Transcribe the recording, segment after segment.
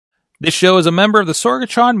This show is a member of the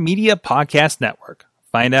Sorgatron Media Podcast Network.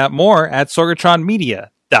 Find out more at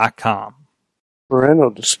sorgatronmedia.com. Parental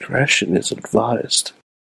discretion is advised.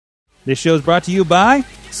 This show is brought to you by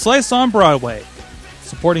Slice on Broadway,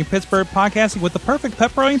 supporting Pittsburgh podcasting with the perfect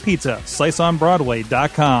pepperoni pizza.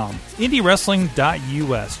 SliceOnBroadway.com.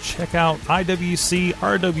 IndieWrestling.us. Check out IWC,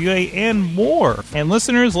 RWA, and more. And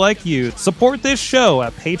listeners like you, support this show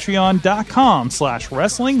at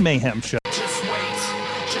Patreon.com/Wrestling Mayhem Show. Just wait,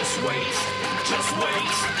 just wait, just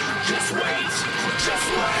wait, just wait, just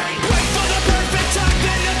wait. Wait for the perfect time,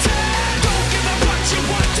 then attack. Don't give up what you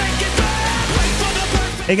want, take it back. Wait for the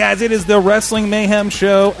perfect. Hey guys, it is the Wrestling Mayhem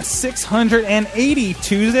Show, 680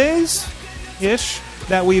 Tuesdays-ish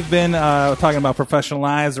that we've been talking about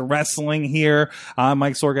professionalized wrestling here. I'm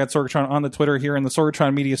Mike Sorg at Sorgatron on the Twitter here in the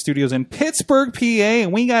Sorgatron Media Studios in Pittsburgh, PA,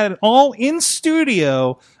 and we got it all in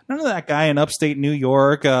studio. None of that guy in upstate New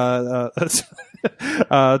York telling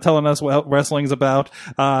us what wrestling's about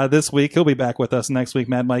this week. He'll be back with us next week.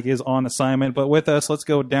 Mad Mike is on assignment, but with us, let's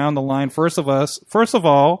go down the line. First of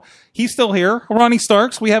all, he's still here. Ronnie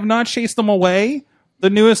Starks. We have not chased him away. The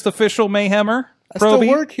newest official Mayhemmer. I still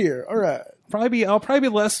work here. All right. I'll probably be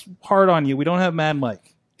less hard on you. We don't have Mad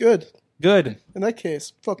Mike. Good. In that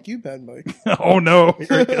case, fuck you, Mad Mike. Oh no.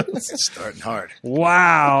 Here it goes. It's starting hard.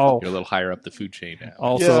 Wow. You're a little higher up the food chain now.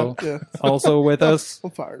 Also with us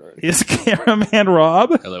I'm fired already. is cameraman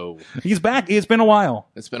Rob. Hello. He's back. It's been a while.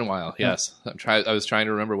 It's been a while. Yes. I was trying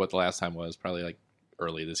to remember what the last time was. Probably like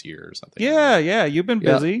early this year or something. Yeah. You've been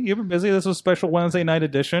busy. This was a special Wednesday night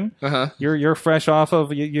edition. Uh-huh. You're fresh off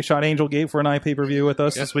of you shot Angel Gate for an pay-per-view with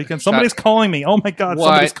us this weekend. Somebody's calling me. Oh my God! What?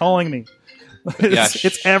 Somebody's calling me.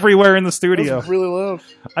 It's everywhere in the studio. That's really loud.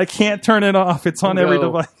 I can't turn it off. It's on every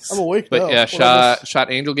device. I'm awake But now. yeah,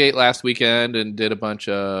 shot Angel Gate last weekend and did a bunch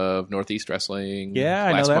of Northeast Wrestling. Yeah,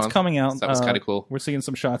 I know last that's month. coming out. So that was kind of cool. We're seeing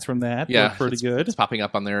some shots from that. Yeah, They're pretty good. It's popping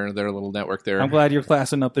up on their little network there. I'm glad you're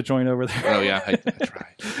classing up the joint over there. Oh yeah, I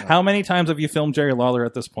tried. How many times have you filmed Jerry Lawler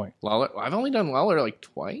at this point? Lawler? I've only done Lawler like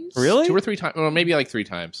twice. Really? 2 or 3 times, or maybe like 3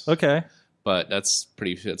 times. Okay. But that's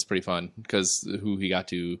pretty fun because who he got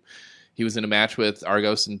to. He was in a match with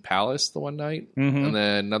Argos and Palace the one night, and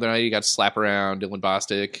then another night he got to slap around Dylan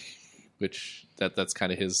Bostic, which that's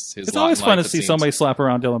kind of his. It's always fun to see somebody slap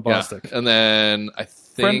around Dylan Bostic. Yeah. And then I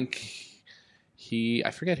think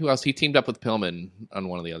I forget who else. He teamed up with Pillman on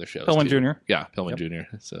one of the other shows. Pillman too. Jr. Yeah, Pillman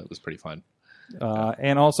Jr. So it was pretty fun.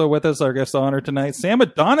 And also with us, our guest of honor tonight, Sam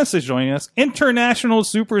Adonis is joining us. International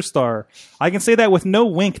superstar. I can say that with no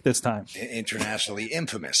wink this time. Internationally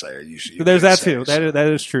infamous. There's that too. That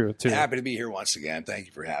is true too. Happy to be here once again. Thank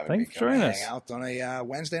you for having me. Thanks for joining us. Hang out on a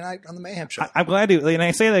Wednesday night on the Mayhem Show. I'm glad to, and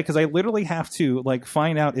I say that because I literally have to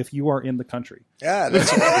find out if you are in the country. Yeah,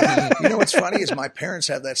 that's you know what's funny is my parents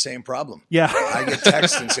have that same problem. Yeah, I get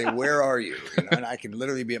texts and say, "Where are you?" And I can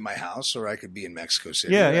literally be at my house, or I could be in Mexico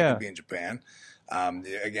City. Yeah, or yeah. I could be in Japan.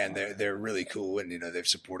 Again, they're really cool, and they've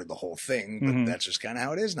supported the whole thing. But that's just kind of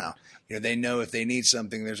how it is now. They know if they need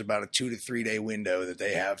something, there's about a 2 to 3 day window that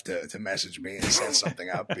they have to message me and set something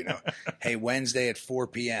up. Hey, Wednesday at 4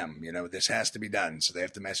 p.m. This has to be done, so they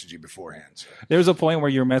have to message you beforehand. So. There was a point where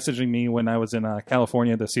you were messaging me when I was in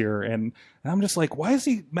California this year, and I'm just like, why is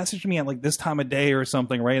he messaging me at this time of day or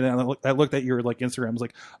something, right? And I looked at your Instagram, I was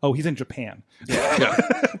like, oh, he's in Japan. Yeah.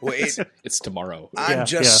 Well, it's tomorrow. I'm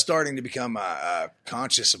starting to become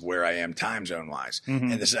conscious of where I am time zone wise,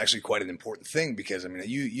 and this is actually quite an important thing because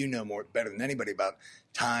you know better than anybody about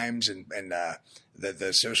times and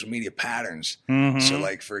the social media patterns. So,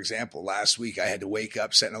 for example, last week I had to wake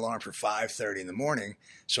up, set an alarm for 5:30 in the morning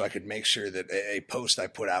so I could make sure that a post I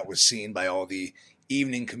put out was seen by all the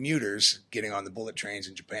evening commuters getting on the bullet trains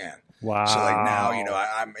in Japan. Wow. So now,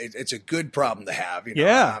 it's a good problem to have.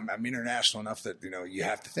 I'm international enough that, you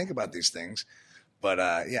have to think about these things. But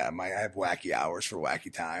I have wacky hours for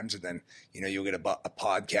wacky times. And then, you'll get a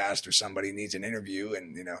podcast or somebody needs an interview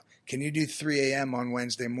and, can you do 3 a.m. on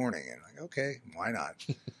Wednesday morning? And I'm like, okay, why not?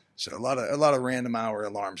 So a lot of random hour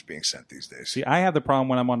alarms being sent these days. See, I have the problem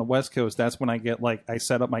when I'm on the West Coast. That's when I get I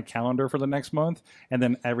set up my calendar for the next month, and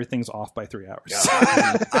then everything's off by 3 hours.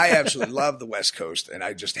 Yeah, I absolutely love the West Coast, and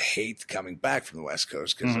I just hate coming back from the West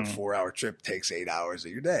Coast because a 4-hour trip takes 8 hours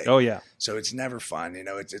of your day. Oh yeah. So it's never fun.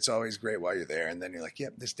 It's always great while you're there, and then you're like,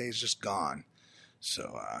 yep, this day's just gone. So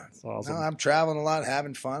awesome. I'm traveling a lot,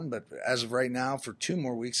 having fun, but as of right now, for 2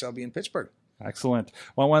 more weeks, I'll be in Pittsburgh. Excellent.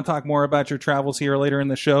 Well, I want to talk more about your travels here later in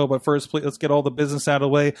the show, but first, please, let's get all the business out of the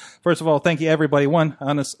way. First of all, thank you, everybody.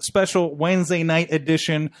 On a special Wednesday night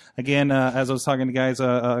edition. Again, as I was talking to guys,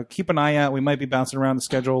 keep an eye out. We might be bouncing around the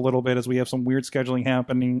schedule a little bit as we have some weird scheduling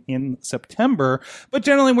happening in September. But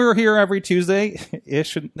generally, we're here every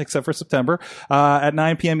Tuesday-ish, except for September, at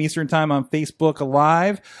 9 p.m. Eastern Time on Facebook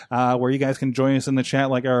Live, where you guys can join us in the chat,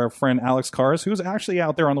 like our friend Alex Cars, who's actually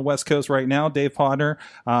out there on the West Coast right now, Dave Podner,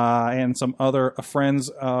 and some other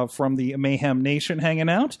friends from the Mayhem Nation hanging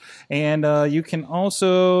out. And you can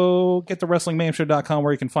also get to WrestlingMayhemShow.com,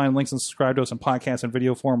 where you can find links and subscribe to us in podcast and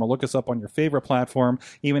video form, or look us up on your favorite platform.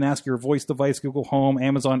 Even ask your voice device, Google Home,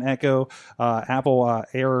 Amazon Echo, Apple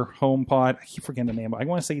Air HomePod. I keep forgetting the name. I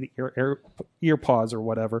want to say the EarPods or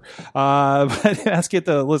whatever. But ask it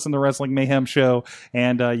to listen to Wrestling Mayhem Show,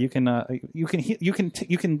 and you can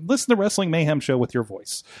listen to Wrestling Mayhem Show with your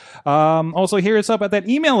voice. Also, here it's up at that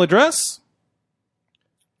email address.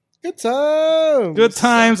 Good times. Good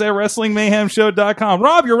times at WrestlingMayhemShow.com.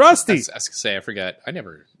 Rob, you're rusty. I was going to say, I forgot. I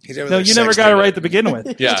never. No, you never got it right to begin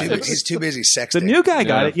with. Yeah, He's too busy sexting. The new guy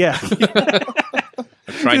got it. Yeah.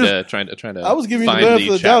 I'm trying to. I was giving you the find benefit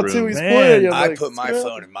of the doubt too. He's Man. pointing. You're I like, put my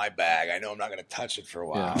phone in my bag. I know I'm not going to touch it for a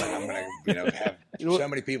while, Yeah. and I'm going to, have so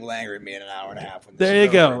many people angry at me in an hour and a half. When this There is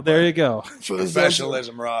you go. over. There you go.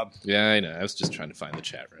 Professionalism, Rob. Yeah, I know. I was just trying to find the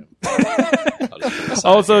chat room. I'll just put this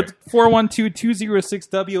on Also, here.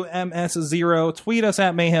 412-206-WMS0. Tweet us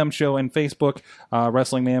at Mayhem Show, and Facebook,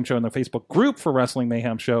 Wrestling Mayhem Show, and the Facebook group for Wrestling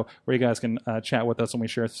Mayhem Show, where you guys can chat with us and we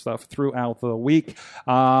share stuff throughout the week.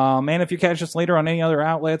 And if you catch us later on any other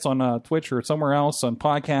outlets, on Twitch or somewhere else on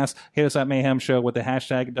podcasts, hit us at Mayhem Show with the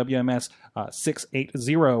hashtag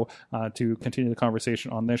WMS680 to continue the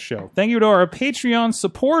conversation on this show. Thank you to our Patreon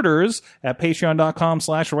supporters at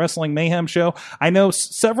patreon.com/Wrestling Mayhem Show. I know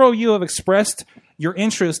several of you have expressed your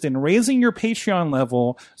interest in raising your Patreon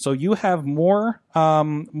level so you have more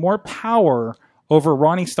power over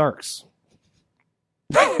Ronnie Starks.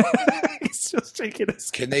 He's just shaking his.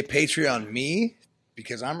 Can they Patreon me?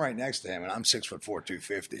 Because I'm right next to him, and I'm 6'4",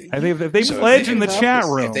 250. I think if they So pledge if in the they- chat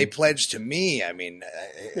room. If they pledge to me, I mean,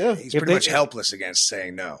 Yeah. he's If pretty they- much helpless against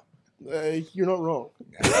saying no. You're not wrong.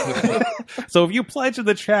 So if you pledge in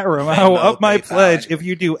the chat room, I will up my PayPal. pledge. If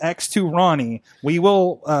you do X to Ronnie, we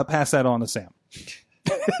will pass that on to Sam.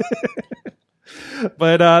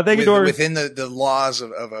 But thank you to our... Within the laws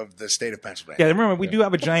of the state of Pennsylvania. Yeah, remember, we do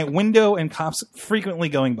have a giant window and cops frequently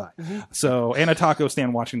going by. So, and a taco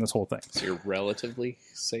stand watching this whole thing. So you're relatively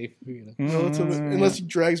safe. Relatively, unless he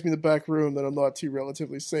drags me in the back room, then I'm not too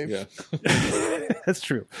relatively safe. Yeah. That's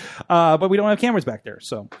true. But we don't have cameras back there,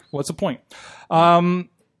 so what's the point?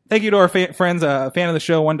 Thank you to our friends, fan of the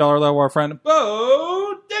show, $1 level, our friend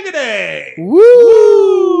Bo Diggity!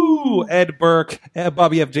 Woo! Ed Burke,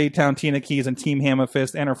 Bobby F. J. Town, Tina Keys, and Team Hammer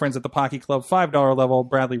Fist, and our friends at the Pocky Club, $5 level,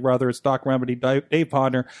 Bradley Ruthers, Doc Remedy, Dave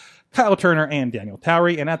Podner, Kyle Turner, and Daniel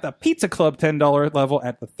Towery. And at the Pizza Club $10 level,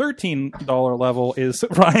 at the $13 level is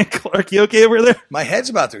Ryan Clark. You okay over there? My head's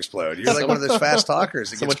about to explode. You're like one of those fast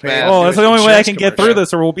talkers that So gets much paid. math. to Oh, do that's a the only way I insurance can get commercial. through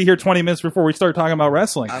this, or we'll be here 20 minutes before we start talking about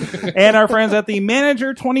wrestling. And our friends at the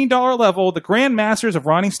Manager $20 level, the Grand Masters of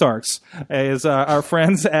Ronnie Starks, is our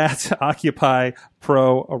friends at Occupy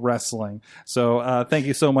Pro Wrestling. So thank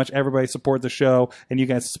you so much. Everybody support the show, and you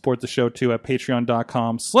guys support the show too at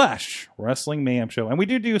patreon.com/Wrestling Mayhem Show. And we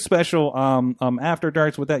do special after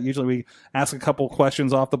darks with that. Usually we ask a couple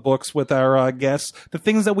questions off the books with our guests, the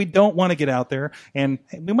things that we don't want to get out there. And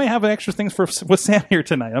we might have extra things with Sam here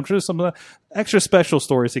tonight. I'm sure some of the extra special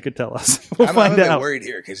stories he could tell us. We'll I'm find a bit out. worried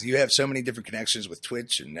here because you have so many different connections with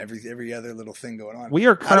Twitch and every other little thing going on. We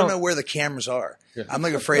are I don't know where the cameras are. I'm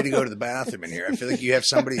like afraid to go to the bathroom in here. I feel like you have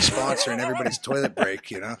somebody sponsoring everybody's toilet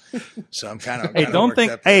break, So I'm kind of Hey, don't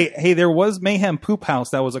think. Hey, there was Mayhem Poop House.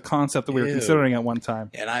 That was a concept that we were Ew. considering at one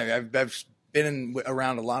time. And I've been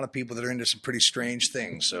around a lot of people that are into some pretty strange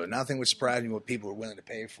things. So nothing would surprise me what people are willing to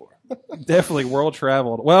pay for. Definitely world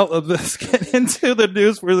traveled. Well, let's get into the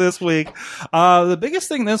news for this week. The biggest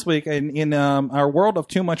thing this week in our world of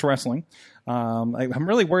too much wrestling, I'm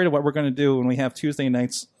really worried about what we're going to do when we have Tuesday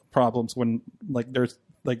nights problems when there's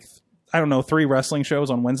I don't know, 3 wrestling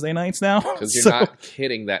shows on Wednesday nights now. Because you're not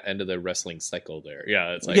hitting that end of the wrestling cycle there.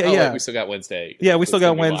 Yeah, it's like, Yeah. we still got Wednesday. Yeah, we still It's got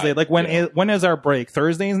gonna be Wednesday. live. Like when is our break?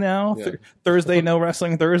 Thursdays now. Yeah. Thursday no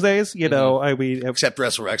wrestling Thursdays. You know, Except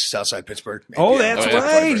WrestleX Southside Pittsburgh. Maybe. Oh, that's Oh,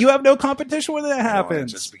 yeah. right. You have no competition when that No,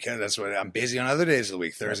 happens. Just because that's what I'm busy on other days of the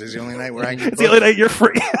week. Thursday's the only night where I can. It's the only night you're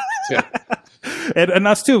free. Yeah. and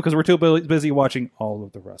us too, because we're too busy watching all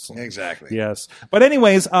of the wrestling. Exactly. Yes. But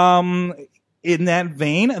anyways, In that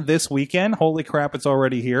vein, this weekend, holy crap, it's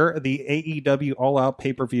already here. The AEW All Out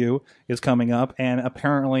pay-per-view is coming up, and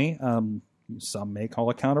apparently, some may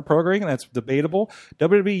call it counter-programming. That's debatable.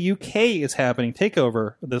 WWE UK is happening,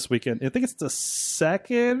 TakeOver, this weekend. I think it's the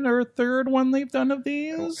second or third one they've done of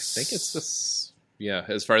these. I think it's this. Yeah,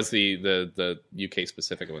 as far as the UK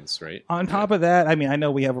specific ones, right? On top of that, I mean, I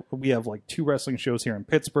know we have like 2 wrestling shows here in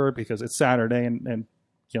Pittsburgh because it's Saturday, and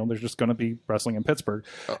there's just going to be wrestling in Pittsburgh.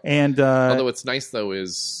 And although what's nice though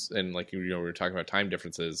is, and like we were talking about time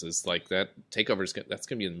differences, is like that takeover's that's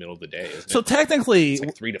going to be in the middle of the day. Isn't so it? Technically, it's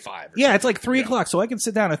like 3 to 5. Yeah, it's like 3 o'clock. So I can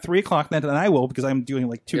sit down at 3 o'clock, then I will because I'm doing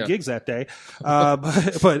like 2 gigs that day.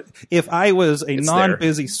 But if I was a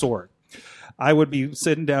non-busy sort, I would be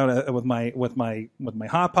sitting down with my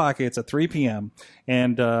hot pockets at 3 p.m.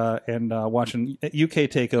 and watching UK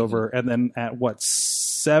Takeover, and then at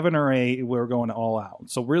 7 or 8 we're going all out.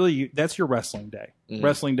 So really, that's your wrestling day,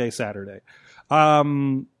 wrestling day Saturday.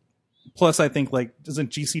 Plus, I think like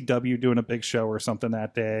isn't GCW doing a big show or something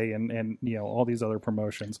that day, and all these other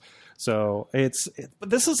promotions. So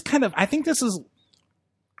but this is kind of, I think this is.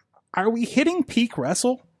 Are we hitting peak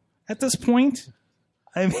wrestle at this point?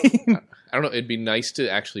 I mean, I don't know. It'd be nice to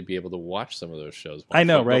actually be able to watch some of those shows. I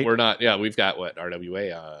know, right? But we're not. Yeah, we've got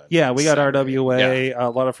RWA on. Yeah, we got Saturday. RWA. Yeah. A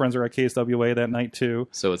lot of friends are at KSWA that night too.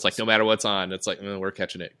 So it's like no matter what's on, it's like we're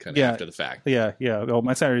catching it kind of after the fact. Yeah. Well,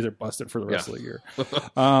 my Saturdays are busted for the rest of the year.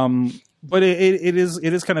 But it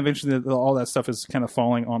is kind of interesting that all that stuff is kind of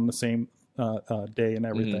falling on the same day and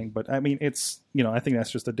everything. But I mean, it's I think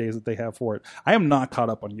that's just the days that they have for it. I am not caught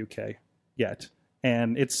up on UK yet.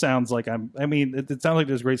 And it sounds like it sounds like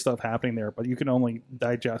there's great stuff happening there, but you can only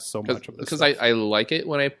digest so much of this. Because I like it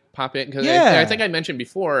when I pop in. Because I think I mentioned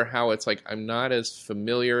before how it's like I'm not as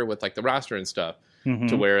familiar with like the roster and stuff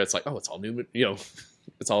to where it's like, oh, it's all new,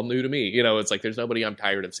 it's all new to me. It's like there's nobody I'm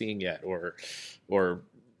tired of seeing yet or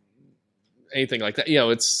anything like that.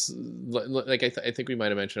 It's like I think we might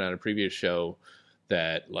have mentioned on a previous show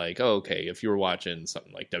that like, oh, okay, if you were watching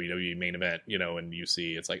something like WWE Main Event, and you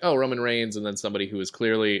see it's like, oh, Roman Reigns, and then somebody who is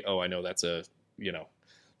clearly, oh, I know that's a,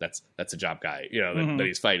 that's a job guy, that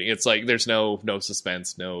he's fighting. It's like there's no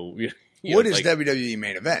suspense, no. What is WWE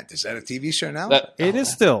Main Event? Is that a TV show now? It is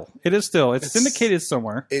still. It's syndicated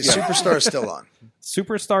somewhere. Is Superstar still on?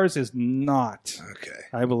 Superstars is not. Okay,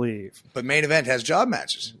 I believe. But Main Event has job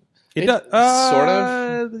matches. It does, sort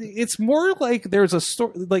of. It's more like there's a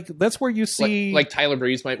story. Like that's where you see, like Tyler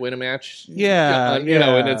Breeze might win a match. Yeah, and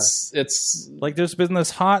it's like there's been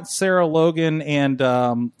this hot Sarah Logan and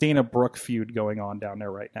Dana Brooke feud going on down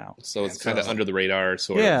there right now. So it's kind of under the radar,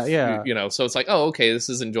 sort of. Yeah. So it's like, oh, okay, this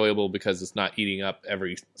is enjoyable because it's not eating up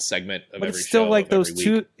every segment of but every it's still show. Like those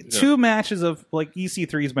two week. matches of like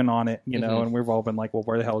EC3's been on it, and we've all been like, well,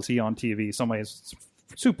 where the hell is he on TV? Somebody's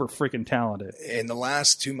super freaking talented. In the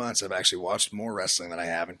last 2 months, I've actually watched more wrestling than I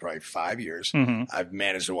have in probably 5 years. I've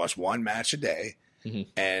managed to watch one match a day,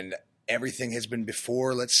 and everything has been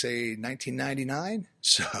before, let's say, 1999.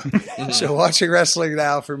 So, so watching wrestling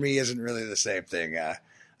now for me isn't really the same thing. I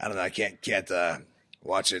don't know. I can't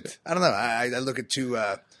watch it. I don't know. I look at too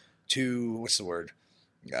what's the word?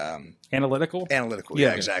 Analytical,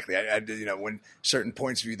 yeah, exactly. I when certain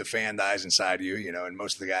points of view, the fan dies inside you, and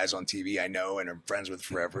most of the guys on TV I know and am friends with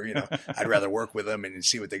forever. I'd rather work with them and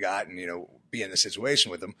see what they got and be in the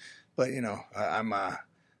situation with them. But I'm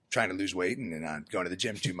trying to lose weight and not going to the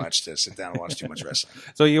gym too much to sit down and watch too much wrestling.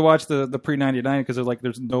 So you watch the pre-99 because they're like,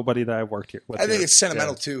 there's nobody that I've worked here with. I think it's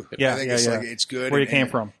sentimental too. Yeah, I think it's like it's good. Where you came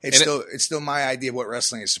from. It's still my idea of what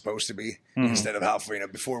wrestling is supposed to be instead of how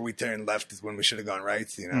before we turned left when we should have gone right.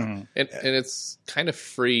 And it's kind of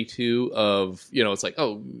free too. Of it's like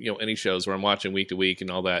any shows where I'm watching week to week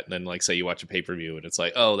and all that, and then like say you watch a pay-per-view and it's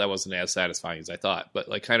like, oh, that wasn't as satisfying as I thought, but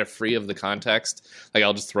like kind of free of the context. Like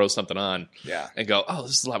I'll just throw something on and go, oh,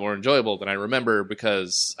 this is a lot more enjoyable than I remember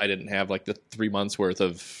because I didn't have like the 3 months worth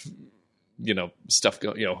of stuff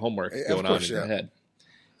homework going on in your head.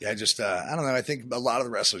 Yeah, I don't know. I think a lot of the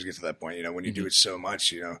wrestlers get to that point, when you do it so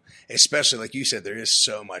much, especially like you said, there is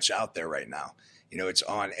so much out there right now. It's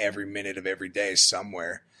on every minute of every day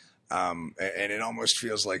somewhere. And it almost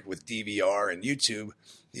feels like with DVR and YouTube,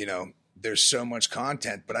 there's so much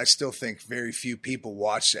content, but I still think very few people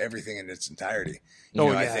watch everything in its entirety.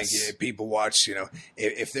 I think people watch,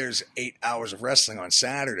 if there's 8 hours of wrestling on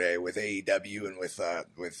Saturday with AEW and with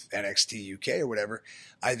NXT UK or whatever,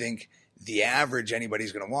 I think the average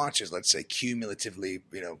anybody's going to watch is, let's say, cumulatively,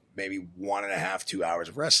 maybe 1.5, 2 hours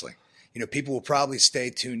of wrestling. People will probably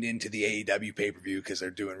stay tuned into the AEW pay-per-view because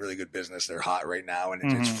they're doing really good business. They're hot right now and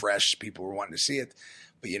it's fresh. People are wanting to see it.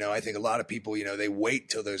 But, I think a lot of people, they wait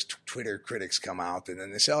till those Twitter critics come out and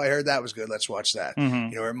then they say, oh, I heard that was good. Let's watch that.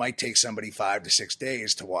 Or it might take somebody 5 to 6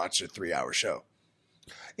 days to watch a 3-hour show.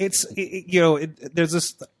 There's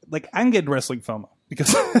this, like, I'm getting wrestling FOMO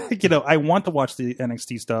because, I want to watch the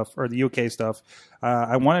NXT stuff or the UK stuff.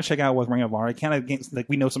 I want to check out what Ring of Honor. I can't, like,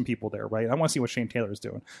 we know some people there, right? I want to see what Shane Taylor's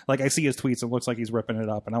doing. Like, I see his tweets. It looks like he's ripping it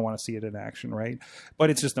up and I want to see it in action, right? But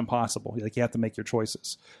it's just impossible. Like, you have to make your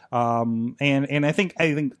choices. And I think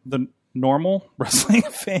the normal wrestling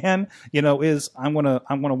fan, is I'm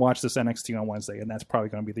gonna watch this NXT on Wednesday, and that's probably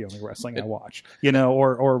going to be the only wrestling I watch,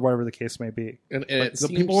 or whatever the case may be. And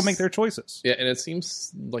people will make their choices. Yeah, and it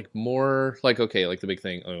seems like more like, okay, like the big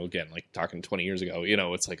thing again, like talking 20 years ago,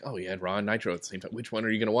 it's like, oh, you had Raw and Nitro at the same time. Which one are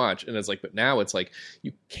you going to watch? And it's like, but now it's like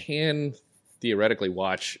you can theoretically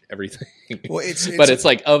watch everything. Well, it's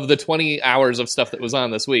like of the 20 hours of stuff that was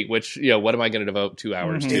on this week, which, what am I going to devote 2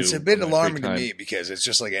 hours to? It's a bit alarming to me because it's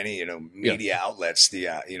just like any, media outlets,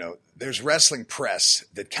 there's wrestling press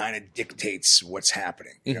that kind of dictates what's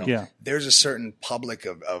happening. There's a certain public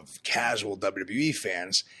of casual WWE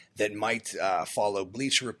fans that might follow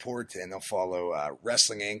Bleacher Report and they'll follow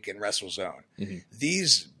Wrestling Inc. and WrestleZone.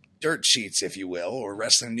 These dirt sheets, if you will, or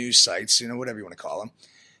wrestling news sites, whatever you want to call them,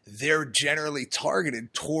 they're generally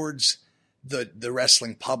targeted towards the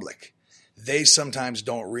wrestling public. They sometimes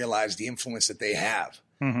don't realize the influence that they have.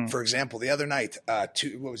 For example, the other night, what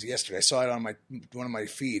was it, yesterday? I saw it on one of my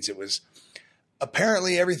feeds. It was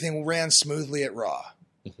apparently everything ran smoothly at Raw.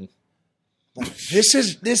 Well, this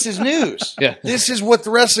is news. Yeah. This is what the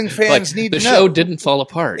wrestling fans need to know. The show didn't fall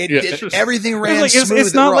apart. Everything ran smooth.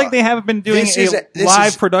 It's not like they haven't been doing a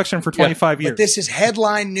live production for 25 years. But this is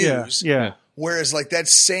headline news. Yeah. Whereas, like, that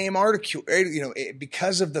same article,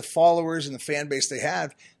 because of the followers and the fan base they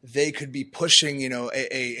have, they could be pushing,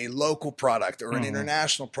 a local product or an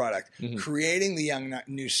international product, creating the young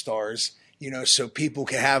new stars, so people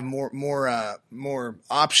can have more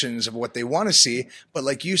options of what they want to see. But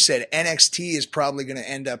like you said, NXT is probably going to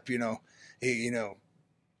end up, getting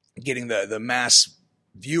the mass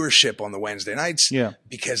viewership on the Wednesday nights,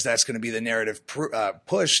 because that's going to be the narrative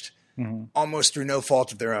pushed. Almost through no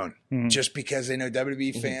fault of their own, just because they know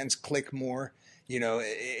WWE fans click more.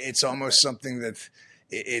 It's almost something that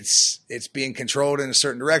it's being controlled in a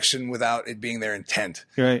certain direction without it being their intent.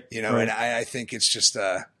 Right. And I think it's just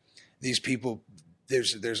these people.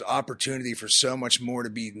 There's opportunity for so much more to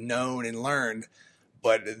be known and learned,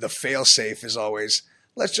 but the fail-safe is always,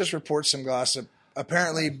 let's just report some gossip.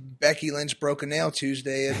 Apparently, Becky Lynch broke a nail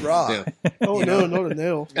Tuesday at Raw. No, not a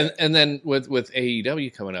nail. And then with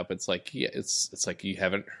AEW coming up, it's like it's like you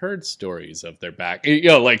haven't heard stories of their back,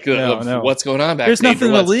 what's going on backstage. There's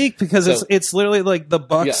nothing to leak because it's literally like the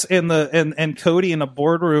Bucks and Cody in a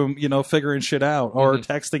boardroom, figuring shit out or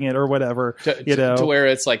texting it or whatever. To where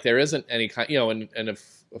it's like there isn't any kind, and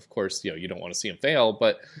if. Of course, you don't want to see him fail,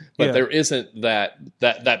 but there isn't that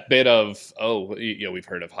bit of we've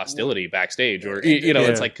heard of hostility backstage, or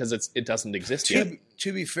it's like because it doesn't exist yet.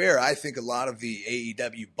 To be fair, I think a lot of the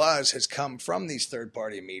AEW buzz has come from these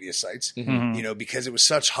third-party media sites, because it was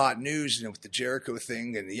such hot news, with the Jericho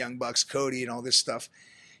thing and the Young Bucks, Cody, and all this stuff.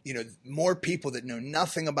 More people that know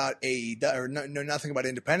nothing about AEW or know nothing about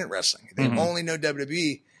independent wrestling. They only know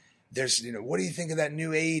WWE. There's, what do you think of that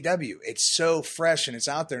new AEW? It's so fresh and it's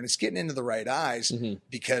out there and it's getting into the right eyes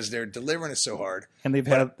because they're delivering it so hard. And they've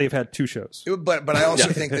had 2 shows. But I also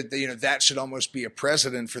think that that should almost be a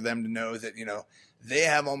precedent for them to know that they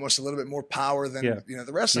have almost a little bit more power than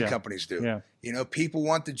the wrestling companies do. Yeah. People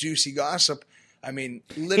want the juicy gossip. I mean,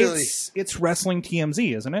 literally, it's wrestling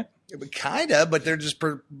TMZ, isn't it? Kind of, but they're just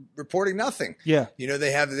reporting nothing. Yeah.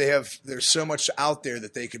 There's so much out there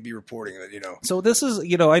that they could be reporting that, So this is,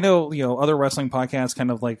 I know, other wrestling podcasts kind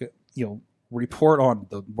of like, report on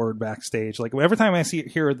the word backstage. Like every time I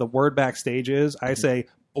hear the word backstage is, I say,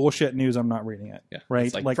 bullshit news. I'm not reading it. Yeah.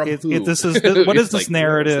 Right. Like what is this like,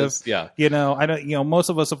 narrative? This? Yeah. I don't, most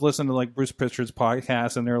of us have listened to like Bruce Pritchard's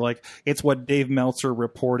podcast and they're like, it's what Dave Meltzer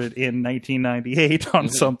reported in 1998 on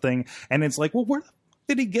something. And it's like, well, where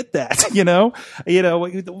did he get that?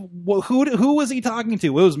 Who was he talking to? It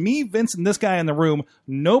was me, Vince, and this guy in the room.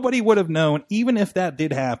 Nobody would have known, even if that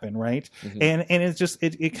did happen, right? And it's just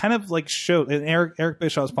it kind of like shows. And Eric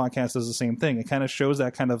Bischoff's podcast does the same thing. It kind of shows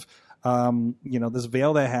that kind of this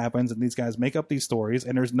veil that happens, and these guys make up these stories,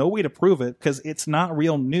 and there's no way to prove it because it's not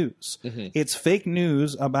real news. It's fake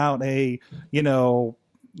news about a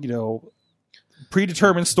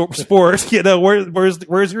predetermined sport.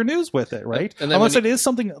 Where's your news with it, right? Unless it is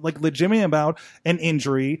something like legitimate about an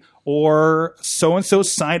injury or so-and-so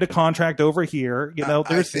signed a contract over here. You know,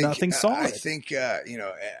 there's nothing solid. I think, you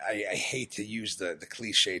know, I hate to use the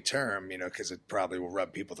cliche term, you know, because it probably will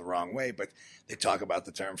rub people the wrong way, but they talk about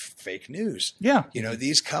the term fake news. Yeah. You know,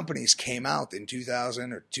 these companies came out in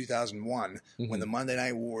 2000 or 2001 when the Monday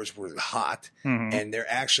Night Wars were hot, and there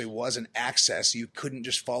actually wasn't access. You couldn't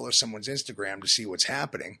just follow someone's Instagram to see what's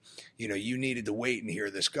happening. You know, you needed to wait and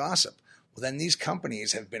hear this gossip. Well, then these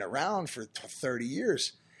companies have been around for 30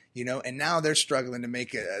 years. You know, and now they're struggling to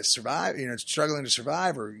make struggling to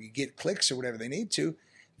survive or get clicks or whatever they need to.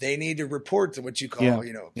 They need to report to what you call,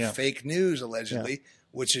 fake news, allegedly,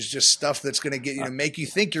 which is just stuff that's going to get, make you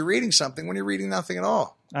think you're reading something when you're reading nothing at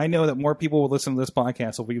all. I know that more people will listen to this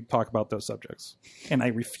podcast if we talk about those subjects, and I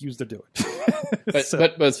refuse to do it.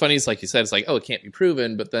 But what's funny is, like you said, it's like, oh, it can't be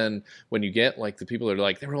proven. But then when you get like the people that are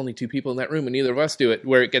like, there were only two people in that room and neither of us do it,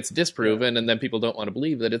 where it gets disproven, and then people don't want to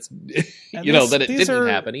believe that it's, that it didn't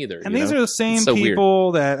happen either. And these are the same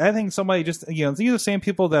people that I think somebody just, these are the same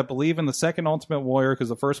people that believe in the second Ultimate Warrior because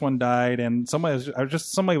the first one died, and somebody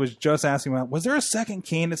was just asking about, was there a second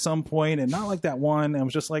Kane at some point, and not like that one. And I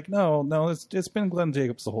was just like, no, it's been Glenn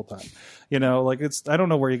Jacobs the whole time. I don't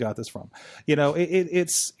know where you got this from.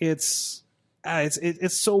 It's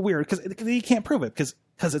so weird because you can't prove it because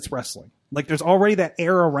it's wrestling. Like there's already that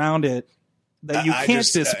air around it that you can't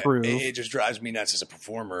disprove. It just drives me nuts as a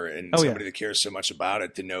performer and somebody that cares so much about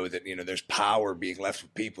it to know that, there's power being left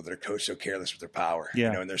with people that are so careless with their power.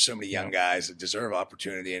 And there's so many young guys that deserve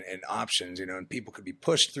opportunity and options, and people could be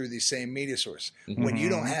pushed through these same media sources. When you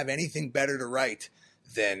don't have anything better to write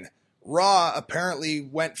than Raw apparently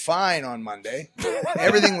went fine on Monday.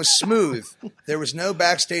 Everything was smooth. There was no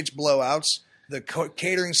backstage blowouts. The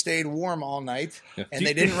catering stayed warm all night, and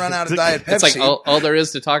they didn't run out of Diet Pepsi. It's like all there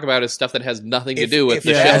is to talk about is stuff that has nothing to do with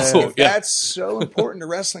the show. If that's so important to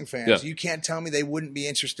wrestling fans, you can't tell me they wouldn't be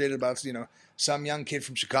interested about some young kid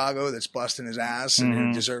from Chicago that's busting his ass and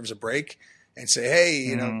who deserves a break, and say,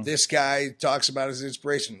 hey, this guy talks about his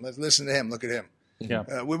inspiration. Let's listen to him. Look at him.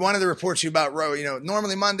 Yeah. We wanted to report to you about Raw.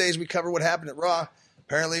 Normally Mondays we cover what happened at Raw.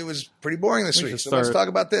 Apparently it was pretty boring this week. So let's talk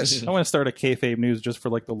about this. I want to start a kayfabe news just for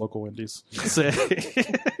like the local indies,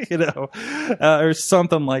 or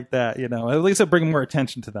something like that. At least it bring more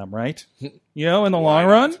attention to them, right? In the long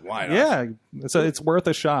run, why not? Yeah, it's worth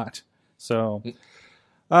a shot. So.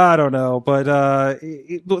 I don't know, but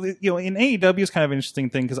in AEW is kind of an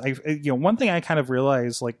interesting thing because one thing I kind of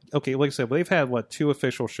realized, like I said, they've had 2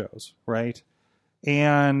 official shows, right?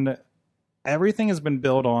 And everything has been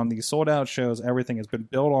built on these sold out shows. Everything has been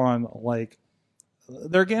built on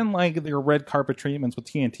they're getting their red carpet treatments with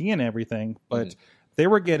TNT and everything, but they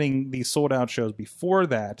were getting these sold out shows before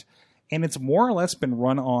that, and it's more or less been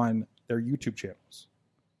run on their YouTube channels.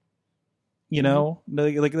 That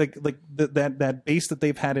base that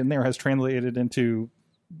they've had in there has translated into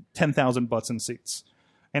 10,000 butts in seats.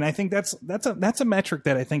 And I think that's a metric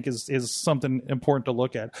that I think is something important to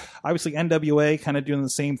look at. Obviously, NWA kind of doing the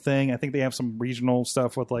same thing. I think they have some regional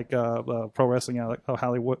stuff with Pro Wrestling out of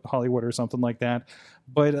Hollywood or something like that.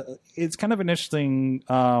 But it's kind of an interesting.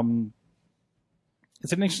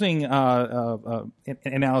 It's an interesting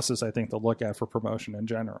analysis, I think, to look at for promotion in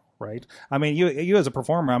general, right? I mean, you as a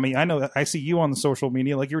performer, I know I see you on the social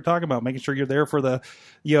media, like you were talking about, making sure you're there for the,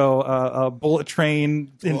 bullet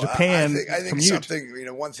train in Japan. I think something,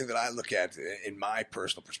 one thing that I look at in my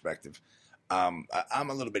personal perspective, I'm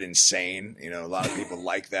a little bit insane. A lot of people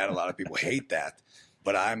like that. A lot of people hate that.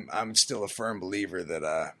 But I'm still a firm believer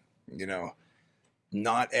that,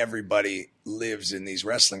 not everybody lives in these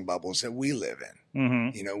wrestling bubbles that we live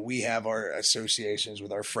in. We have our associations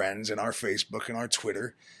with our friends and our Facebook and our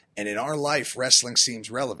Twitter. And in our life, wrestling seems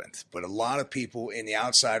relevant. But a lot of people in the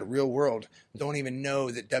outside real world don't even know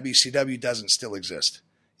that WCW doesn't still exist.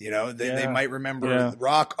 They might remember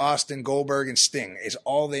Rock, Austin, Goldberg, and Sting is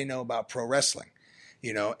all they know about pro wrestling.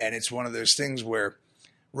 And it's one of those things where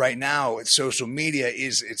right now social media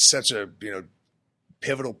it's such a,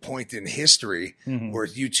 pivotal point in history where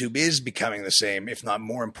YouTube is becoming the same, if not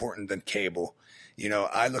more important than cable.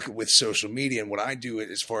 I look at with social media and what I do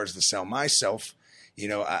as far as to sell myself,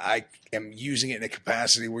 I am using it in a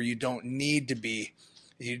capacity where you don't need to be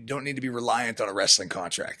reliant on a wrestling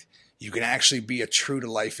contract. You can actually be a true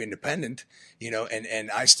to life independent, and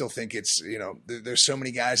I still think it's, there's so many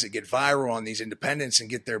guys that get viral on these independents and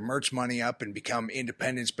get their merch money up and become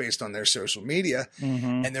independents based on their social media.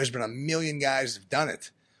 And there's been a million guys that have done it.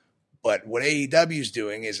 But what AEW is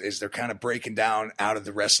doing is they're kind of breaking down out of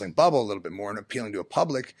the wrestling bubble a little bit more and appealing to a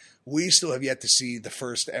public. We still have yet to see the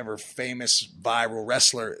first ever famous viral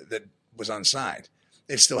wrestler that was unsigned.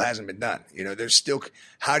 it still hasn't been done. You know, there's still,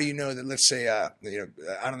 how do you know that, let's say, you know,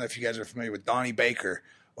 I don't know if you guys are familiar with Donnie Baker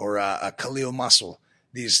or Khalil Muscle,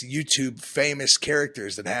 these YouTube famous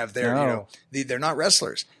characters that have their, you know, they're not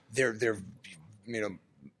wrestlers. They're, you know,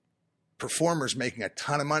 performers making a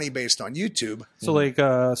ton of money based on YouTube. So like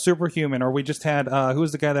Superhuman, or we just had, who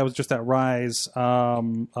was the guy that was just at Rise?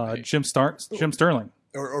 Jim Sterling.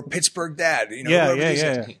 Or Pittsburgh Dad, you know,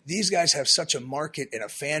 yeah. These guys have such a market and a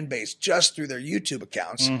fan base just through their YouTube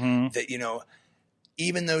accounts that, you know,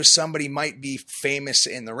 even though somebody might be famous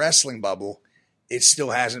in the wrestling bubble, it still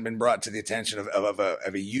hasn't been brought to the attention of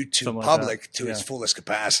a YouTube public to its fullest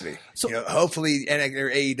capacity. So, you know, hopefully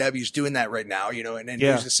AEW is doing that right now, you know, and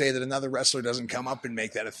who's to say that another wrestler doesn't come up and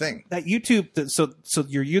make that a thing. That YouTube, so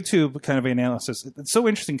your YouTube kind of analysis, it's so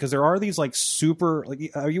interesting because there are these like super,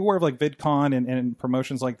 like, are you aware of like VidCon and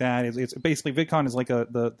promotions like that? It's basically, VidCon is like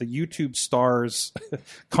the YouTube stars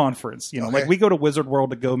conference, you know, like we go to Wizard World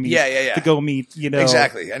to go meet, to go meet, you know.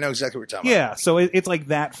 Exactly. I know exactly what you're talking about. Yeah. So it's like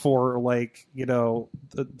that for like, you know,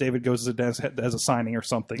 David goes as a signing or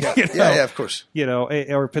something. Yeah, you know? yeah, of course. You know,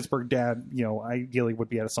 or Pittsburgh Dad, you know, ideally would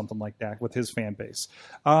be at something like that with his fan base.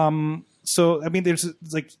 So, I mean, there's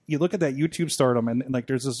like, you look at that YouTube stardom and like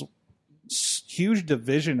there's this huge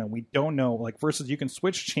division and we don't know, like, versus you can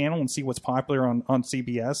switch channel and see what's popular on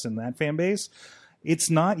CBS and that fan base. It's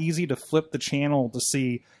not easy to flip the channel to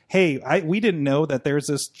see, hey, we didn't know that there's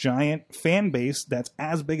this giant fan base that's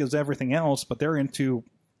as big as everything else, but they're into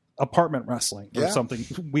apartment wrestling or something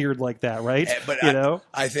weird like that, right? But you know,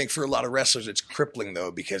 I think for a lot of wrestlers, it's crippling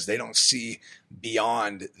though, because they don't see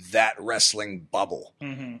beyond that wrestling bubble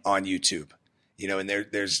on YouTube. You know, and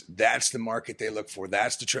that's the market they look for.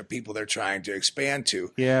 That's the people they're trying to expand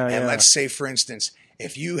to. And let's say, for instance,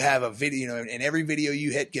 if you have a video, you know, and every video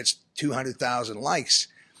you hit gets 200,000 likes,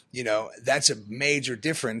 you know, that's a major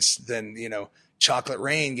difference than, you know, Chocolate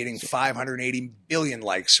Rain getting 580 billion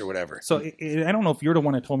likes or whatever. So I don't know if you're the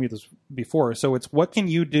one that told me this before. So it's what can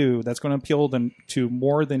you do that's going to appeal to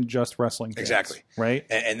more than just wrestling fans, exactly, right?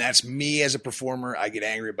 And that's me as a performer. I get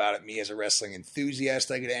angry about it. Me as a wrestling enthusiast,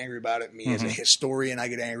 I get angry about it. Me as a historian, I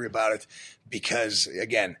get angry about it because,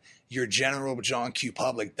 again, your general John Q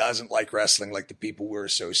public doesn't like wrestling like the people we're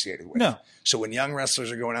associated with. No. So when young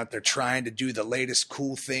wrestlers are going out there trying to do the latest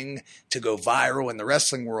cool thing to go viral in the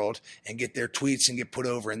wrestling world and get their tweets and get put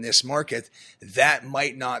over in this market, that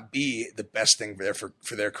might not be the best thing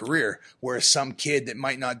for their career. Whereas some kid that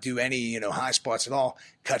might not do any, you know, high spots at all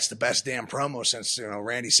cuts the best damn promo since, you know,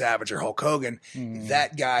 Randy Savage or Hulk Hogan.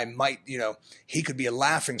 That guy might, you know, he could be a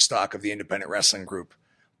laughing stock of the independent wrestling group.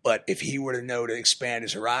 But if he were to know to expand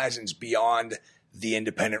his horizons beyond the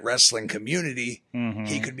independent wrestling community,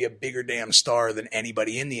 he could be a bigger damn star than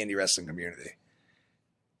anybody in the indie wrestling community.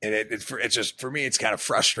 And it's just, for me, it's kind of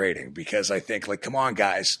frustrating because I think, like, come on,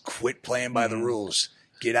 guys, quit playing by the rules.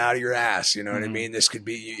 Get out of your ass. You know what I mean? This could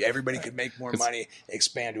be, everybody could make more money,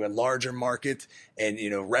 expand to a larger market. And, you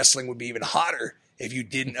know, wrestling would be even hotter if you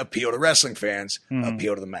didn't appeal to wrestling fans,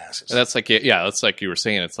 appeal to the masses. And that's like, that's like you were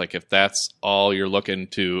saying. It's like if that's all you're looking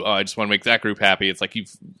to, I just want to make that group happy. It's like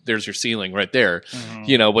there's your ceiling right there,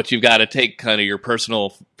 you know. But you've got to take kind of your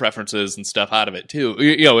personal preferences and stuff out of it too.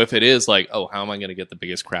 You know, if it is like, oh, how am I going to get the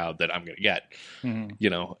biggest crowd that I'm going to get?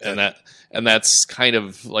 You know, and that's kind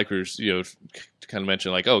of like we were, you know, kind of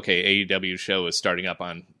mentioned like, okay, AEW show is starting up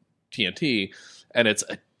on TNT, and it's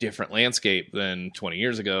a different landscape than 20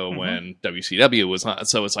 years ago when WCW was on.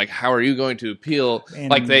 So it's like, how are you going to appeal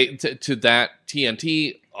like to that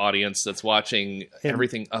TNT audience that's watching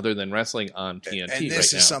everything other than wrestling on TNT? And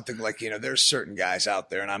this is something like, you know, there's certain guys out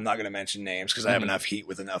there, and I'm not going to mention names because I have enough heat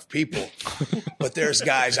with enough people, but there's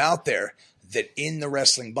guys out there that in the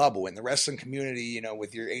wrestling bubble, in the wrestling community, you know,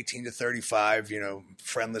 with your 18 to 35, you know,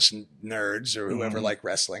 friendless nerds or whoever like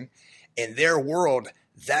wrestling, in their world,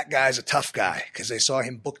 that guy's a tough guy because they saw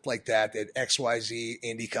him booked like that at XYZ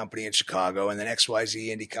indie company in Chicago and then XYZ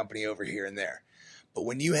indie company over here and there. But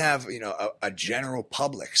when you have, you know, a general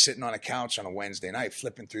public sitting on a couch on a Wednesday night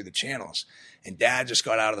flipping through the channels, and dad just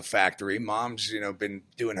got out of the factory, mom's, you know, been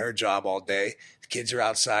doing her job all day, the kids are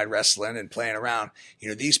outside wrestling and playing around, you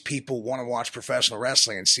know, these people want to watch professional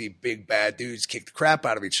wrestling and see big bad dudes kick the crap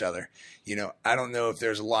out of each other. You know, I don't know if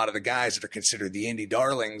there's a lot of the guys that are considered the indie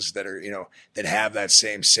darlings that are, you know, that have that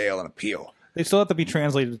same sale and appeal. They still have to be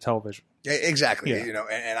translated to television. Yeah, exactly. Yeah. You know,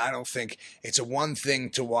 and I don't think it's a one thing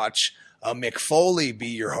to watch a Mick Foley be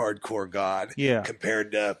your hardcore god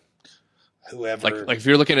compared to whoever. Like if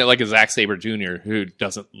you're looking at like a Zack Sabre Jr. who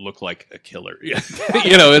doesn't look like a killer,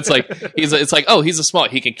 it's like it's like, oh, he's a small,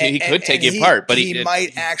 he could take you apart, but he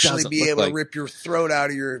might actually be able to rip your throat out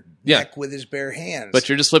of your neck with his bare hands. But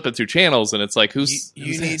you're just flipping through channels, and it's like, you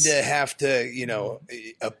need to have to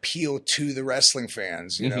appeal to the wrestling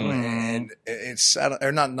fans, and it's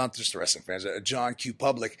or not just the wrestling fans, John Q.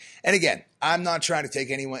 Public. And again, I'm not trying to take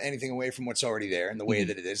anything away from what's already there and the way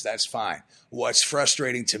that it is. That's fine. What's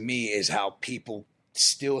frustrating to me is how people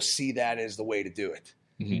still see that as the way to do it.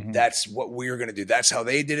 Mm-hmm. That's what we're going to do. That's how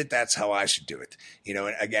they did it. That's how I should do it.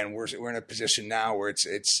 And again, we're in a position now where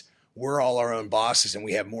we're all our own bosses, and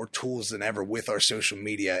we have more tools than ever with our social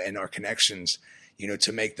media and our connections,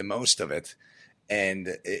 to make the most of it.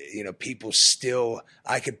 And, people still,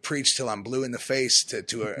 I could preach till I'm blue in the face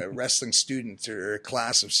to a wrestling student or a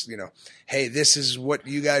class of, hey, this is what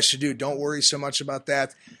you guys should do. Don't worry so much about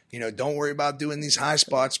that. Don't worry about doing these high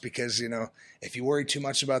spots because, if you worry too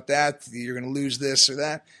much about that, you're going to lose this or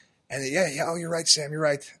that. And oh, you're right, Sam, you're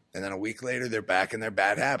right. And then a week later, they're back in their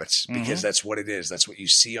bad habits because that's what it is. That's what you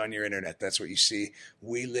see on your internet. That's what you see.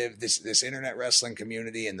 We live this internet wrestling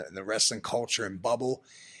community and the wrestling culture and bubble.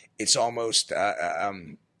 It's almost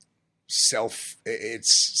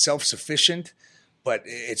self-sufficient, but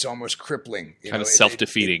it's almost crippling. Kind of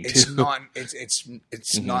self-defeating. It's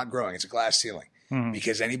not growing. It's a glass ceiling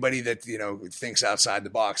because anybody that thinks outside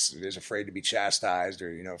the box is afraid to be chastised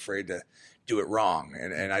or afraid to do it wrong.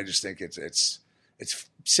 And I just think it's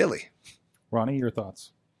silly. Ronnie, your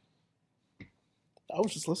thoughts? I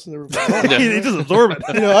was just listening to everybody. He just absorbed it.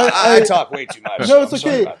 I talk way too much. No, it's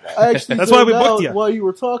okay. I actually that's why we booked you. While you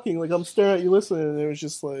were talking, like I'm staring at you listening, and it was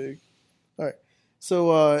just like, all right.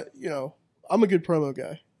 So, I'm a good promo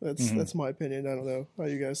guy. That's my opinion. I don't know how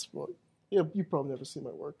you guys. Well, you probably never see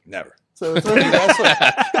my work. Never. So it's okay.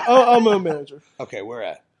 I'm a manager. Okay, where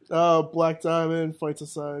at? Black Diamond, Fight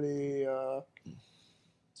Society,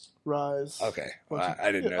 Rise. Okay, well,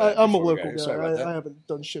 I didn't know. I'm a local guy. I haven't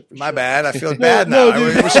done shit for My shit. bad. I feel bad now.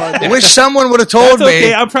 No, dude, I wish someone would have told That's okay.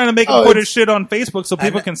 me. I'm trying to make him put his shit on Facebook so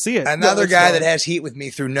people can see it. Another guy that has heat with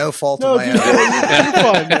me through no fault of my dude, own. you're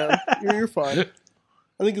fine, man. You're fine.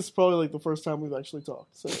 I think it's probably like the first time we've actually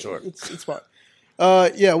talked. So Sure. It's fine.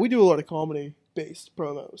 We do a lot of comedy-based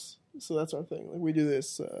promos. So that's our thing. Like we do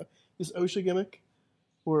this OSHA gimmick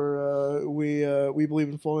where we believe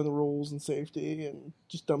in following the rules and safety and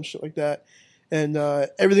just dumb shit like that. And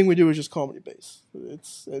everything we do is just comedy-based.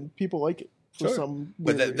 And people like it for some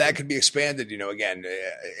But weird that could be expanded, again,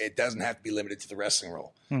 it doesn't have to be limited to the wrestling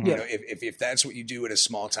role. Mm-hmm. If that's what you do at a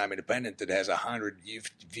small-time independent that has 100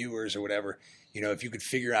 viewers or whatever, if you could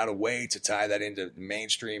figure out a way to tie that into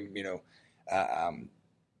mainstream,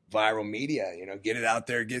 viral media, get it out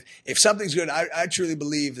there. If something's good, I truly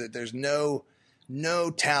believe that there's no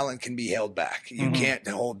talent can be held back. You can't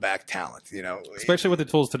hold back talent, especially with the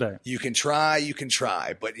tools today. You can try,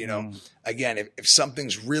 but again, if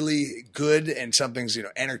something's really good and something's,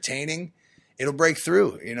 entertaining, it'll break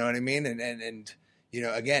through, you know what I mean? And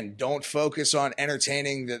again, don't focus on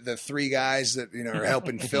entertaining the three guys that, are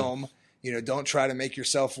helping film. Don't try to make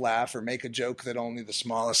yourself laugh or make a joke that only the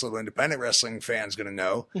smallest little independent wrestling fan's going to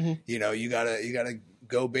know. You gotta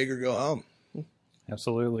go big or go home.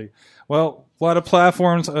 Absolutely. Well, a lot of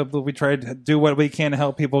platforms. We try to do what we can to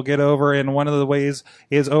help people get over, and one of the ways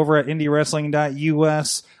is over at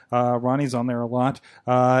indiewrestling.us. Ronnie's on there a lot.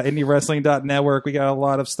 IndieWrestling.network. We got a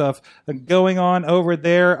lot of stuff going on over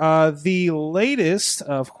there. The latest,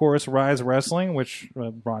 of course, Rise Wrestling, which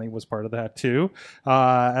Ronnie was part of that too,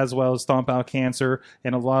 as well as Stomp Out Cancer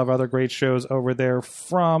and a lot of other great shows over there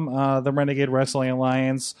from the Renegade Wrestling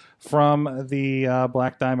Alliance, from the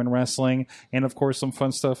Black Diamond Wrestling, and of course some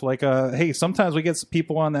fun stuff like, hey, sometimes we get some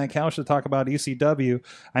people on that couch to talk about ECW.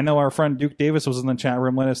 I know our friend Duke Davis was in the chat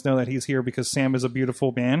room. Let us know that he's here because Sam is a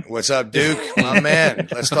beautiful man. What's up, Duke? My man.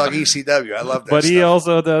 Let's talk ECW. I love that But stuff. he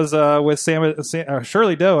also does, with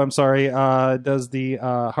Shirley Doe, does the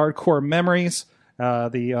Hardcore Memories.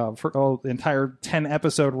 The entire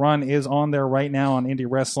 10-episode run is on there right now on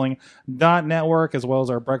IndieWrestling.network, as well as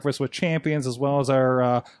our Breakfast with Champions, as well as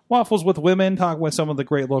our Waffles with Women, talking with some of the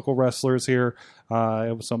great local wrestlers here.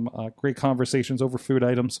 It was some great conversations over food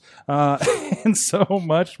items and so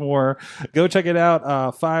much more. Go check it out.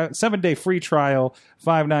 7-day free trial,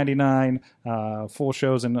 $5.99. Full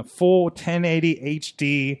shows in full 1080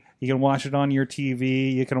 HD. You can watch it on your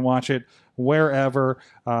TV. You can watch it wherever,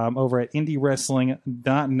 over at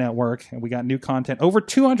indiewrestling.network. And we got new content, over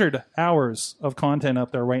 200 hours of content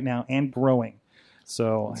up there right now and growing.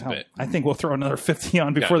 So a bit. I think we'll throw another 50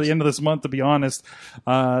 on before Yeah. the end of this month, to be honest.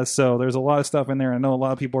 So there's a lot of stuff in there. I know a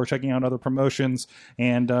lot of people are checking out other promotions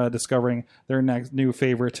and discovering their next new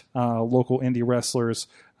favorite local indie wrestlers.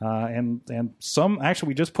 And some, actually,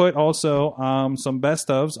 we just put also some best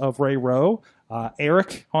ofs of Ray Rowe,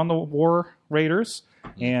 Eric on the War Raiders,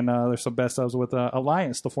 and there's some best ofs with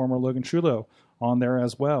Elias, the former Logan Chulo, on there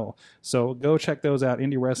as well. So go check those out,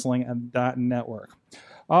 indiewrestling.network.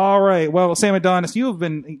 All right. Well, Sam Adonis, you have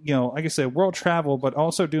been, like I said, world travel, but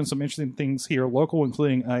also doing some interesting things here local,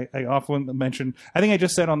 including I often mentioned, I think I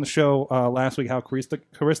just said on the show last week how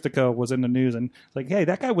Caristica was in the news, and it's like, hey,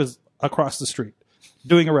 that guy was across the street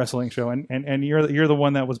doing a wrestling show, and you're the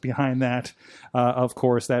one that was behind that, of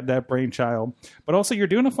course, that brainchild. But also, you're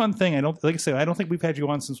doing a fun thing. I don't think we've had you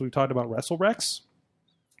on since we've talked about WrestleRex.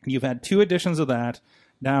 You've had 2 editions of that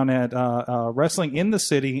down at Wrestling in the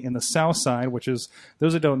City in the South Side, which is,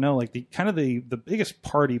 those that don't know, like the biggest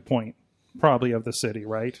party point probably of the city,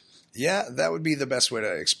 right? Yeah, that would be the best way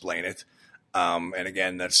to explain it. And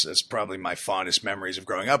again, that's probably my fondest memories of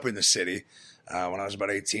growing up in the city. When I was about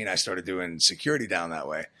 18, I started doing security down that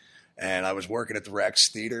way. And I was working at the Rex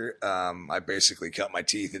Theater. I basically cut my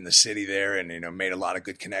teeth in the city there and, made a lot of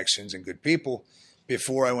good connections and good people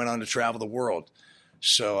before I went on to travel the world.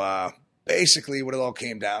 So basically what it all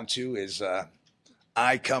came down to is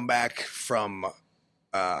I come back from,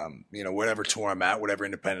 whatever tour I'm at, whatever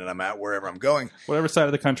independent I'm at, wherever I'm going. Whatever side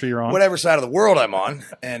of the country you're on. Whatever side of the world I'm on.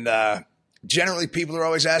 And generally people are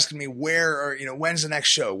always asking me when's the next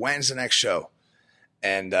show? When's the next show?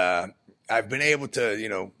 And I've been able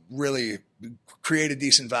to, really create a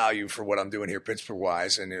decent value for what I'm doing here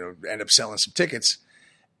Pittsburgh-wise and, end up selling some tickets.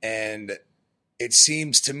 And it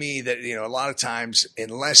seems to me that, a lot of times,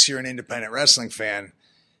 unless you're an independent wrestling fan,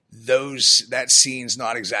 that scene's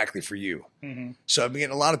not exactly for you. Mm-hmm. So I've been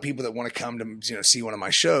getting a lot of people that want to come to, see one of my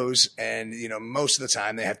shows. And, most of the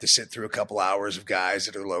time they have to sit through a couple hours of guys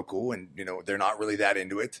that are local and, they're not really that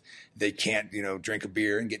into it. They can't, drink a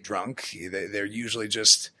beer and get drunk. They're usually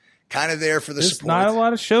just kind of there for the support. There's not a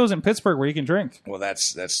lot of shows in Pittsburgh where you can drink. Well,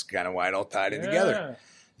 that's kind of why it all tied in together.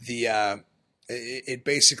 It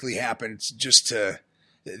basically happens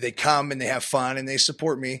they come and they have fun and they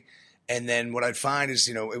support me. And then what I'd find is,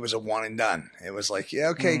 it was a one and done. It was like, yeah,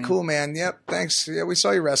 okay, cool, man. Yep, thanks. Yeah, we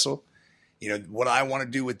saw you wrestle. What I want to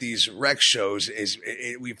do with these rec shows is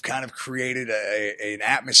we've kind of created an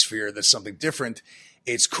atmosphere that's something different.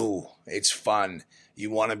 It's cool. It's fun. You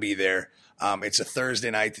want to be there. It's a Thursday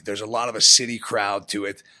night. There's a lot of a city crowd to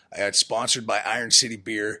it. It's sponsored by Iron City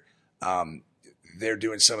Beer. They're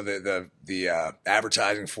doing some of the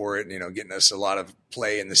advertising for it, getting us a lot of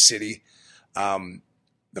play in the city.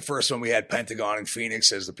 The first one we had Pentagon in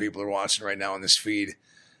Phoenix, as the people are watching right now on this feed.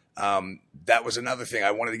 That was another thing.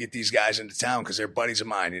 I wanted to get these guys into town because they're buddies of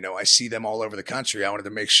mine. I see them all over the country. I wanted to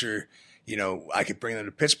make sure, I could bring them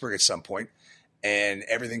to Pittsburgh at some point. And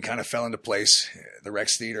everything kind of fell into place. The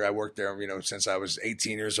Rex Theater, I worked there, since I was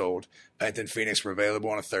 18 years old. Penta and Phoenix were available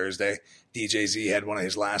on a Thursday. DJ Z had one of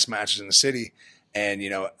his last matches in the city. And,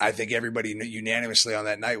 I think everybody unanimously on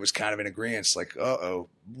that night was kind of in agreement. Like, uh-oh,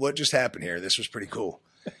 what just happened here? This was pretty cool.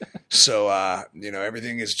 So,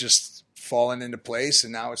 everything is just falling into place,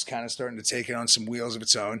 and now it's kind of starting to take it on some wheels of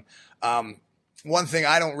its own. One thing,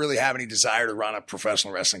 I don't really have any desire to run a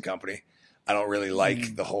professional wrestling company. I don't really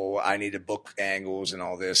like the whole I need to book angles and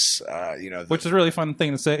all this, Which is a really fun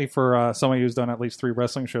thing to say for somebody who's done at least 3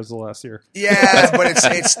 wrestling shows the last year. Yeah, but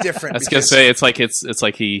it's different. I was gonna say it's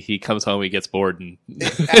like he comes home, he gets bored, and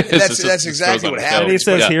that's exactly what happens. And he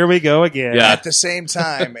says, "Here we go again." Yeah. At the same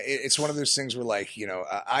time, it's one of those things where, like,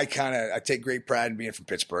 I take great pride in being from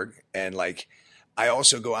Pittsburgh, and like, I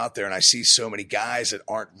also go out there and I see so many guys that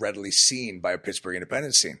aren't readily seen by a Pittsburgh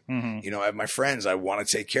independent scene. Mm-hmm. I have my friends I want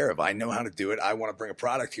to take care of. I know how to do it. I want to bring a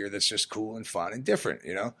product here that's just cool and fun and different.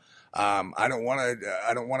 I don't want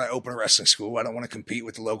to open a wrestling school. I don't want to compete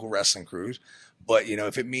with the local wrestling crews. But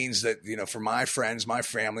if it means that for my friends, my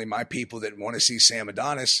family, my people that want to see Sam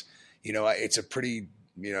Adonis, it's a pretty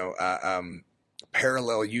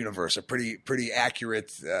parallel universe, a pretty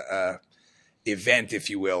accurate event, if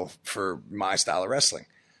you will, for my style of wrestling.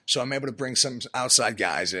 So I'm able to bring some outside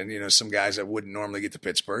guys in, some guys that wouldn't normally get to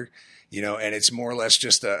Pittsburgh, and it's more or less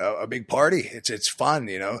just a big party. It's fun,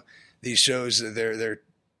 These shows, I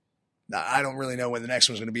don't really know when the next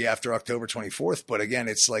one's going to be after October 24th, but again,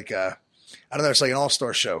 it's like I don't know. It's like an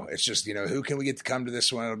all-star show. It's just, who can we get to come to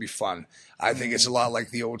this one? It'll be fun. I think it's a lot like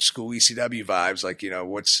the old school ECW vibes. Like,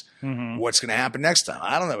 what's going to happen next time?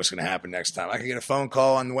 I don't know what's going to happen next time. I can get a phone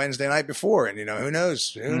call on Wednesday night before, and, who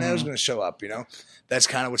knows? Who knows going to show up, That's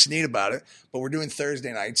kind of what's neat about it. But we're doing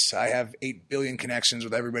Thursday nights. I have 8 billion connections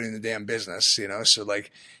with everybody in the damn business, So,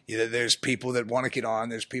 like, there's people that want to get on.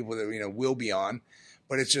 There's people that, will be on.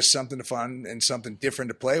 But it's just something fun and something different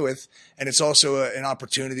to play with. And it's also an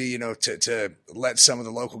opportunity, to let some of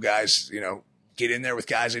the local guys, get in there with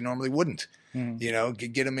guys they normally wouldn't.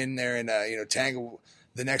 Get them in there and, tangle.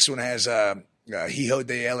 The next one has Hijo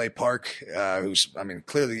de L.A. Park, who's,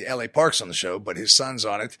 clearly L.A. Park's on the show, but his son's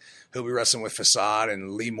on it. He'll be wrestling with Facade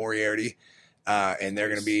and Lee Moriarty. And they're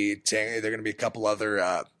going to be a couple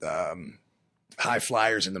other high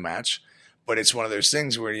flyers in the match. But it's one of those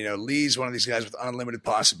things where, Lee's one of these guys with unlimited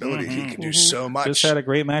possibility. He can do so much. Just had a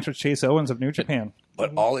great match with Chase Owens of New Japan.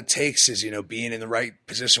 But all it takes is, being in the right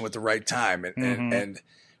position with the right time. And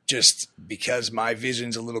just because my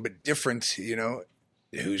vision's a little bit different,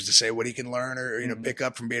 who's to say what he can learn or, pick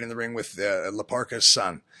up from being in the ring with La Parca's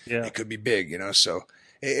son. Yeah. It could be big, So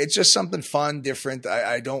it's just something fun, different.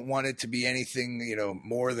 I don't want it to be anything,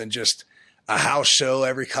 more than just a house show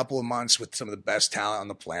every couple of months with some of the best talent on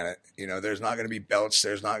the planet. There's not going to be belts.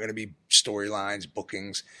 There's not going to be storylines,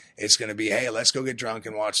 bookings. It's going to be, hey, let's go get drunk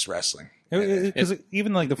and watch wrestling. Because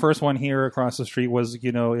even like the first one here across the street was,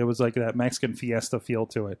 it was like that Mexican fiesta feel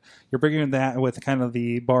to it. You're bringing that with kind of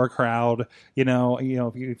the bar crowd.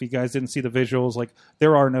 If you guys didn't see the visuals, like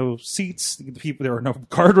there are no seats, there are no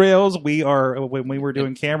guardrails. When we were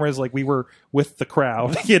doing cameras, like we were with the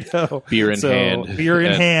crowd. Beer in hand. Beer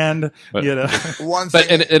in hand. One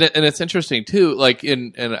thing, and it's interesting too. Like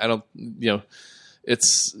and I don't,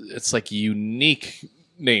 it's like unique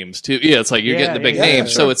names too. Yeah, it's like you're getting the big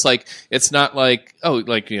names. Sure. So it's like it's not like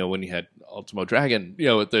when you had Ultimo Dragon,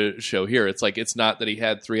 at the show here, it's like it's not that he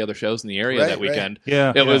had 3 other shows in the area that weekend.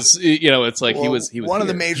 Yeah, it was it's like he was one of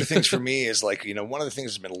here. the major things for me is like one of the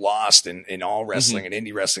things that's been lost in all wrestling and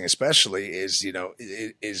indie wrestling especially is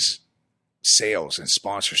is sales and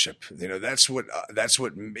sponsorship. That's what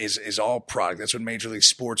is all product. That's what Major League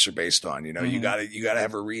Sports are based on. You gotta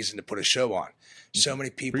have a reason to put a show on. So many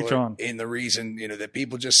people are in the reason, that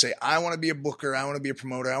people just say, I want to be a booker. I want to be a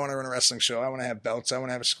promoter. I want to run a wrestling show. I want to have belts. I want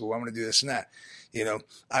to have a school. I want to do this and that.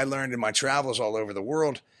 I learned in my travels all over the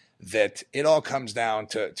world that it all comes down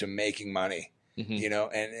to making money,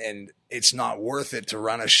 and it's not worth it to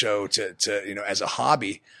run a show to as a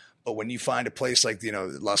hobby. But when you find a place like,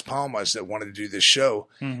 Las Palmas that wanted to do this show,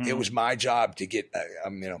 it was my job to get,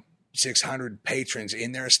 600 patrons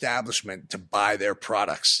in their establishment to buy their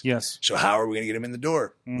products. Yes. So how are we going to get them in the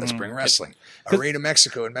door? Let's bring wrestling. Arena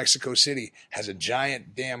Mexico in Mexico City has a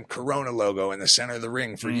giant damn Corona logo in the center of the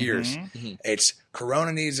ring for years. It's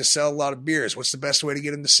Corona needs to sell a lot of beers. What's the best way to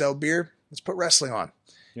get them to sell beer? Let's put wrestling on.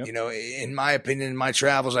 Yep. In my opinion, in my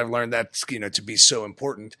travels, I've learned that, to be so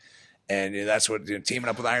important. And that's what teaming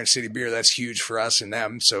up with Iron City Beer, that's huge for us and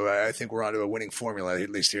them. So I think we're onto a winning formula, at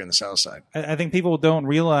least here in the South Side. I think people don't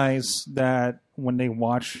realize that when they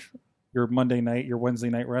watch your Monday night, your Wednesday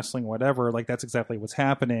night wrestling, whatever, like that's exactly what's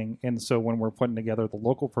happening. And so when we're putting together the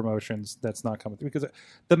local promotions, that's not coming through because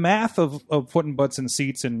the math of putting butts in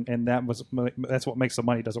seats and that's what makes the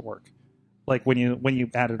money doesn't work. Like when you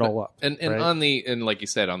add it all up, and right? and like you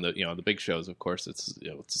said on the the big shows, of course, it's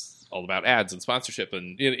all about ads and sponsorship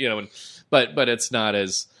and but it's not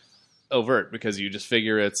as overt because you just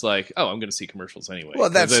figure it's like, oh, I'm going to see commercials anyway. Well,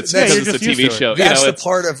 that's it's a TV show. That's the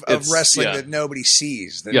part of wrestling that nobody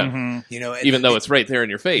sees. That, even though it's right there in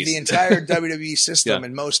your face. The entire WWE system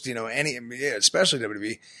and most especially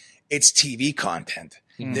WWE, it's TV content.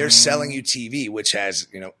 They're selling you TV, which has,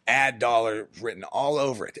 ad dollar written all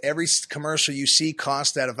over it. Every commercial you see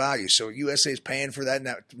costs that a value. So USA is paying for that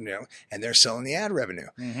now, and they're selling the ad revenue.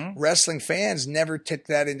 Wrestling fans never took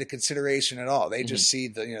that into consideration at all. They just see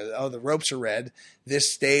the ropes are red.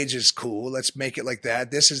 This stage is cool. Let's make it like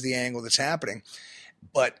that. This is the angle that's happening.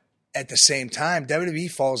 But at the same time,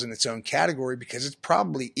 WWE falls in its own category because it's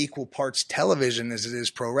probably equal parts television as it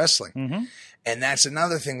is pro wrestling. And that's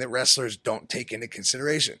another thing that wrestlers don't take into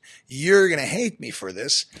consideration. You're going to hate me for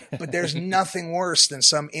this, but there's nothing worse than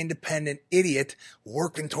some independent idiot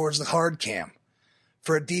working towards the hard cam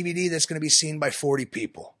for a DVD that's going to be seen by 40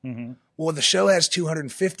 people. Well, the show has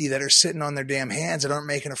 250 that are sitting on their damn hands that aren't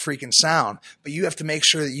making a freaking sound, but you have to make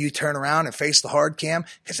sure that you turn around and face the hard cam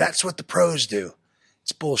because that's what the pros do.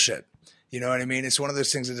 It's bullshit. You know what I mean? It's one of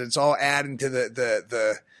those things that it's all adding to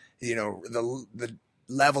the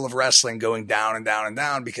level of wrestling going down and down and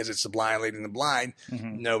down because it's the blind leading the blind.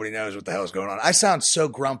 Nobody knows what the hell is going on. I sound so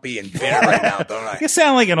grumpy and bitter right now, don't I? You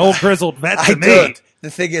sound like an old grizzled vet to I me. do. The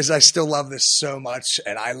thing is, I still love this so much,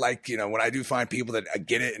 and I like, when I do find people that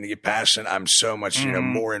get it and get passionate, I'm so much,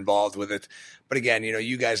 more involved with it. But again,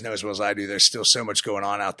 you guys know as well as I do, there's still so much going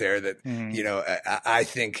on out there that, I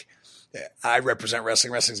think I represent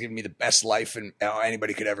wrestling. Wrestling's given me the best life and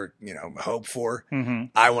anybody could ever, hope for.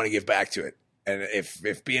 I want to give back to it. And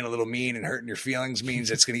if being a little mean and hurting your feelings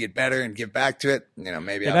means it's going to get better and give back to it,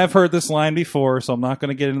 maybe. And I've heard this line before, so I'm not going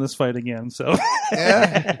to get in this fight again. So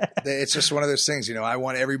yeah, it's just one of those things. I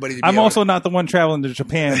want everybody to be. I'm also not the one traveling to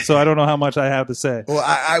Japan, so I don't know how much I have to say. Well,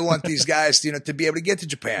 I want these guys, to be able to get to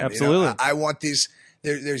Japan. Absolutely. I want these.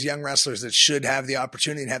 There's young wrestlers that should have the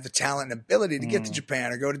opportunity and have the talent and ability to get to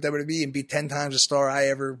Japan or go to WWE and be 10 times the star I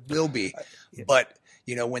ever will be. But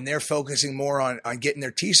when they're focusing more on getting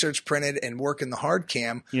their T-shirts printed and working the hard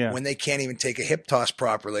cam, when they can't even take a hip toss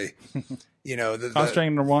properly,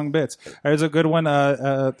 concentrating the wrong bits. There's a good one.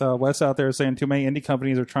 Wes out there is saying too many indie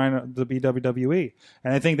companies are trying to be WWE,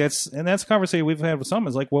 and I think that's a conversation we've had with some.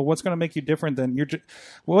 Is like, well, what's going to make you different than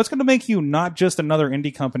what's going to make you not just another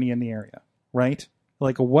indie company in the area, right?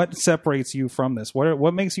 Like, what separates you from this?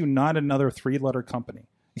 What makes you not another 3-letter company?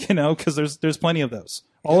 Because there's plenty of those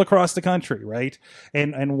all across the country, right?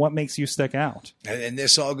 And what makes you stick out? And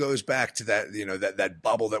this all goes back to that, that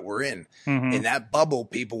bubble that we're in. In that bubble,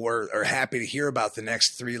 people are happy to hear about the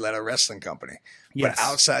next 3-letter wrestling company. Yes. But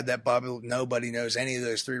outside that bubble, nobody knows any of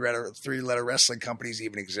those three-letter wrestling companies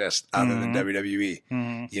even exist other than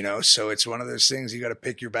WWE. So it's one of those things. You got to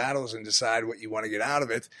pick your battles and decide what you want to get out of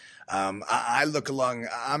it. I look along.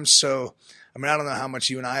 I don't know how much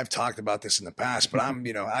you and I have talked about this in the past, but I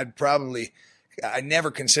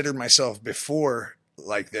never considered myself before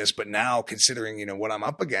like this, but now considering, what I'm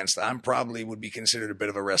up against, I'm probably would be considered a bit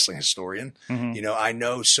of a wrestling historian. I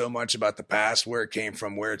know so much about the past, where it came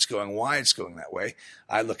from, where it's going, why it's going that way.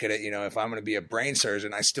 I look at it, if I'm going to be a brain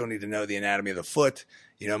surgeon, I still need to know the anatomy of the foot,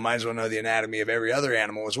 might as well know the anatomy of every other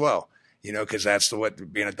animal as well, because that's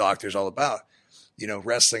what being a doctor is all about.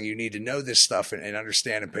 Wrestling, you need to know this stuff and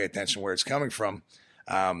understand and pay attention where it's coming from.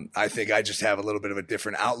 I think I just have a little bit of a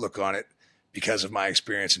different outlook on it because of my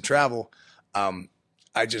experience in travel.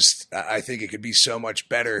 I think it could be so much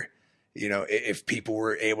better, if people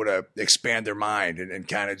were able to expand their mind and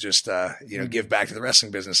kind of just, give back to the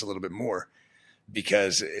wrestling business a little bit more,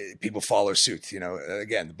 because people follow suit.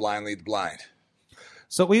 Again, the blind lead the blind.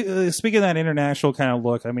 So speaking of that international kind of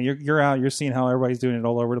look, I mean, you're out, you're seeing how everybody's doing it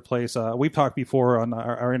all over the place. We've talked before on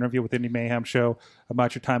our interview with Indie Mayhem show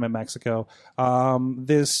about your time in Mexico. Your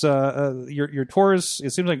tours, it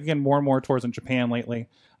seems like you're getting more and more tours in Japan lately.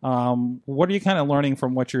 What are you kind of learning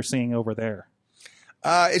from what you're seeing over there?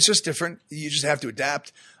 It's just different. You just have to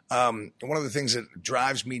adapt. One of the things that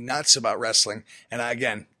drives me nuts about wrestling, and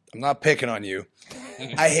I'm not picking on you.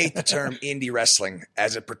 I hate the term indie wrestling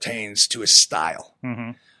as it pertains to a style.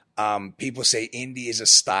 People say indie is a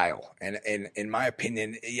style. And in my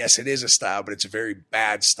opinion, yes, it is a style, but it's a very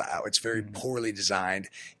bad style. It's very poorly designed.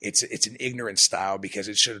 It's an ignorant style because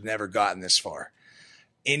it should have never gotten this far.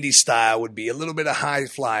 Indie style would be a little bit of high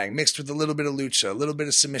flying mixed with a little bit of lucha, a little bit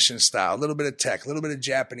of submission style, a little bit of tech, a little bit of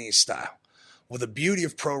Japanese style. Well, the beauty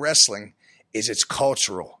of pro wrestling is it's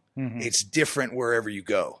cultural. It's different wherever you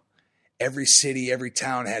go. Every city, every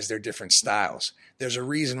town has their different styles. There's a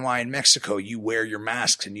reason why in Mexico you wear your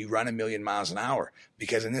masks and you run 1,000,000 miles an hour,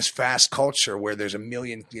 because in this fast culture where there's 1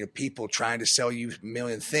 million people trying to sell you 1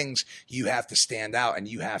 million things, you have to stand out and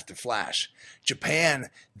you have to flash.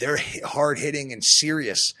 Japan, they're hard hitting and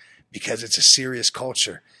serious because it's a serious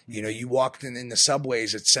culture. You walk in the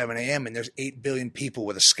subways at 7 a.m. and there's 8 billion people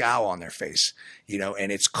with a scowl on their face,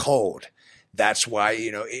 and it's cold. That's why,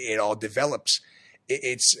 it all develops.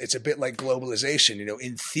 It's a bit like globalization.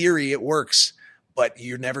 In theory it works, but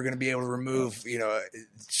you're never going to be able to remove,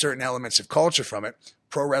 certain elements of culture from it.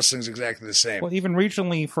 Pro wrestling is exactly the same. Well, even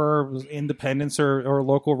regionally for independents or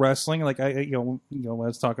local wrestling, like I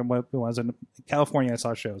was talking about when I was in California, I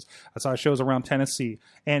saw shows around Tennessee,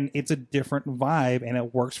 and it's a different vibe, and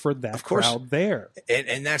it works for that crowd there.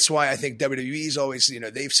 And that's why I think WWE's always,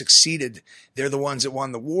 they've succeeded. They're the ones that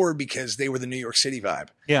won the war because they were the New York City vibe.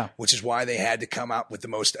 Yeah, which is why they had to come out with the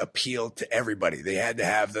most appeal to everybody. They had to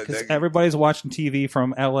have everybody's watching TV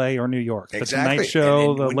from LA or New York. Exactly. The Tonight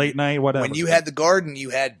Show, and the late night, whatever. When you had the Garden, you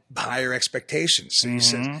had higher expectations. So you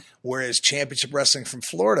said, whereas championship wrestling from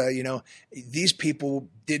Florida, you know, these people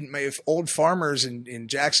didn't, if old farmers in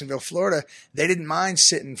Jacksonville, Florida, they didn't mind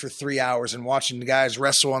sitting for 3 hours and watching the guys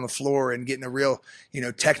wrestle on the floor and getting a real, you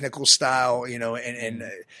know, technical style, you know, and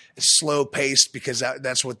slow paced, because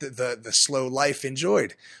that's what the slow life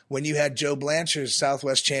enjoyed. When you had Joe Blanchard's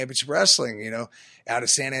Southwest Championship Wrestling, you know, out of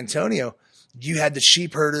San Antonio, you had the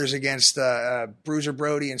sheep herders against Bruiser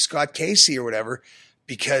Brody and Scott Casey or whatever,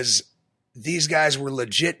 because these guys were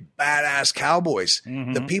legit badass cowboys.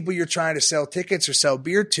 The people you're trying to sell tickets or sell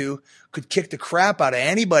beer to could kick the crap out of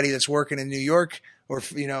anybody that's working in New York, or,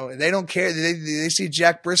 you know, they don't care. They see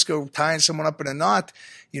Jack Briscoe tying someone up in a knot.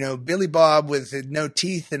 You know, Billy Bob with no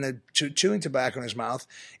teeth and chewing tobacco in his mouth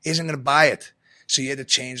isn't going to buy it. So you had to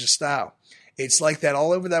change the style. It's like that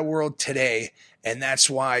all over that world today. And that's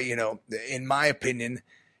why, you know, in my opinion,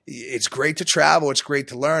 it's great to travel. It's great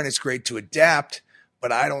to learn. It's great to adapt.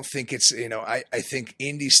 But I don't think it's, you know, I think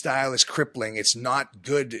indie style is crippling. It's not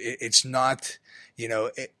good. It's not, you know,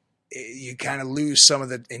 you kind of lose some of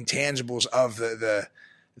the intangibles of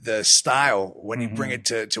the style when you bring it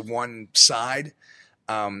to one side.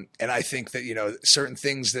 And I think that, you know, certain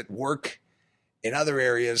things that work in other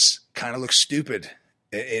areas kind of look stupid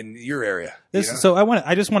in your area. So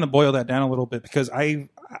I just want to boil that down a little bit, because I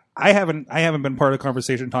haven't been part of the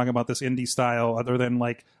conversation talking about this indie style, other than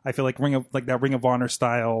like, I feel like that Ring of Honor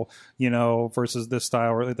style, you know, versus this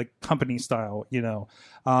style, or like the company style, you know.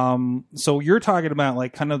 So you're talking about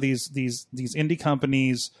like kind of these indie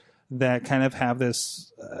companies that kind of have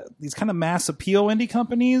these kind of mass appeal indie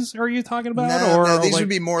companies. Are you talking about? No, these like, would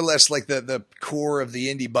be more or less like the core of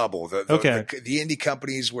the indie bubble. The indie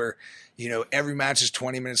companies where, you know, every match is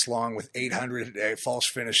 20 minutes long with 800 false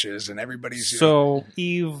finishes, and everybody's.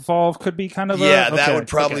 Evolve could be kind of that would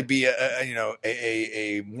probably be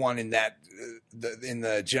a one in that in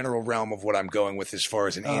the general realm of what I'm going with as far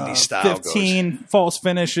as an indie style 15 goes. False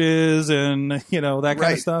finishes and, you know, that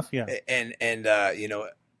kind of stuff. Yeah, and you know,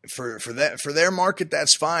 for their market,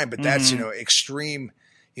 that's fine, but that's you know, extreme.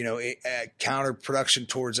 You know, counter production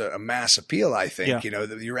towards a mass appeal. I think you know,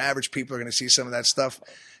 your average people are going to see some of that stuff.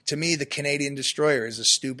 To me, the Canadian Destroyer is the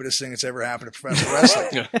stupidest thing that's ever happened to professional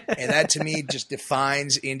wrestling. And that, to me, just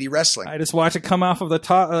defines indie wrestling. I just watched it come off of the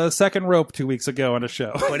top, second rope 2 weeks ago on a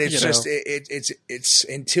show. But it's just, it's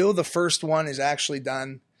until the first one is actually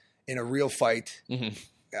done in a real fight, you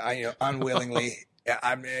know, unwillingly,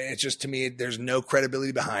 it's just, to me, there's no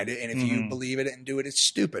credibility behind it. And if you believe it and do it, it's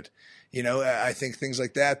stupid. You know, I think things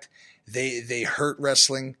like that, they hurt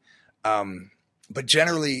wrestling. But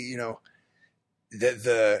generally, you know,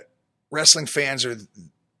 the wrestling fans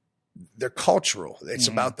they're cultural. It's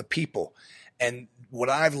about the people. And what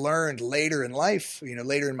I've learned later in life, you know,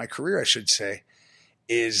 later in my career, I should say,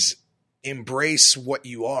 is embrace what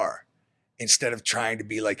you are instead of trying to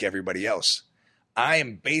be like everybody else. I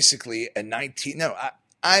am basically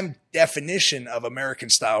I'm definition of American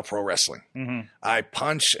style pro wrestling. I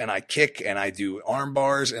punch and I kick and I do arm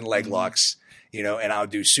bars and leg locks, you know, and I'll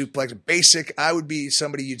do suplex. Basic. I would be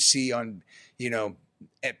somebody you'd see on, you know,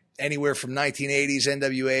 anywhere from 1980s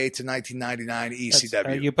NWA to 1999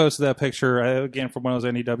 ECW. You posted that picture again from one of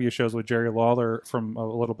those NEW shows with Jerry Lawler from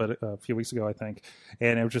a few weeks ago, I think,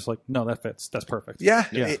 and it was just like, no, that fits. That's perfect. Yeah.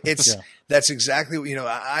 That's exactly what, you know.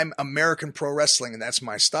 I'm American pro wrestling, and that's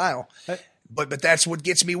my style. But that's what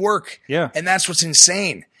gets me work. Yeah, and that's what's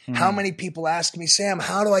insane. How many people ask me, Sam,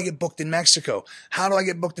 how do I get booked in Mexico? How do I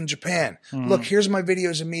get booked in Japan? Look, here's my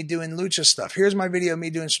videos of me doing lucha stuff. Here's my video of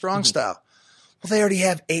me doing strong style. Well, they already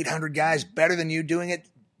have 800 guys better than you doing it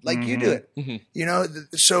like you do it. You know,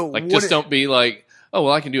 so like, just don't be like, oh,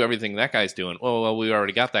 well, I can do everything that guy's doing. Oh, well, we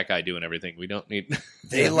already got that guy doing everything. We don't need.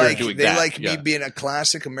 They like me being a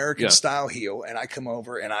classic American style heel, and I come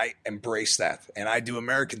over and I embrace that, and I do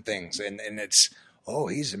American things, and it's, oh,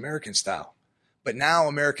 he's American style. But now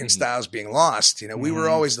American style is being lost. You know, we were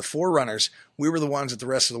always the forerunners. We were the ones that the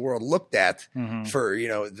rest of the world looked at for, you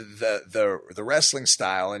know, the wrestling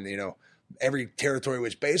style, and, you know, every territory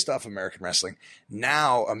was based off American wrestling.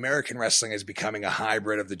 Now American wrestling is becoming a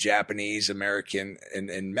hybrid of the Japanese, American,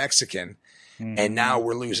 and Mexican. And now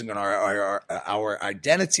we're losing our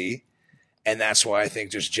identity. And that's why I think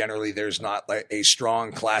just generally there's not like a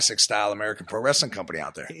strong classic style American pro wrestling company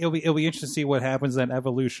out there. It'll be interesting to see what happens in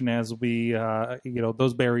evolution as we, you know,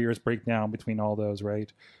 those barriers break down between all those,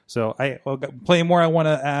 right? So plenty more I want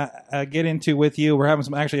to get into with you. We're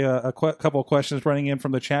having a couple of questions running in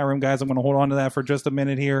from the chat room, guys. I'm going to hold on to that for just a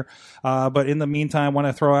minute here. But in the meantime, I want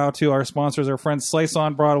to throw out to our sponsors, our friends Slice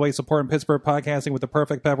on Broadway, supporting Pittsburgh podcasting with the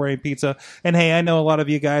perfect pepperoni pizza. And hey, I know a lot of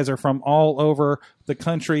you guys are from all over the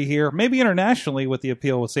country here, maybe internationally with the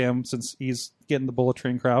appeal with Sam, since he's getting the Bullet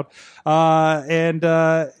Train crowd.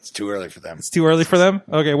 It's too early for them. It's too early for them?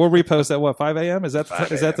 Okay, we'll repost at what, 5 a.m.? Is that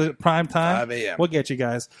the prime time? 5 a.m. We'll get you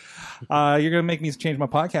guys. You're going to make me change my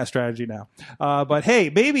podcast strategy now. But hey,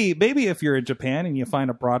 maybe if you're in Japan and you find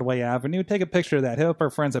a Broadway Avenue, take a picture of that. Hit up our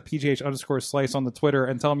friends at PGH_slice on the Twitter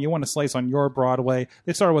and tell them you want to slice on your Broadway.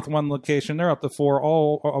 They started with one location. They're up to 4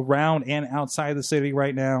 all around and outside the city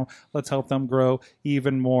right now. Let's help them grow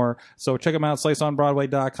even more. So check them out,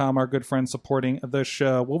 sliceonbroadway.com. Our good friends supporting the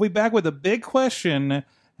show. We'll be back with a big question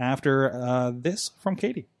after this from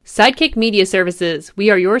Katie. Sidekick Media Services. We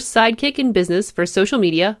are your sidekick in business for social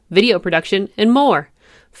media, video production, and more.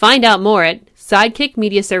 Find out more at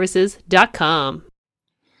sidekickmediaservices.com.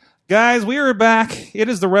 Guys, we are back. It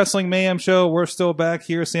is the Wrestling Mayhem Show. We're still back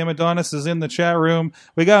here. Sam Adonis is in the chat room.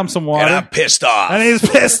 We got him some water. And I'm pissed off. And he's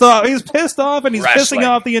pissed off. He's pissed off, and he's Wrestling. pissing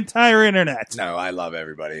off the entire internet. No, I love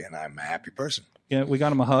everybody, and I'm a happy person. Yeah, we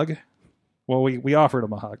got him a hug. Well, we offered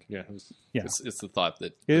him a hug. Yeah, Yeah. It's the thought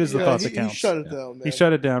that It is the thought that He counts. shut it down, man. He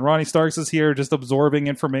shut it down. Ronnie Starks is here, just absorbing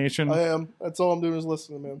information. I am. That's all I'm doing is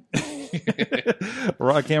listening, man.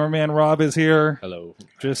 Cameraman Rob is here. hello.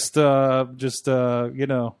 Just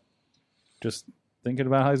thinking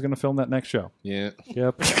about how he's going to film that next show. Yeah,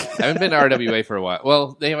 Yep. I haven't been to RWA for a while.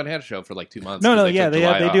 Well, they haven't had a show for like 2 months. No, 'cause they took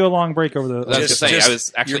July do a off. long break over the. I was just saying, I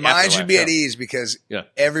was actually your mind at the should last be at show. ease because Yeah.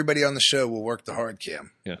 everybody on the show will work the hard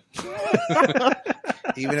cam, Yeah,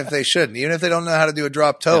 even if they shouldn't, even if they don't know how to do a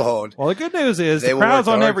drop toe hold. Well, the good news is They the will crowd's work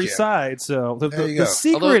the on hard every cam. side. So There you the go.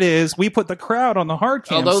 secret Although- is we put the crowd on the hard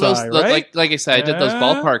cam although side, right? like I said, I did those Yeah.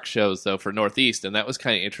 ballpark shows though for Northeast, and that was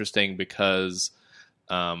kind of interesting because,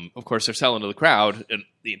 of course, they're selling to the crowd, and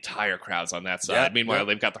the entire crowd's on that side. Yeah, Meanwhile, yeah.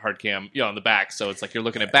 they've got the hard cam, on the back, so it's like you're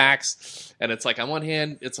looking at backs, and it's like on one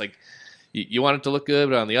hand, it's like you want it to look good,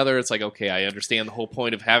 but on the other, it's like okay, I understand the whole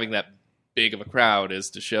point of having that big of a crowd is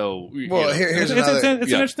to show. Well, here's It's another. an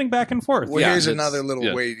interesting back and forth. Well, Yeah, here's it's- another little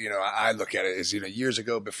yeah. way, I look at it is, years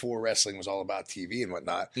ago before wrestling was all about TV and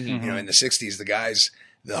whatnot, Mm-hmm. in the 60s, the guys,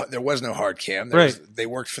 there was no hard cam. Right. They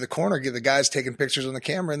worked for the corner, give the guys taking pictures on the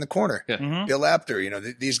camera in the corner. Yeah. Mm-hmm. Bill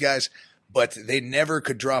Apter, these guys, but they never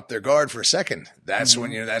could drop their guard for a second. That's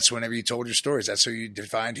Mm-hmm. when, that's whenever you told your stories. That's how you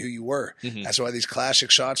defined who you were. Mm-hmm. That's why these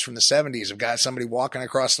classic shots from the 70s of somebody walking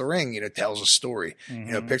across the ring, tells a story.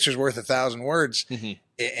 Mm-hmm. Picture's worth 1,000 words. Mhm.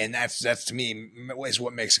 And that's to me is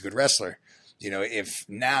what makes a good wrestler. If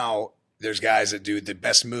now there's guys that do the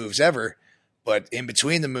best moves ever, but in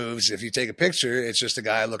between the moves, if you take a picture, it's just a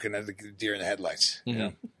guy looking at the deer in the headlights.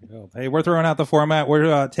 Hey, we're throwing out the format.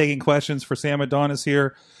 We're taking questions for Sam Adonis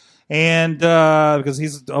here. And because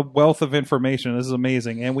he's a wealth of information. This is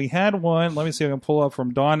amazing. And we had one. Let me see if I can pull up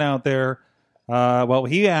from Don out there.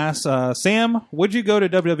 He asked, Sam, would you go to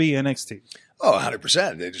WWE NXT? Oh,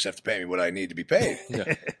 100%. They just have to pay me what I need to be paid.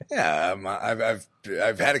 Yeah. Yeah,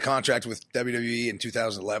 I've had a contract with WWE in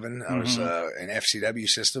 2011. I was an FCW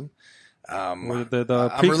system. Or I'm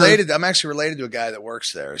related. I'm actually related to a guy that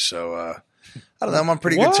works there. So I don't know. I'm on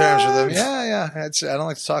pretty good terms with him. What? Yeah. I don't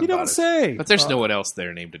like to talk You about don't it. say. But there's no one else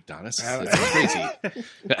there named Adonis. That's crazy.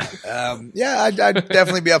 I'd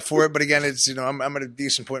definitely be up for it. But again, it's I'm at a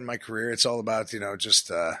decent point in my career. It's all about just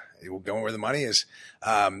going where the money is.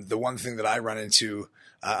 The one thing that I run into,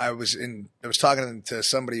 I was talking to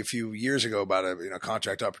somebody a few years ago about a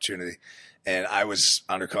contract opportunity, and I was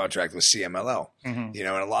under contract with CMLL. And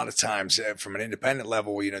a lot of times from an independent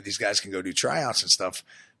level, these guys can go do tryouts and stuff.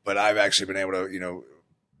 But I've actually been able to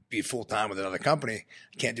be full time with another company.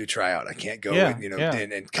 I can't do tryout. I can't go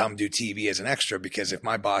and come do TV as an extra, because if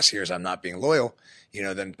my boss hears I'm not being loyal,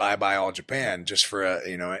 then bye all Japan just for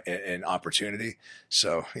an opportunity.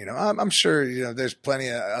 So I'm sure there's plenty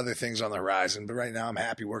of other things on the horizon, but right now I'm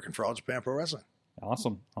happy working for All Japan Pro Wrestling.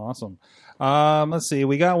 Awesome. Let's see.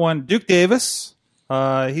 We got one. Duke Davis.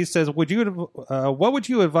 He says, what would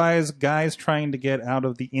you advise guys trying to get out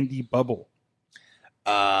of the indie bubble?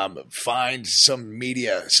 Find some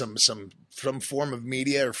media, some form of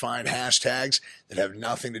media, or find hashtags that have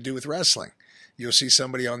nothing to do with wrestling. You'll see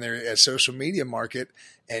somebody on their social media market,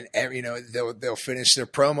 and they'll finish their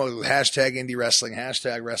promo with hashtag indie wrestling,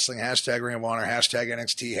 hashtag Ring of Honor, hashtag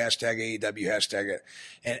NXT, hashtag AEW, hashtag it.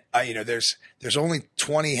 And there's only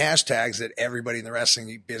 20 hashtags that everybody in the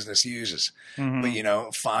wrestling business uses.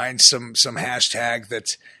 But find some hashtag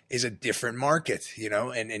that is a different market,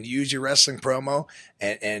 and use your wrestling promo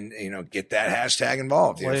and get that hashtag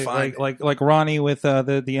involved. Like Ronnie with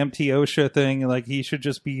the MT OSHA thing, like he should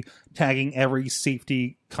just be tagging every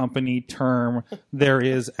safety company term there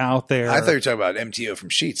is out there. I thought you were talking about MTO from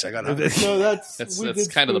Sheets. I got No, that's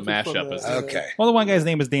kind of the mashup. Okay. Well, the one guy's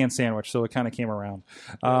name is Dan Sandwich, so it kind of came around.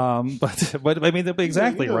 But I mean,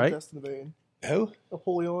 exactly, you know right? Best in the Vein. Who?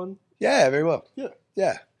 Napoleon. Yeah, very well.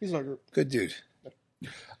 Yeah. He's in our group. Good dude.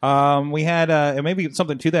 We had maybe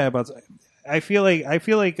something to that about. I feel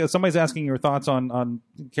like somebody's asking your thoughts on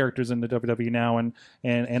characters in the WWE now and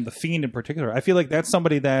the Fiend in particular. I feel like that's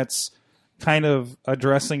somebody that's kind of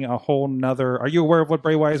addressing a whole nother. Are you aware of what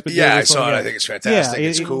Bray Wyatt's been doing? Yeah, I saw it. I think it's fantastic.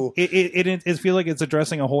 It's cool. It feels like it's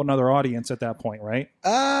addressing a whole nother audience at that point, right?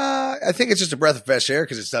 I think it's just a breath of fresh air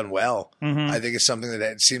because it's done well. Mm-hmm. I think it's something that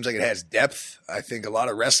it seems like it has depth. I think a lot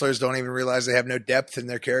of wrestlers don't even realize they have no depth in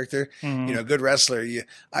their character. Mm-hmm. Good wrestler.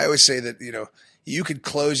 I always say that you could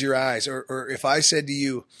close your eyes, or if I said to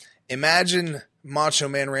you, imagine Macho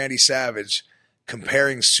Man Randy Savage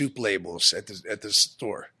comparing soup labels at the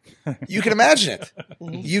store. You can imagine it.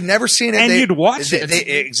 You've never seen it. And you'd watch it.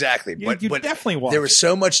 Exactly. You'd definitely watch it. There was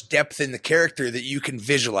so much depth in the character that you can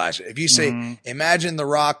visualize it. If you say, imagine The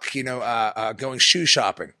Rock, going shoe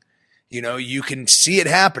shopping, you can see it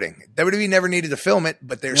happening. WWE never needed to film it,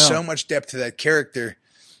 but there's so much depth to that character.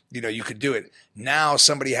 You could do it. Now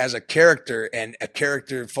somebody has a character and a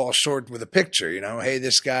character falls short with a picture, hey,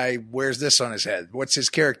 this guy wears this on his head. What's his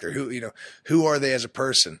character? Who are they as a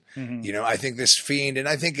person? Mm-hmm. I think this Fiend, and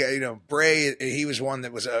I think, Bray, he was one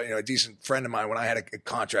that was a decent friend of mine when I had a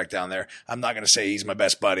contract down there. I'm not going to say he's my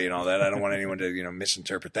best buddy and all that. I don't want anyone to,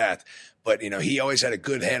 misinterpret that. But, he always had a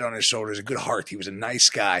good head on his shoulders, a good heart. He was a nice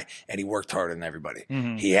guy, and he worked harder than everybody.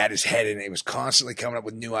 Mm-hmm. He had his head in it. He was constantly coming up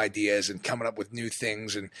with new ideas and coming up with new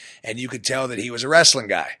things, and you could tell that he was a wrestling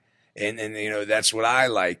guy. And that's what I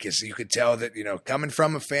like, is you could tell that, coming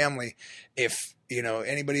from a family, if,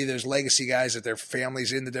 anybody of those legacy guys that their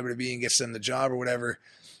family's in the WWE and gets them the job or whatever,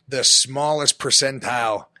 the smallest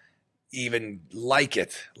percentile even like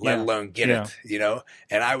it, let alone get it,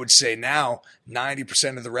 And I would say now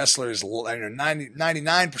 90% of the wrestlers,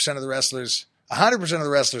 99% of the wrestlers, 100% of the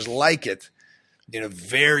wrestlers like it.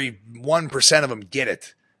 Very 1% of them get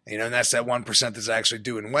it, and that's that 1% that's actually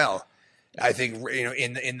doing well. I think,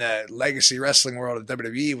 in the legacy wrestling world of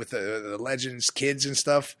WWE with the legends, kids and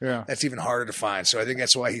stuff, that's even harder to find. So I think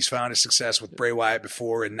that's why he's found his success with Bray Wyatt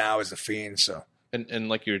before and now as the Fiend. So and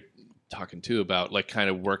like you're talking too about like kind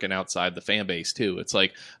of working outside the fan base too. It's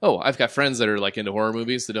like, oh, I've got friends that are like into horror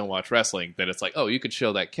movies that don't watch wrestling. Then it's like, oh, you could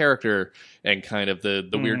show that character and kind of the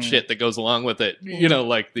weird shit that goes along with it.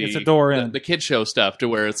 Like it's a door in the kid show stuff to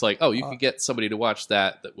where it's like, oh, you could get somebody to watch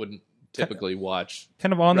that wouldn't typically watch.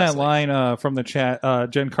 Kind of on wrestling. That line from the chat,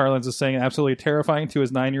 Jen Carlins is saying absolutely terrifying to her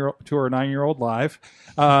 9-year-old live.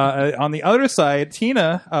 On the other side,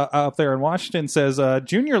 Tina up there in Washington says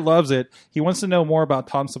Junior loves it. He wants to know more about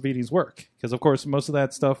Tom Savini's work because, of course, most of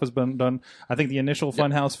that stuff has been done. I think the initial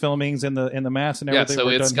Funhouse filmings in the mass and everything. Yeah, so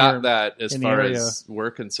it's done got that as far as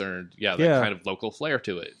we're concerned. Yeah, that kind of local flair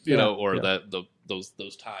to it.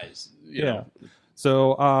 Those ties. You know.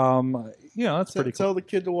 So, that's pretty cool. Tell the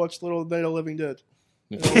kid to watch Little Night of Living Dead.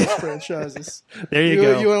 Those franchises. There you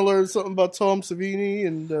go. You want to learn something about Tom Savini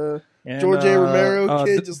and George A. Romero?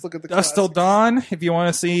 Kid, just look at the Dust Till Dawn. If you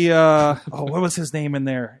want to see, what was his name in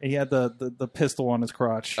there? He had the pistol on his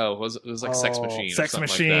crotch. Oh, it was like Sex Machine. Sex or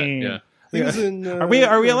Machine. Like that. Yeah. He was in, are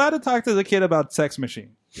we allowed to talk to the kid about Sex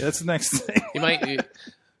Machine? Yeah, that's the next thing.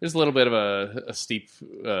 There's a little bit of a steep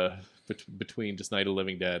between just Night of the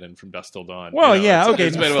Living Dead and From Dusk Till Dawn. Well, okay.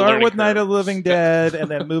 It's Start with Night of the Living Dead,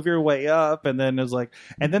 and then move your way up, and then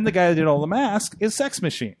and then the guy that did all the mask is Sex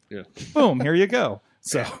Machine. Yeah. Boom, here you go.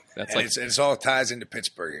 So that's it's all ties into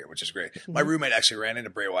Pittsburgh here, which is great. My roommate actually ran into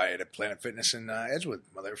Bray Wyatt at Planet Fitness in Edgewood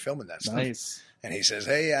while they were filming that stuff. Nice. And he says,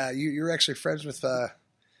 "Hey, you're actually friends with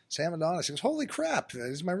Sam Adonis." He goes, "Holy crap,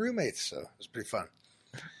 he's my roommate." So it was pretty fun.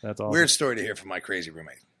 That's awesome. Weird story to hear from my crazy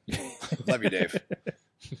roommate. Love you, Dave.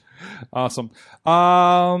 Awesome.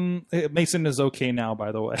 Mason is okay now,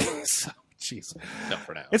 by the way. So, jeez. No,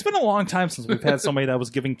 for now. It's been a long time since we've had somebody that was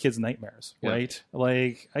giving kids nightmares, right?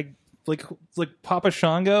 Like Papa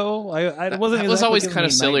Shango. I wasn't. It was always kind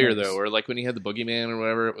of sillier though, or like when he had the boogeyman or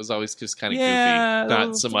whatever. It was always just kind of goofy,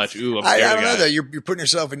 not so much. Ooh, I'm scared. I don't know though. You're putting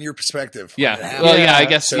yourself in your perspective. Yeah. Well, yeah. I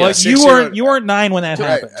guess. So, you weren't 9 when that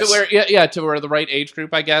happened. To where the right age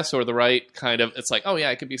group, I guess, or the right kind of. It's like, oh yeah,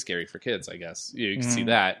 it could be scary for kids. I guess you can see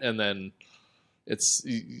that, and then it's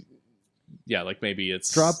like maybe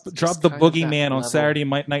it's drop it's the kind of that boogeyman on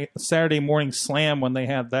level. Saturday morning slam when they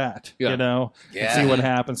had that. Yeah. You know, Yeah. see what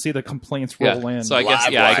happens. See the complaints roll in. So I guess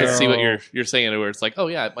Live I can wire. see what you're saying, where it's like, oh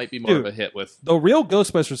yeah, it might be more Dude, of a hit with the real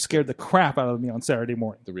Ghostbusters scared the crap out of me on Saturday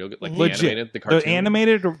morning. the real like Legit. the cartoon.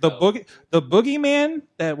 The boogeyman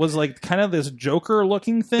that was like kind of this Joker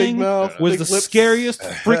looking thing mouth, was big the lips. scariest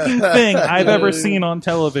freaking thing I've ever seen on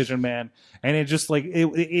television, man. And it just like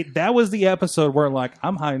it that was the episode where like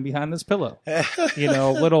I'm hiding behind this pillow. You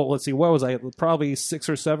know, let's see, what was I? Probably 6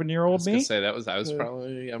 or 7 year I old was gonna me. say I was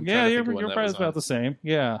probably Yeah, trying to you're think of when that probably was about on. the same.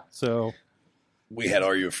 Yeah, so We had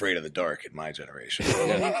Are You Afraid of the Dark in my generation.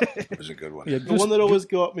 It was a good one. yeah, The one that always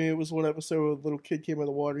got me was one episode where a little kid came out of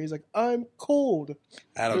the water. He's like, "I'm cold."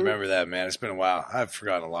 I don't remember that, man. It's been a while. I've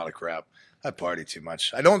forgotten a lot of crap. I party too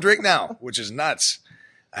much. I don't drink now, which is nuts.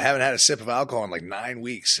 I haven't had a sip of alcohol in like 9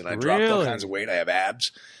 weeks, and I dropped all Really? kinds of weight. I have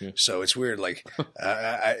abs, so it's weird. Like,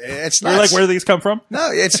 it's You're nuts. like, where do these come from? No,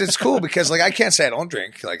 it's cool because like I can't say I don't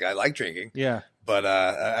drink. Like I like drinking, Yeah. but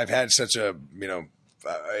I've had such a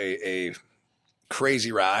a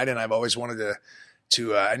crazy ride, and I've always wanted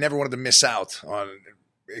to I never wanted to miss out on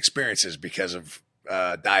experiences because of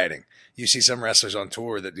dieting. You see some wrestlers on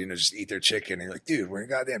tour that just eat their chicken, and you're like, dude, we're in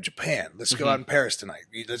goddamn Japan. Let's go out in Paris tonight.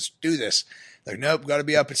 Let's do this. Like, nope, got to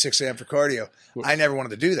be up at 6 a.m. for cardio. I never wanted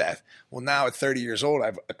to do that. Well, now at 30 years old,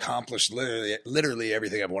 I've accomplished literally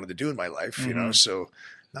everything I've wanted to do in my life. So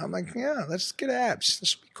now I'm like, yeah, let's get abs.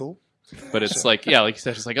 This will be cool. But it's like, like you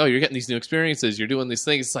said, it's like, oh, you're getting these new experiences, you're doing these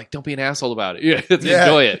things. It's like, don't be an asshole about it.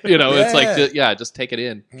 Enjoy it. It's like, just take it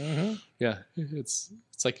in. Mm-hmm. Yeah, it's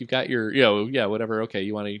like you've got your, whatever. Okay,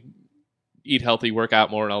 you want to eat healthy, work out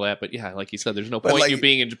more, and all that. But yeah, like you said, there's no point like, you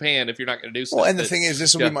being in Japan if you're not going to do stuff. Well, and the thing is,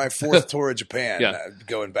 this will be my 4th tour of Japan, Yeah.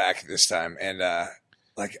 Going back this time, and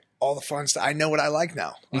like all the fun stuff. I know what I like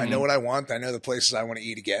now. I know what I want. I know the places I want to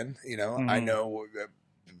eat again. I know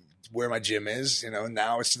where my gym is.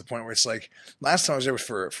 Now it's to the point where it's like last time I was there was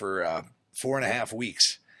for 4.5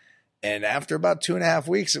 weeks. And after about 2.5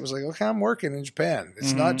 weeks, it was like, okay, I'm working in Japan.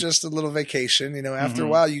 It's not just a little vacation. After a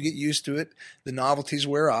while, you get used to it. The novelties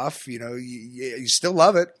wear off. You still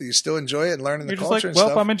love it. You still enjoy it and learning You're the just culture like, and well,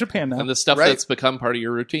 stuff. I'm in Japan now. And the stuff Right. that's become part of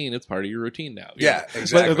your routine, it's part of your routine now. Yeah,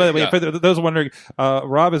 exactly. By the way, Yeah. for those wondering,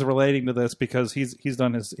 Rob is relating to this because he's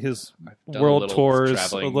done his done a world little tours,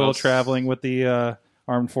 traveling, a little most- traveling with the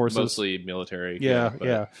armed forces. Mostly military. Yeah.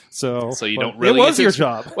 but- So you but don't really. It was it's- your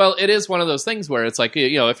job. Well, it is one of those things where it's like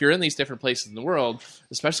if you're in these different places in the world,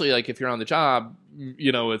 especially like if you're on the job,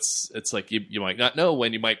 it's like you might not know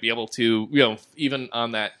when you might be able to even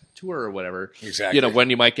on that tour or whatever. Exactly.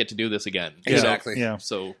 When you might get to do this again. Exactly. Yeah.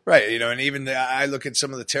 So Right, and even I look at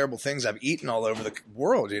some of the terrible things I've eaten all over the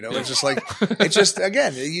world. It's just like it's just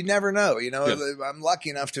again, you never know. I'm lucky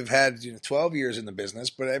enough to have had 12 years in the business,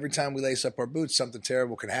 but every time we lace up our boots, something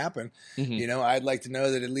terrible can happen. I'd like to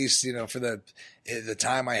know that at least for the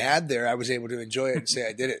time I had there, I was able to enjoy it and say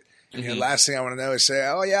I did it. Last thing I want to know is say,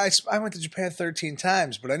 oh yeah, I went to Japan 13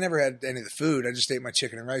 times, but I never had any of the food. I just ate my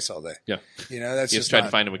chicken and rice all day. yeah, That's you just try not,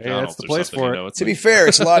 to find a McDonald's the or place something. for it. It's To be fair,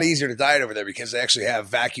 it's a lot easier to diet over there because they actually have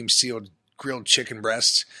vacuum sealed grilled chicken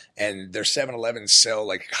breasts, and their 7-Elevens sell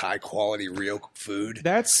like high quality real food.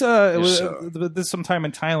 That's it was So- this sometime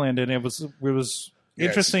in Thailand, and it was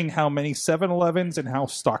interesting how many 7-Elevens and how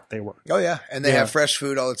stocked they were. Oh yeah, and they Yeah. have fresh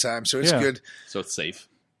food all the time, so it's Yeah. good. so it's safe.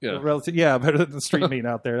 Yeah. Better than the street meat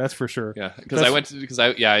out there. That's for sure. Yeah, because I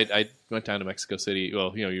went down to Mexico City.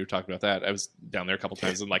 Well, you were talking about that. I was down there a couple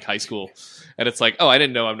times in like high school, and it's like, oh, I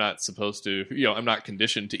didn't know I'm not supposed to. I'm not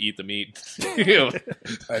conditioned to eat the meat. It's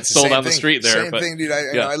the sold same on the thing. street there. Same but, thing, dude.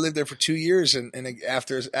 I lived there for 2 years, and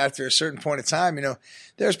after a certain point of time,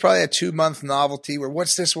 there's probably a 2-month novelty where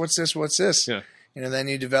what's this? Yeah. Then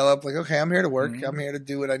you develop like, okay, I'm here to work. I'm here to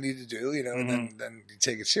do what I need to do. And then you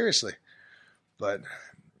take it seriously. But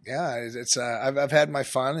yeah, it's I've had my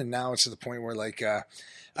fun, and now it's to the point where like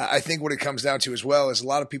I think what it comes down to as well is a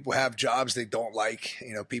lot of people have jobs they don't like.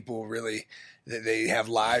 People really they have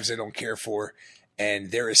lives they don't care for, and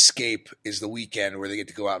their escape is the weekend where they get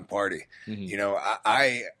to go out and party.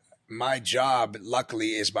 My job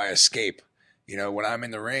luckily is my escape. When I'm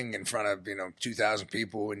in the ring in front of 2,000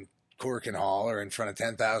 people in Corkin Hall or in front of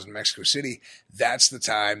 10,000 in Mexico City, that's the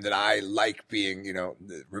time that I like being,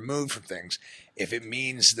 removed from things. If it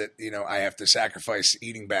means that, I have to sacrifice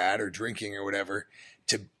eating bad or drinking or whatever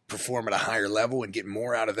to perform at a higher level and get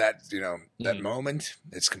more out of that, that moment,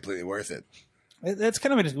 it's completely worth it. That's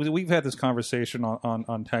kind of interesting. We've had this conversation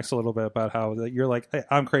on text a little bit about how you're like, hey,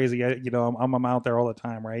 I'm crazy. I'm out there all the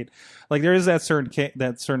time, right? Like there is that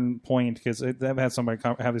certain point because I've had somebody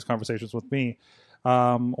have these conversations with me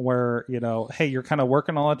where, hey, you're kind of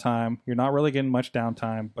working all the time. You're not really getting much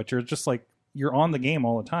downtime, but you're just like, you're on the game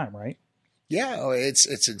all the time, right? Yeah,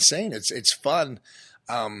 it's insane. It's fun.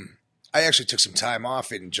 I actually took some time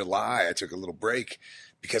off in July. I took a little break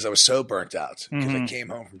because I was so burnt out because I came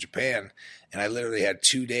home from Japan and I literally had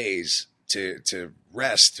 2 days to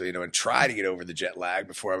rest, and try to get over the jet lag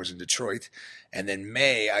before I was in Detroit. And then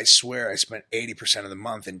May, I swear I spent 80% of the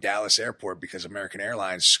month in Dallas airport because American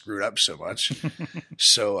Airlines screwed up so much.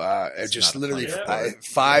 So just literally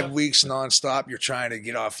 5 weeks nonstop. You're trying to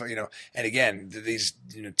get off, and again, these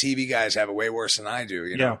TV guys have it way worse than I do,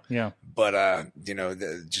 Yeah. But,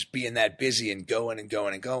 just being that busy and going and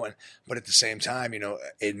going and going. But at the same time,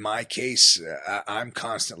 in my case, I'm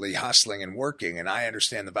constantly hustling and working, and I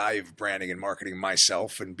understand the value of branding and marketing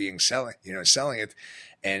myself and selling it.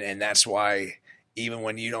 And that's why even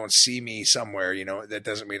when you don't see me somewhere, that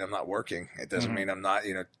doesn't mean I'm not working. It doesn't mean I'm not,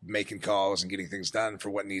 making calls and getting things done for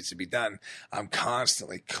what needs to be done. I'm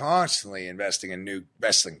constantly investing in new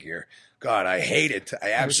wrestling gear. God, I hate it.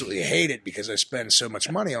 I absolutely hate it because I spend so much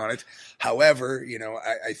money on it. However,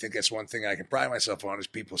 I think that's one thing I can pride myself on is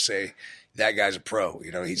people say that guy's a pro.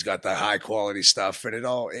 He's got the high quality stuff and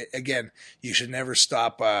again, you should never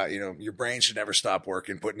stop, your brain should never stop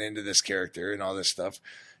working, putting into this character and all this stuff.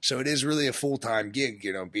 So it is really a full-time gig,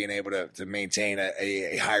 being able to maintain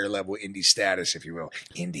a higher level indie status, if you will.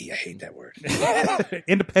 Indie, I hate that word.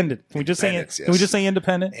 Independent. Can we just say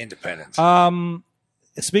independent? Independent.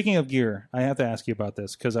 Speaking of gear, I have to ask you about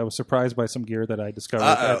this because I was surprised by some gear that I discovered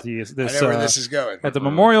at I know where this is going. At the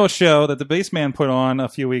memorial show that the Bassman put on a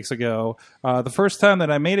few weeks ago. The first time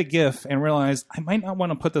that I made a GIF and realized I might not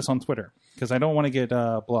want to put this on Twitter because I don't want to get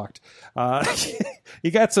blocked.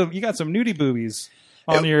 You got some nudie boobies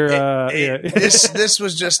on your. This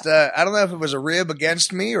was just I don't know if it was a rib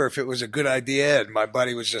against me or if it was a good idea and my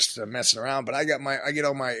buddy was just messing around. But I get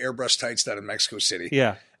all my airbrush tights done in Mexico City.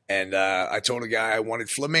 Yeah. And I told a guy I wanted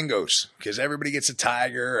flamingos because everybody gets a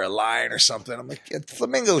tiger or a lion or something. I'm like,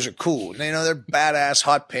 flamingos are cool. They're badass,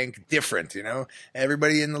 hot pink, different.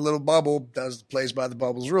 Everybody in the little bubble plays by the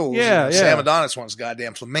bubble's rules. Yeah, Sam Adonis wants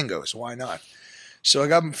goddamn flamingos. Why not? So I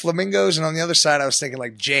got him flamingos, and on the other side, I was thinking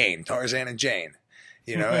like Jane, Tarzan and Jane.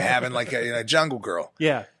 Having like a jungle girl.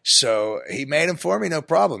 Yeah. So he made them for me, no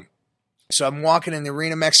problem. So I'm walking in the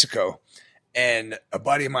Arena, Mexico. And a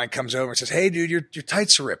buddy of mine comes over and says, "Hey, dude, your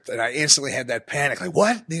tights are ripped." And I instantly had that panic, like,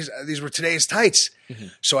 "What? These were today's tights." Mm-hmm.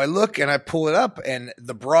 So I look and I pull it up, and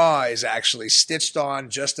the bra is actually stitched on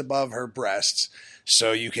just above her breasts,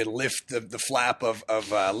 so you can lift the flap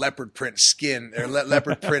of leopard print skin or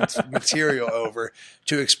leopard print material over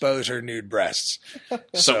to expose her nude breasts.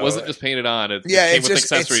 So it wasn't just painted on; it came with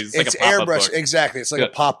accessories. It's like a pop-up book. Exactly, it's like a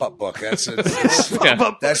pop-up book. That's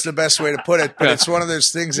the best way to put it. But it's one of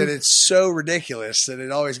those things that it's so ridiculous that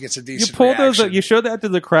it always gets a decent. You pulled reaction. those. You showed that to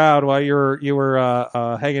the crowd while you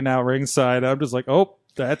were hanging out ringside. I'm just like, oh,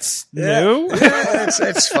 that's new. Yeah,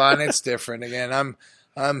 it's fun. It's different. Again, I'm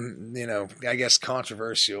I guess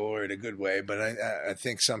controversial or in a good way, but I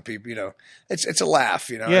think some people, it's a laugh,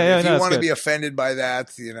 if you want to be offended by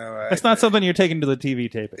that, it's not something you're taking to the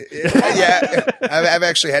TV taping. Yeah. I've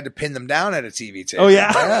actually had to pin them down at a TV tape. Oh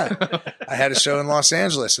yeah. I had a show in Los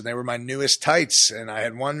Angeles and they were my newest tights. And I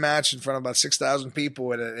had one match in front of about 6,000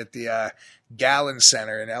 people at the Gallon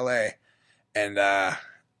Center in LA. And, I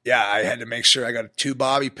had to make sure I got 2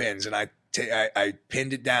 bobby pins and I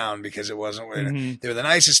pinned it down because it wasn't. They were the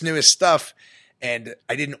nicest, newest stuff, and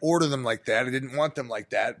I didn't order them like that. I didn't want them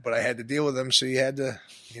like that, but I had to deal with them. So you had to,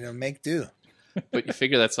 make do. But you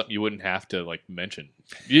figure that's something you wouldn't have to mention.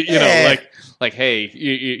 You know, hey,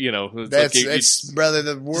 that's brother.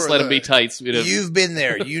 The world. Just let them be tights. You've been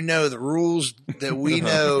there. You know the rules that we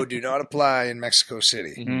know do not apply in Mexico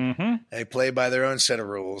City. Mm-hmm. They play by their own set of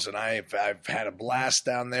rules, and I've had a blast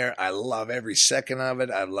down there. I love every second of it.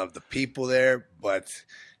 I love the people there, but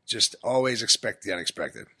just always expect the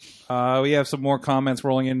unexpected. We have some more comments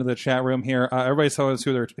rolling into the chat room here. Everybody told us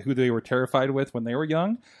who they were terrified with when they were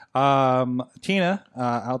young. Tina,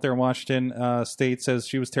 out there in Washington State, says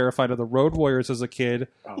she was terrified of the Road Warriors as a kid.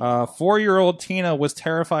 4-year-old Tina was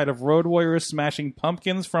terrified of Road Warriors smashing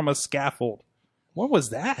pumpkins from a scaffold. What was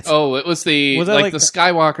that? Oh, it was the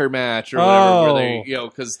Skywalker match or whatever. Where they,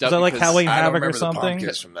 because was that like Halloween Havoc or something?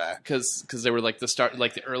 Because they were like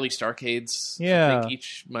the early Starcades. Yeah, I think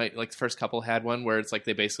each the first couple had one where it's like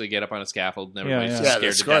they basically get up on a scaffold and everybody's the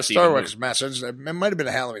scared to death. Star Wars match. It might have been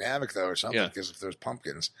a Halloween Havoc though or something because if there's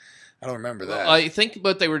pumpkins. I don't remember that. I think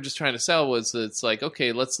what they were just trying to sell was it's like,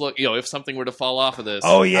 okay, let's look. If something were to fall off of this,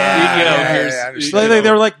 Oh, yeah. I here's understand. They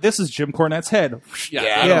were like, "This is Jim Cornette's head." I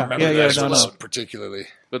Yeah, don't remember yeah, that no, no. particularly.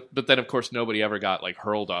 But then of course nobody ever got like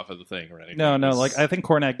hurled off of the thing or anything. No, It was- like I think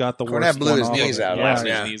Cornette got the Cornette worst. blew one his off knees of it. out. Yeah, blasted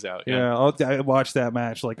Yeah. his knees out. yeah. I watched that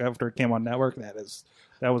match like after it came on network. That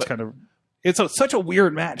was kind of. It's such a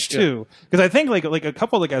weird match too, because I think like a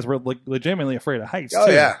couple of the guys were like legitimately afraid of heights. Oh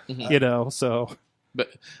too, yeah. So But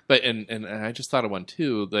and I just thought of one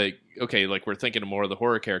too. Like okay, like we're thinking of more of the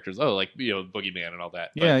horror characters. Oh, like Boogeyman and all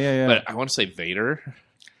that. But, yeah. But I want to say Vader,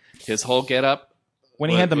 his whole getup when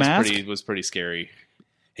he had the mask, was pretty scary.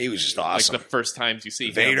 He was just awesome. Like the first times you see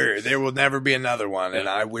Vader, him. there will never be another one, and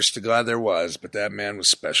I wish to God there was, but that man was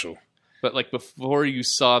special. But like before you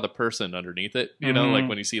saw the person underneath it, like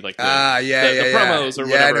when you see like the promos or yeah, whatever, I know it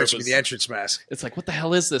what you mean, was, the entrance mask. it's like what the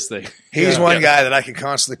hell is this thing? He's one guy that I can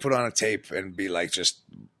constantly put on a tape and be like, just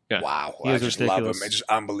wow, He I is just love him. ridiculous. It's just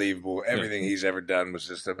unbelievable. Everything he's ever done was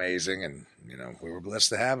just amazing, and we were blessed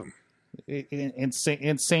to have him.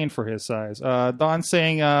 insane for his size. Don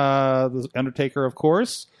saying the Undertaker, of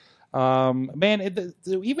course. Man,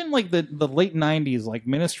 even like the late '90s, like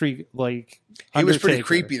Ministry, like He was pretty Undertaker.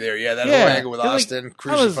 creepy there. Yeah, that Yeah, whole angle with like, Austin,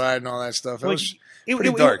 crucified and all that stuff. It Like, was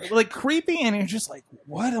pretty dark. like creepy, and you're just like,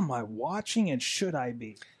 what am I watching? And should I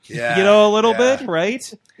be? Yeah, A little yeah. bit,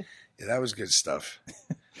 right? Yeah, that was good stuff.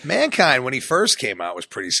 Mankind, when he first came out, was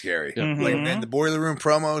pretty scary. Mm-hmm. Like in the Boiler Room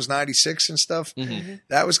promos, '96 and stuff.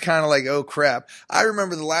 That was kind of like, oh crap. I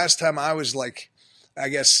remember the last time I was like, I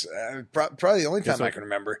guess probably the only time I can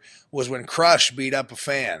remember was when Crush beat up a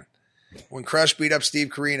fan. When Crush beat up Steve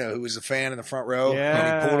Carino, who was a fan in the front row,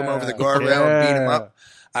 and he pulled him over the guardrail and beat him up.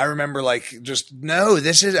 I remember, like, just no.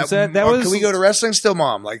 This is that Mom, was- can we go to wrestling still,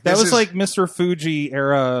 Mom? Like That this was is, like Mr. Fuji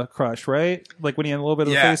era Crush, right? Like when he had a little bit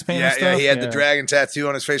of the face paint and stuff. Yeah, he had the dragon tattoo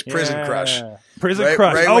on his face. Prison Crush. Prison Right-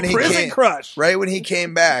 Crush. right when he Prison came- Crush. Right when he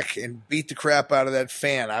came back and beat the crap out of that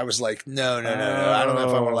fan, I was like, no. I don't know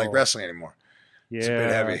if I want to like wrestling anymore. Yeah, It's a bit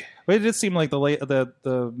heavy. But it did seem like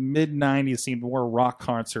the mid '90s seemed more rock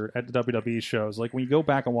concert at the WWE shows. Like when you go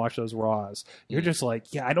back and watch those Raws, you're just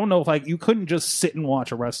like, yeah, I don't know if you couldn't just sit and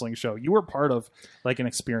watch a wrestling show. You were part of like an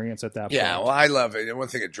experience at that Yeah, point. well, I love it. And one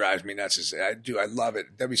thing that drives me nuts is I love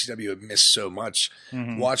it. WCW have missed so much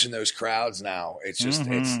watching those crowds now. It's just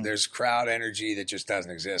there's crowd energy that just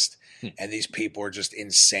doesn't exist, and these people are just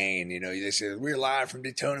insane. They say we're live from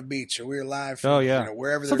Daytona Beach or we're live from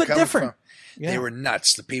wherever Something they're coming different. from. Yeah. They were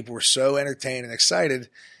nuts. The people were so entertained and excited,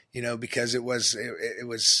 because it was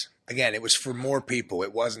again, it was for more people.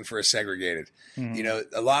 It wasn't for a segregated.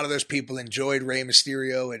 A lot of those people enjoyed Rey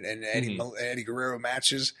Mysterio and Eddie Guerrero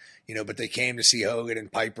matches, but they came to see Hogan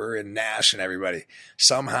and Piper and Nash and everybody.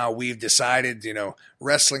 Somehow we've decided,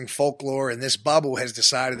 wrestling folklore and this bubble has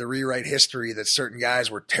decided to rewrite history that certain guys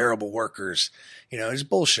were terrible workers. It's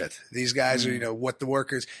bullshit. These guys are, what the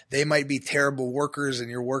workers, they might be terrible workers in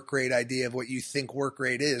your work rate idea of what you think work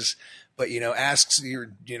rate is. But, asks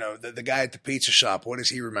the guy at the pizza shop, what does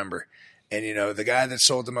he remember? And, the guy that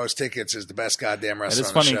sold the most tickets is the best goddamn wrestler It's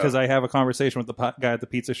on the funny show. because I have a conversation with the guy at the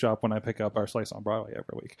pizza shop when I pick up our Slice on Broadway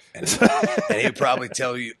every week. And he'd probably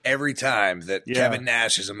tell you every time that Kevin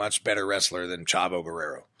Nash is a much better wrestler than Chavo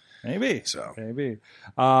Guerrero. Maybe. So. Maybe.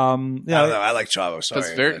 I don't know. I like Chavo.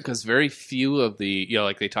 Sorry. Because very few of the,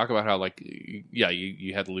 like they talk about how like,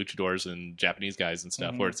 you had the luchadors and Japanese guys and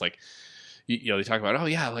stuff where it's like, they talk about,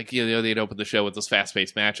 they'd open the show with those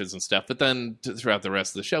fast-paced matches and stuff, but then throughout the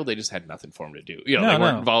rest of the show, they just had nothing for them to do. They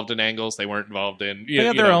weren't involved in angles, they weren't involved in, they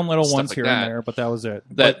had their own little ones like here that. and there, but that was it.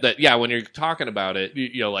 When you're talking about it,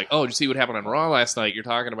 like, oh, did you see what happened on Raw last night? You're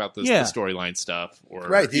talking about the storyline stuff, or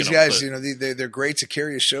right? These guys, they're great to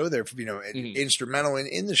carry a show. They're instrumental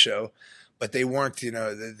in the show. But they weren't,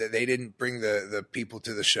 they didn't bring the people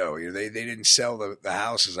to the show. They didn't sell the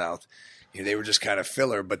houses out. They were just kind of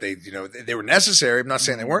filler, but they were necessary. I'm not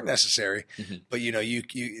saying they weren't necessary, but you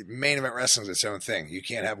main event wrestling is its own thing. You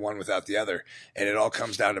can't have one without the other, and it all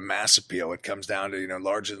comes down to mass appeal. It comes down to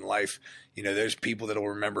larger than life. There's people that'll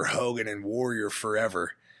remember Hogan and Warrior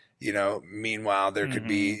forever. Meanwhile, there could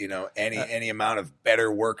be any amount of better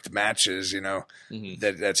worked matches.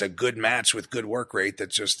 That's a good match with good work rate.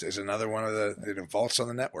 That just is another one of the vaults on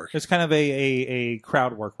the network. It's kind of a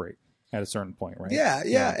crowd work rate at a certain point, right?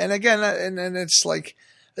 Yeah. And again, and it's like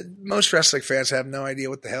most wrestling fans have no idea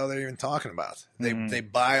what the hell they're even talking about. They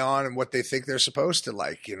buy on and what they think they're supposed to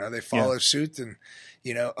like. They follow suit and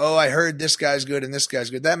I heard this guy's good and this guy's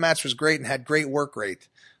good. That match was great and had great work rate.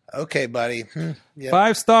 Okay, buddy. Yep.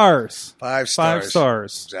 5 stars. 5 stars. 5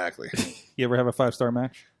 stars. Exactly. You ever have a 5-star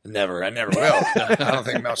match? Never. I never will. I don't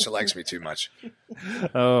think Meltzer likes me too much.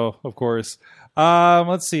 Oh, of course.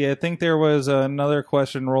 Let's see. I think there was another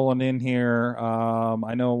question rolling in here.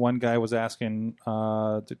 I know one guy was asking,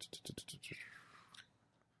 Why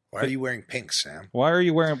are you wearing pink, Sam? why are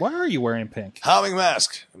you wearing pink? Humming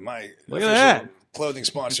Mask, my Look at official that. clothing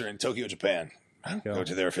sponsor in Tokyo, Japan. you go. Go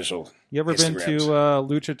to their official. You ever been to Instagrams.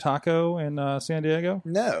 Lucha Taco in San Diego?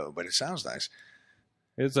 No, but it sounds nice.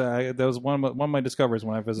 It's that was one of my discoveries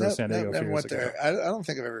when I visited San Diego a few never years went ago. there. I don't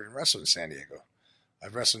think I've ever wrestled in San Diego.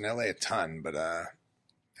 I've wrestled in LA a ton, but I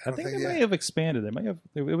don't think they yeah. may have expanded. They may have.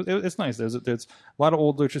 It's nice. There's a lot of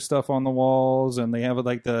old lucha stuff on the walls, and they have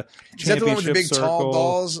like the Is that the one with the big championship tall circle.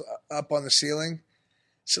 dolls up on the ceiling?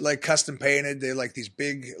 So like custom painted. They're like these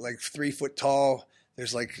big, like 3 foot tall.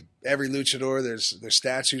 There's like every luchador. There's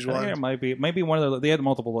statues. I think One. it might be one of the. They had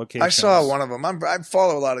multiple locations. I saw one of them. I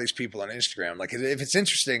follow a lot of these people on Instagram. Like if it's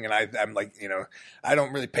interesting, and I'm like, I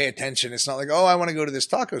don't really pay attention. It's not like, oh, I want to go to this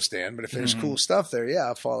taco stand. But if there's cool stuff there, yeah,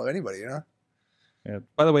 I'll follow anybody. Yeah.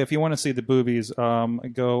 By the way, if you want to see the boobies,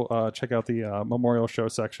 go check out the Memorial Show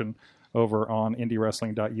section over on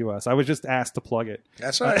indiewrestling.us. I was just asked to plug it.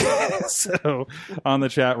 That's all right. So on the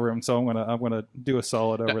chat room. So I'm gonna do a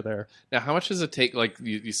solid over there. Now, how much does it take? Like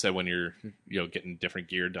you said, when you're getting different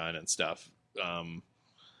gear done and stuff.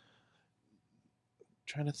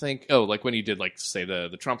 Trying to think. Oh, like when you did like say the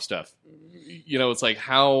Trump stuff. It's like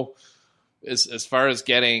how. As far as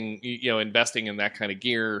getting, investing in that kind of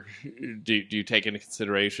gear, do you take into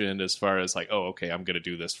consideration as far as like, oh, okay, I'm going to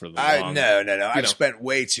do this for the long? No. I've spent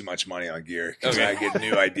way too much money on gear because I get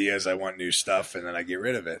new ideas. I want new stuff, and then I get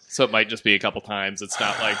rid of it. So it might just be a couple times. It's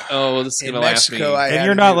not like, oh, this is going to last me. And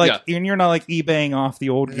you're not like eBaying off the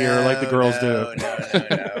old gear like the girls do.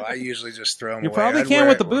 No. I usually just throw them You away. probably I'd can wear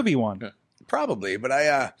with it- the booby one. Probably, but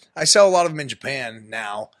I sell a lot of them in Japan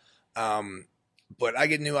now. But I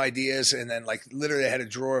get new ideas, and then like literally I had a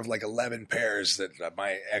drawer of like 11 pairs that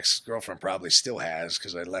my ex-girlfriend probably still has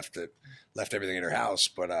because I left everything at her house.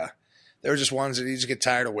 But there were just ones that you just get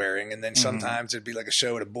tired of wearing, and then sometimes it'd be like a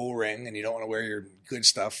show at a bull ring, and you don't want to wear your good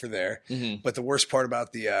stuff for there. Mm-hmm. But the worst part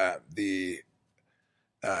about the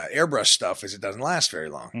airbrush stuff is it doesn't last very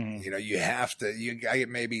long. Mm-hmm. You have to. I get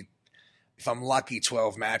maybe, if I'm lucky,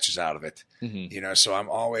 12 matches out of it. Mm-hmm. So I'm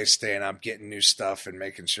always staying up, getting new stuff, and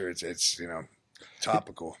making sure it's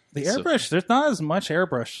topical. The airbrush, there's not as much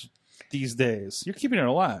airbrush these days. You're keeping it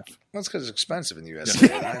alive. Well, it's because it's expensive in the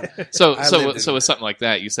USA. So lived in- with something like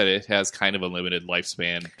that, you said it has kind of a limited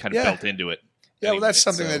lifespan, kind of Yeah. built into it. Yeah, well, that's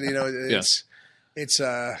Anyway, something so- that it's.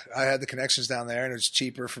 I had the connections down there, and it was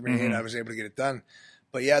cheaper for me, and I was able to get it done.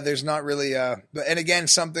 But yeah, there's not really. And again,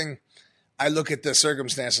 something. I look at the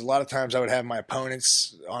circumstances. A lot of times, I would have my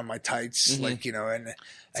opponents on my tights, and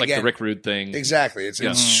It's like the Rick Rude thing. Exactly.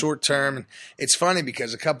 It's short term. And it's funny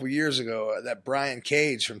because a couple years ago, that Brian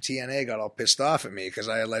Cage from TNA got all pissed off at me because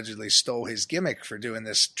I allegedly stole his gimmick for doing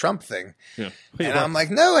this Trump thing. Yeah. And I'm like,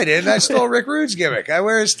 no, I didn't. I stole Rick Rude's gimmick. I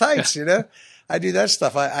wear his tights, I do that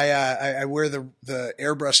stuff. I wear the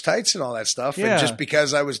airbrush tights and all that stuff. Yeah. And just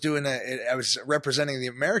because I was I was representing the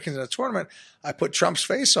Americans in a tournament, I put Trump's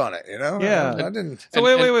face on it, Yeah. I didn't. So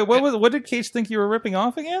wait. What did Cage think you were ripping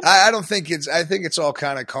off again? I don't think I think it's all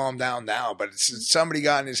kind of calmed down now, but somebody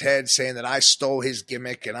got in his head saying that I stole his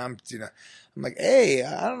gimmick, and I'm like, hey,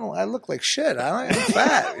 I don't know, I look like shit. I'm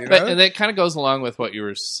fat, And that kind of goes along with what you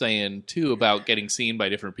were saying too about getting seen by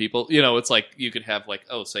different people. It's like you could have like,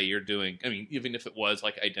 oh, say you're doing. I mean, even if it was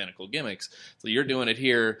like identical gimmicks, so you're doing it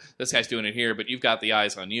here, this guy's doing it here, but you've got the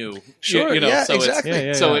eyes on you. Sure, yeah, so exactly.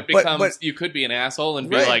 It's, so it becomes But you could be an asshole and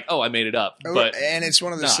be Right. like, oh, I made it up. But and it's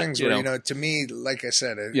one of those not, things where to me, like I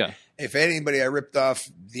said, Yeah. if anybody, I ripped off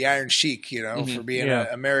the Iron Sheik, for being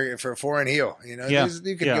American, for a foreign heel. Yeah.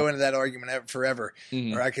 You could go into that argument forever.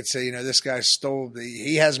 Or I could say, this guy stole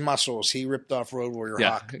he has muscles. He ripped off Road Warrior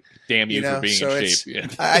Hawk. Damn you for being so in it's- shape. Yeah.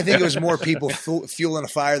 I think it was more people fueling a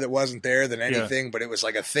fire that wasn't there than anything, but it was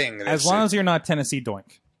like a thing. As long as you're not Tennessee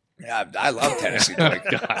Doink. Yeah, I love Tennessee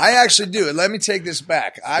Doink. I actually do. And let me take this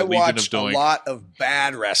back. I Legion watch of a Doink. lot of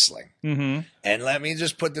bad wrestling. Mm-hmm. And let me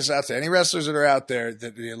just put this out to any wrestlers that are out there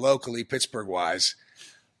that locally, Pittsburgh-wise,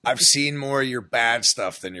 I've seen more of your bad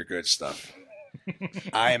stuff than your good stuff.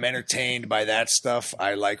 I am entertained by that stuff.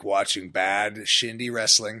 I like watching bad, shindy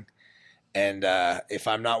wrestling. And if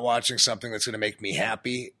I'm not watching something that's going to make me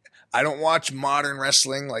happy, I don't watch modern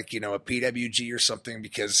wrestling like, a PWG or something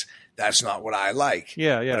because that's not what I like.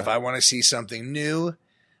 Yeah. But if I want to see something new,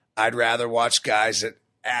 I'd rather watch guys that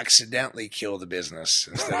accidentally kill the business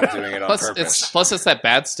instead of doing it on purpose. Plus, it's that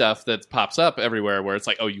bad stuff that pops up everywhere where it's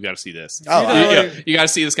like, oh, you got to see this. Oh, You got to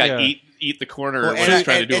see this guy eat the corner Well, when he's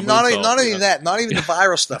trying to do a not moonsault, only you know? that, not even the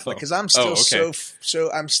viral stuff. Because I'm still okay.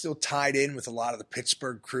 I'm still tied in with a lot of the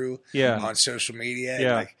Pittsburgh crew on social media. Yeah.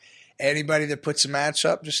 And like anybody that puts a match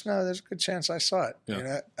up, just know there's a good chance I saw it. Yeah. You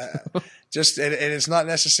know, and it's not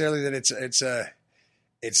necessarily that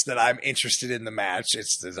it's that I'm interested in the match.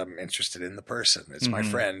 It's that I'm interested in the person. It's my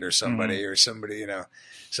friend or somebody or somebody, you know,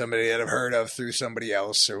 somebody that I've heard of through somebody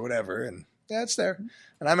else or whatever. And yeah, it's there.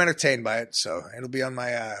 And I'm entertained by it. So it'll be on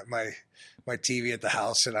my my TV at the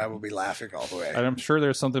house, and I will be laughing all the way. And I'm sure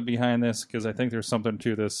there's something behind this because I think there's something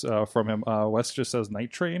to this from him. Wes just says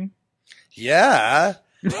Night Train. Yeah.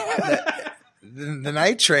 The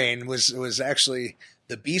Night Train was actually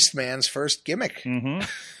the Beast Man's first gimmick. Mm-hmm.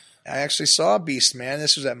 I actually saw Beast Man.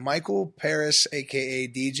 This was at Michael Paris, a.k.a.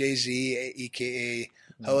 DJZ, a.k.a.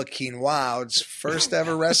 Joaquin Wild's first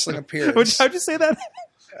ever wrestling appearance. How'd you say that?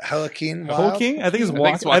 Joaquin Wild? Joaquin? I think it's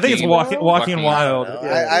Joaquin. Joaquin Wild.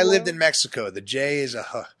 I lived in Mexico. The J is a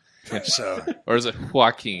huh. So Or is it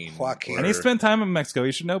Joaquin? Joaquin. And he spent time in Mexico.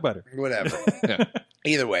 You should know better. Whatever. Yeah.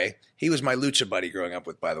 Either way, he was my lucha buddy growing up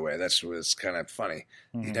with, by the way. That was kind of funny.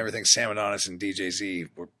 You never think Sam Adonis and DJZ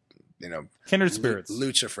were, you know, Kindred spirits.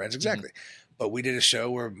 lucha friends. Exactly. But we did a show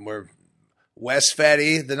where Wes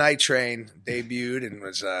Fetty, the Night Train, debuted and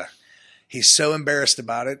was he's so embarrassed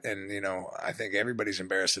about it, and you know, I think everybody's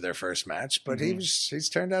embarrassed of their first match, but he's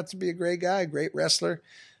turned out to be a great guy, great wrestler.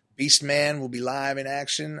 Beast Man will be live in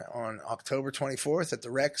action on October 24th at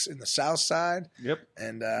the Rex in the South Side. Yep.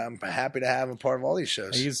 And I'm happy to have him part of all these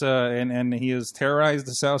shows. He's and he has terrorized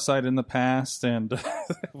the South Side in the past, and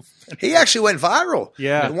He actually went viral.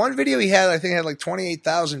 Yeah. The one video he had, I think, had like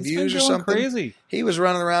 28,000 views or something. Crazy. He was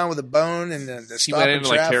running around with a bone and the He stop went in in to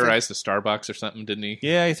like traffic. terrorize the Starbucks or something, didn't he?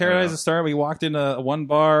 Yeah, he terrorized the star. We walked into one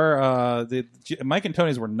bar. Mike and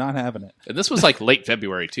Tony's were not having it. And this was like late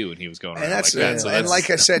February too, and he was going around And that's, like that. So and that's like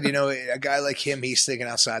I said, you know, a guy like him, he's thinking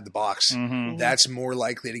outside the box. That's more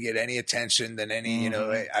likely to get any attention than any, you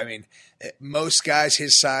know, I mean, most guys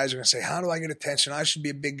his size are going to say, how do I get attention? I should be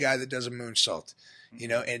a big guy that does a moonsault. You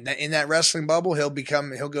know, and in that wrestling bubble, he'll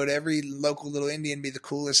go to every local little indie and be the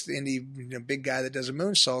coolest indie, you know, big guy that does a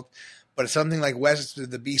moonsault. But something like Wes,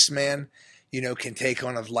 the Beast Man, you know, can take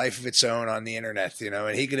on a life of its own on the internet, you know,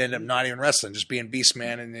 and he could end up not even wrestling, just being Beast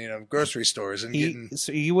Man in, you know, grocery stores and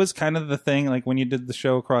He was kind of the thing, like when you did the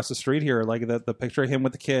show across the street here, like the picture of him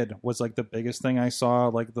with the kid was like the biggest thing I saw.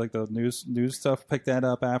 Like the news stuff picked that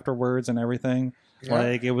up afterwards and everything. Yeah.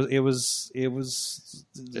 Like it was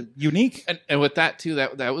unique. and with that too,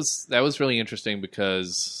 that was really interesting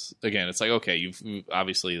because again, it's like, okay, you've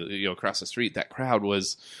obviously, you know, across the street, that crowd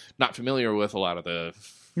was not familiar with a lot of the,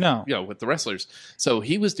 No, you know, with the wrestlers. So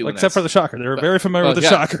he was doing except for the Shocker. They were very familiar with the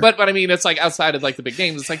Shocker. But I mean, it's like outside of like the big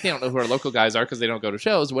games, it's like they don't know who our local guys are because they don't go to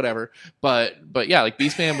shows, whatever. But yeah, like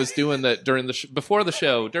Beastman was doing that during the before the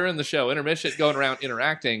show, during the show, intermission, going around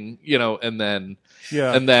interacting, you know, and then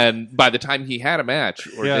by the time he had a match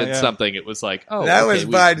or did something, it was like, oh, that okay, was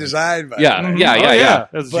by design. By That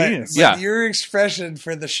was genius. But your expression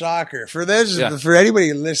for the Shocker, for for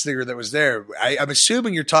anybody listening that was there, I'm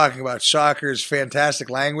assuming you're talking about Shocker's fantastic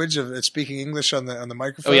language of speaking English on the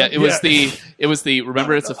microphone. Oh yeah, it was the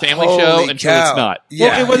remember it's a family Holy show until cow. it's not.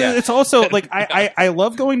 Yeah, well, it's also like I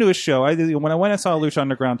love going to a show. When I went and saw Lucha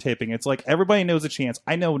Underground taping, it's like everybody knows a chance.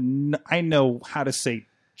 I know how to say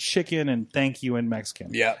chicken and thank you in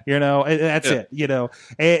Mexican. Yeah, you know, that's it. You know,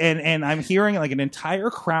 and I'm hearing like an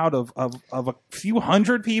entire crowd of a few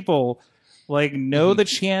hundred people like know the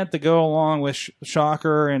chant to go along with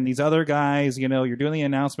Shocker and these other guys. You know, you're doing the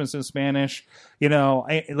announcements in Spanish. You know,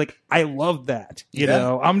 I love that. You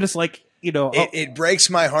know, I'm just like, you know, it breaks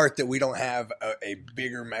my heart that we don't have a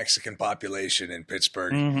bigger Mexican population in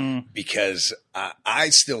Pittsburgh because I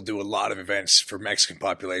still do a lot of events for Mexican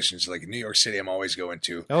populations. Like in New York City, I'm always going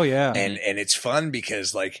to. Oh yeah, and it's fun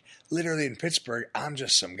because like literally in Pittsburgh, I'm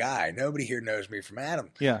just some guy. Nobody here knows me from Adam.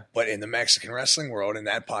 Yeah, but in the Mexican wrestling world, in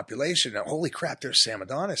that population, holy crap, there's Sam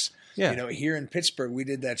Adonis. Yeah, you know, here in Pittsburgh, we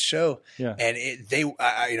did that show. Yeah, and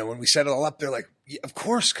you know, when we set it all up, they're like, of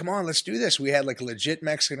course, come on, let's do this. We had like legit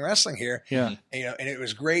Mexican wrestling here. Yeah. And, you know, and it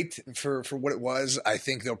was great for what it was. I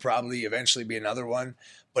think there'll probably eventually be another one,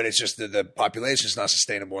 but it's just the population is not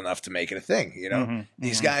sustainable enough to make it a thing. You know,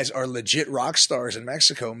 these guys are legit rock stars in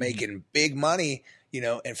Mexico making big money, you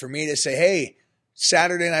know, and for me to say, hey,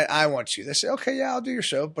 Saturday night, I want you. They say, okay, yeah, I'll do your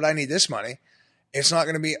show, but I need this money. It's not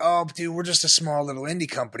going to be, oh, dude, we're just a small little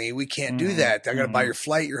indie company. We can't do that. I got to buy your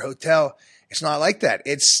flight, your hotel. It's not like that.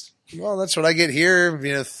 It's, well, that's what I get here,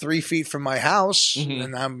 you know, 3 feet from my house.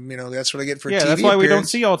 And I'm, you know, that's what I get for TV that's why appearance. we don't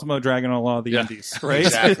see Ultimo Dragon on a lot of the indies, right?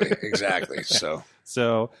 Exactly. So,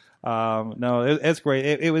 No, it's great.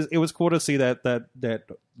 It was cool to see that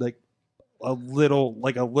like a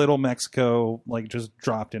little Mexico like just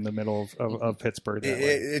dropped in the middle of Pittsburgh.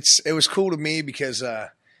 It was cool to me because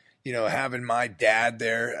having my dad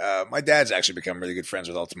there. My dad's actually become really good friends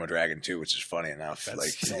with Ultimo Dragon too, which is funny enough.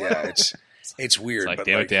 It's weird. It's like, but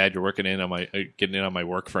damn it, Dad, you're getting in on my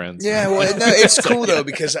work friends. Yeah, well, no, it's cool though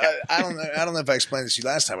because I don't know if I explained this to you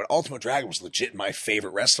last time, but Ultimo Dragon was legit my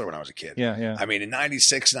favorite wrestler when I was a kid. Yeah. I mean, in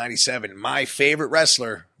 96, 97, my favorite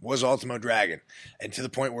wrestler was Ultimo Dragon, and to the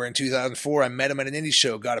point where in 2004 I met him at an indie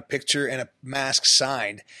show, got a picture and a mask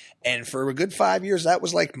signed, and for a good 5 years that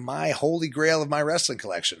was like my holy grail of my wrestling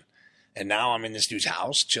collection. And now I'm in this dude's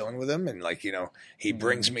house chilling with him. And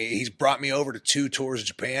he's brought me over to 2 tours of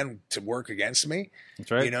Japan to work against me.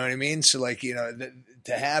 That's right. You know what I mean? So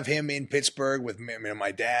to have him in Pittsburgh with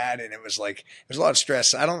my dad, and it was a lot of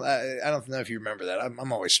stress. I don't know if you remember that.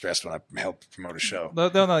 I'm always stressed when I help promote a show.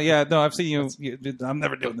 No. Yeah. No, I've seen you. I'm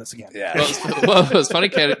never doing this again. Yeah. Well, it was funny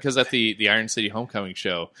because at the Iron City Homecoming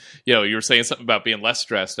show, you were saying something about being less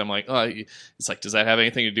stressed. I'm like, oh, it's like, does that have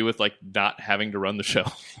anything to do with like not having to run the show?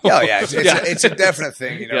 Oh yeah, it's a definite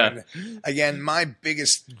thing. Yeah. And again, my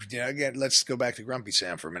biggest, let's go back to Grumpy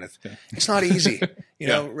Sam for a minute. It's not easy.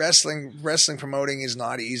 Wrestling promoting is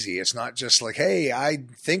not easy. It's not just like, hey, I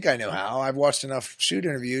think I know how. I've watched enough shoot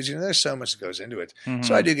interviews. There's so much that goes into it. Mm-hmm.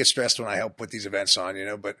 So I do get stressed when I help put these events on.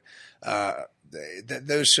 But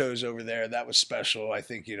those shows over there, that was special. I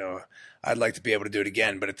think I'd like to be able to do it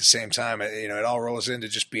again. But at the same time, it all rolls into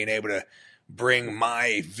just being able to bring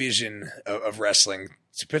my vision of wrestling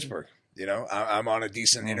to Pittsburgh. I'm on a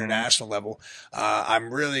decent international level.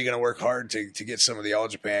 I'm really going to work hard to get some of the All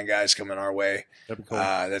Japan guys coming our way. That'd be cool.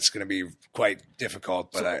 That's going to be quite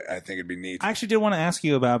difficult, but I think it'd be neat. I actually did want to ask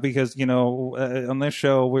you about, because on this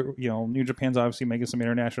show, New Japan's obviously making some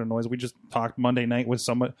international noise. We just talked Monday night with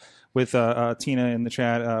Tina in the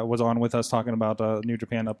chat was on with us talking about New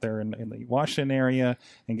Japan up there in the Washington area,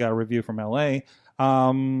 and got a review from LA.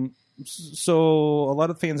 So a lot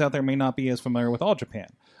of fans out there may not be as familiar with All Japan.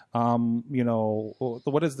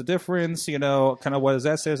 What is the difference? Kind of what does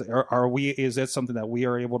that say? Is that something that we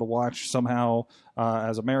are able to watch somehow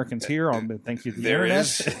as Americans here? Thank you to the internet.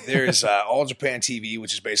 There is All Japan TV,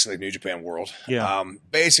 which is basically New Japan World. Yeah.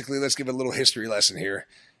 Basically, let's give a little history lesson here.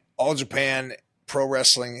 All Japan Pro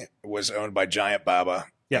Wrestling was owned by Giant Baba.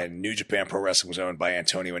 Yeah. And New Japan Pro Wrestling was owned by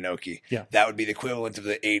Antonio Inoki. Yeah. That would be the equivalent of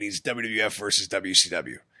the 80s WWF versus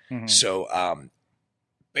WCW. Mm-hmm. So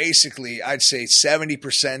basically, I'd say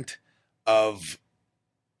 70% of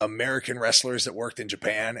American wrestlers that worked in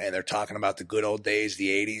Japan, and they're talking about the good old days, the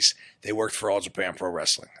 80s, they worked for All Japan Pro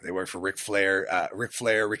Wrestling. They worked for Ric Flair,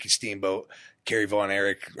 Ricky Steamboat, Kerry Von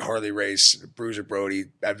Erich, Harley Race, Bruiser Brody,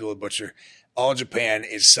 Abdullah Butcher. All Japan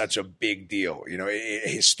is such a big deal,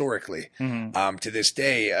 historically. Mm-hmm. To this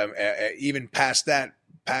day, even past that,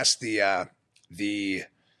 past the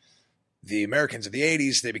Americans of the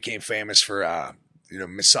 80s, they became famous for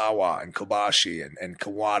Misawa and Kobashi and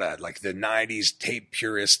Kawada, like the 90s tape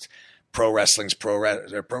purist pro wrestlers pro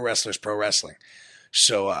wrestling.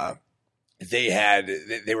 So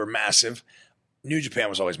they were massive. New Japan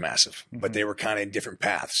was always massive, but they were kind of in different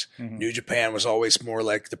paths. Mm-hmm. New Japan was always more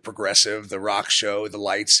like the progressive, the rock show, the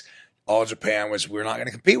lights. All Japan was, we're not going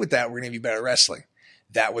to compete with that. We're going to give you better wrestling.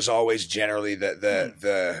 That was always generally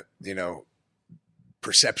the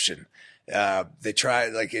perception. They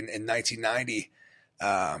tried, like in 1990,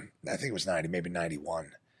 I think it was 90, maybe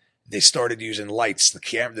 91. They started using lights. The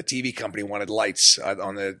TV company wanted lights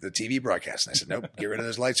on the TV broadcast. And I said, nope, get rid of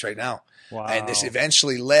those lights right now. Wow. And this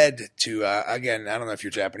eventually led to, again, I don't know if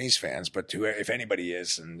you're Japanese fans, but to if anybody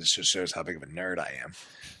is, and this just shows how big of a nerd I am.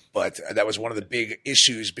 But that was one of the big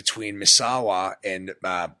issues between Misawa and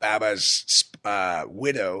Baba's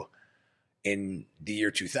widow in the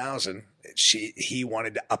year 2000. He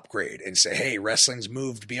wanted to upgrade and say, hey, wrestling's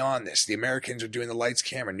moved beyond this. The Americans are doing the lights,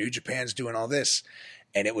 camera. New Japan's doing all this.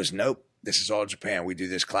 And it was, nope, this is All Japan. We do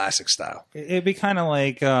this classic style. It'd be kind of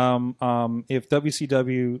like if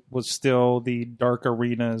WCW was still the dark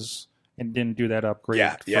arenas and didn't do that upgrade.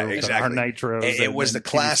 Yeah, exactly. Our Nitros. It was the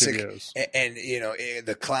classic, and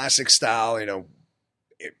the classic style,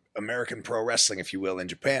 American pro wrestling, if you will, in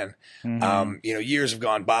Japan. Mm-hmm. Years have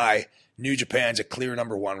gone by. New Japan's a clear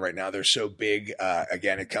number one right now. They're so big.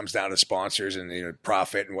 Again, it comes down to sponsors and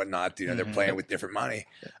profit and whatnot. They're playing with different money.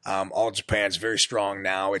 All Japan's very strong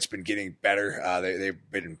now. It's been getting better. They've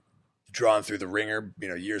been drawn through the ringer,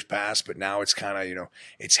 years past, but now it's kind of,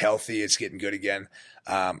 it's healthy. It's getting good again.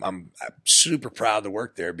 I'm super proud to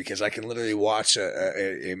work there because I can literally watch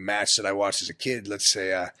a match that I watched as a kid. Let's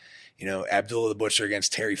say, Abdullah the Butcher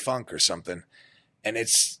against Terry Funk or something. And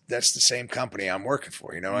that's the same company I'm working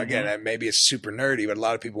for, Again, maybe it's super nerdy, but a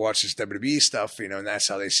lot of people watch this WWE stuff, and that's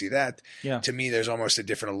how they see that. Yeah. To me, there's almost a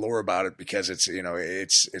different allure about it because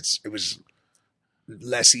it was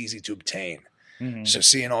less easy to obtain. So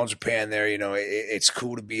seeing All Japan there, it's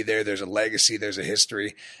cool to be there. There's a legacy, there's a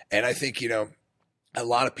history. And I think, a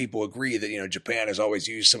lot of people agree that, Japan has always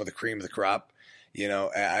used some of the cream of the crop.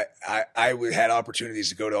 I had opportunities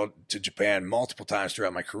to go to Japan multiple times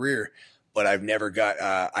throughout my career, but I never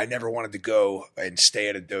wanted to go and stay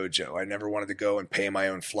at a dojo. I never wanted to go and pay my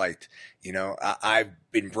own flight. I've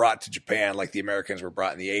been brought to Japan like the Americans were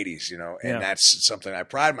brought in the 80s, and that's something I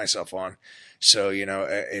pride myself on. So,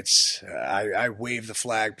 I wave the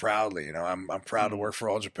flag proudly. I'm proud to work for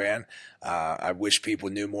All Japan. I wish people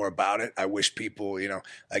knew more about it. I wish people,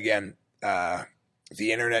 again,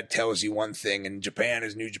 the internet tells you one thing, and Japan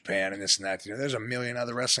is New Japan and this and that. There's a million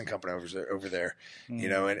other wrestling companies over there,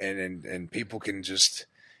 and people can just,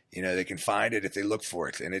 they can find it if they look for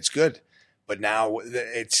it, and it's good. But now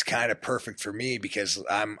it's kind of perfect for me because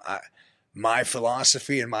my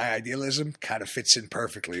philosophy and my idealism kind of fits in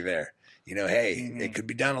perfectly there. Hey, it could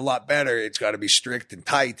be done a lot better. It's got to be strict and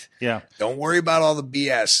tight. Yeah. Don't worry about all the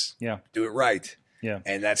BS. Yeah. Do it right. Yeah.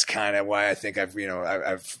 And that's kind of why I think I've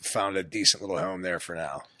found a decent little home there for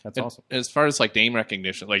now. That's awesome. As far as like name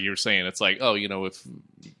recognition, like you were saying, it's like, oh, if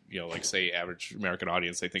like say average American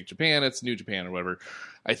audience, they think Japan, it's New Japan or whatever.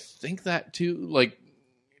 I think that too, like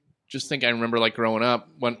I remember like growing up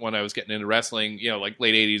when I was getting into wrestling, like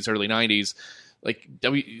late 80s, early 90s,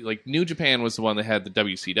 like New Japan was the one that had the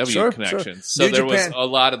WCW connections. So New there Japan. was a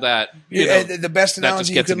lot of that. The best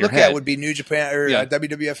analogy you could look at would be New Japan or Yeah.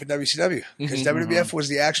 WWF and WCW because WWF was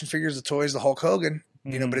the action figures, the toys, the Hulk Hogan.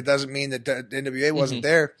 But it doesn't mean that the NWA wasn't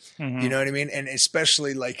there. You know what I mean? And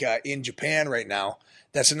especially like in Japan right now,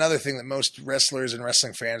 that's another thing that most wrestlers and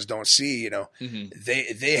wrestling fans don't see.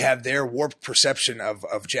 They have their warped perception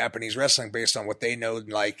of Japanese wrestling based on what they know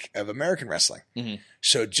and like of American wrestling.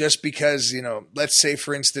 So just because, let's say,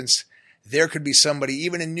 for instance, there could be somebody,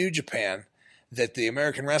 even in New Japan, that the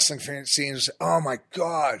American wrestling fan seems, oh my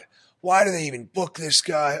God, why do they even book this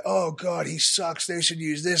guy? Oh God, he sucks. They should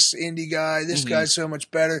use this indie guy. This guy's so much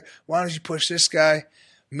better. Why don't you push this guy?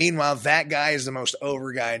 Meanwhile, that guy is the most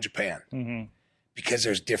over guy in Japan. Because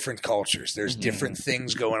there's different cultures, there's different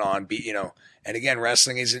things going on. And again,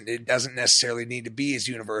 wrestling it doesn't necessarily need to be as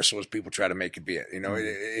universal as people try to make it be.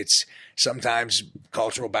 It's sometimes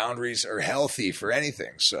cultural boundaries are healthy for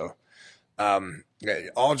anything. So,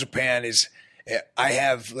 All Japan is.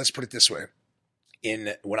 Let's put it this way: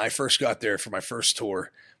 when I first got there for my first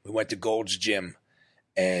tour, we went to Gold's Gym,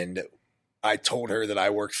 and I told her that I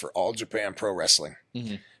worked for All Japan Pro Wrestling.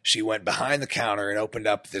 She went behind the counter and opened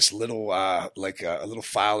up this little, like a little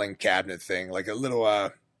filing cabinet thing, like a little,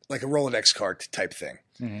 like a Rolodex card type thing.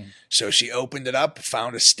 So she opened it up,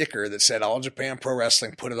 found a sticker that said All Japan Pro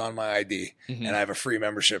Wrestling, put it on my ID, and I have a free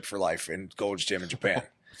membership for life in Gold's Gym in Japan.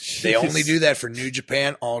 They only do that for New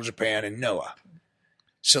Japan, All Japan, and Noah.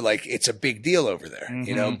 So like it's a big deal over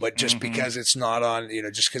there, but just because it's not on,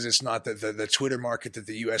 just because it's not the Twitter market that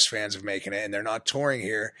the US fans have making it and they're not touring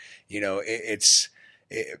here,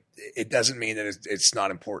 it doesn't mean that it's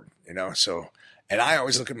not important, So, and I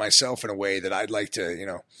always look at myself in a way that I'd like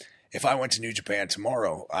to, if I went to New Japan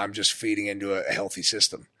tomorrow, I'm just feeding into a healthy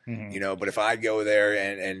system, but if I go there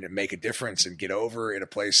and make a difference and get over in a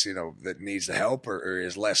place, that needs the help or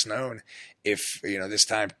is less known, if, this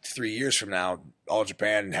time 3 years from now, All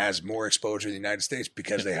Japan has more exposure in the United States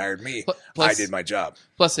because they hired me, I did my job.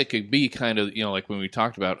 Plus it could be kind of, like when we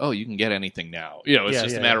talked about, oh, you can get anything now, it's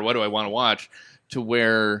just a matter of what do I want to watch, to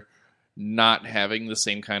where not having the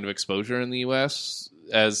same kind of exposure in the U.S.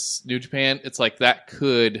 as New Japan, it's like that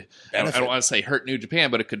could, I don't want to say hurt New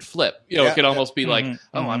Japan, but it could flip. It could almost be like,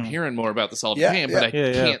 I'm hearing more about this All Japan, but I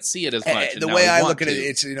can't see it as much. The way I look at it,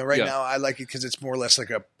 it's, right now I like it because it's more or less like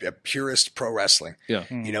a purist pro wrestling. Yeah.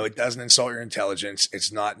 It doesn't insult your intelligence.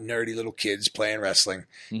 It's not nerdy little kids playing wrestling.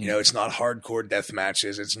 It's not hardcore death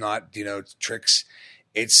matches. It's not, tricks.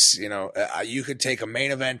 It's, you could take a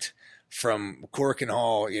main event from Cork and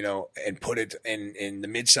Hall, and put it in the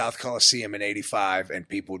Mid-South Coliseum in 85 and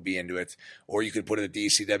people would be into it. Or you could put it at the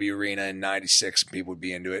ECW Arena in 96 and people would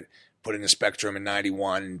be into it. Put it in the Spectrum in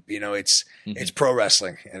 91. It's pro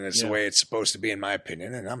wrestling and it's the way it's supposed to be in my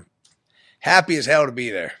opinion. And I'm happy as hell to be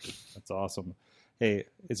there. That's awesome. Hey,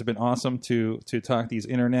 it's been awesome to talk these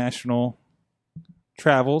international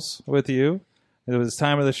travels with you. It was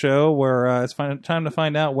time of the show where it's time to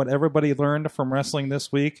find out what everybody learned from wrestling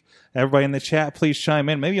this week. Everybody in the chat, please chime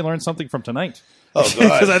in. Maybe you learned something from tonight. Oh, God.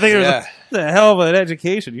 Because I think it was a hell of an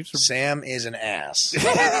education. You should... Sam is an ass.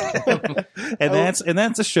 and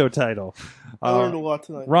that's a show title. I learned a lot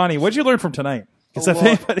tonight. Ronnie, what'd you learn from tonight?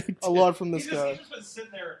 A lot from this guy. He's just been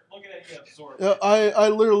sitting there looking at you absorbed. Yeah, I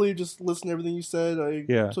literally just listened to everything you said. I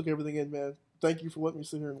Yeah. took everything in, man. Thank you for letting me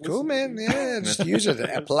sit here and listen. Cool, man. Yeah, just use it.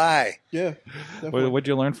 Apply. Yeah, definitely. What'd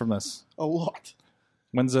you learn from this? A lot.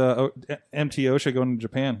 When's MT Osha going to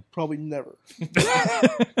Japan? Probably never.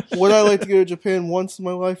 Would I like to go to Japan once in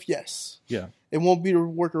my life? Yes. Yeah. It won't be to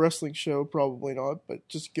work a wrestling show, probably not, but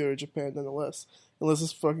just go to Japan nonetheless. Unless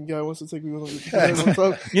this fucking guy wants to take me with him to Japan one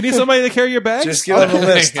time. You need somebody to carry your bags? Just give him a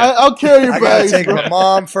list. I'll carry your I gotta bags, take bro. my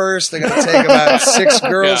mom first. I gotta take about 6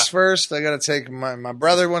 girls first. I gotta take my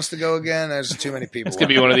brother wants to go again. There's too many people. It's gonna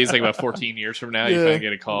be one of these like about 14 years from now. You Yeah. finally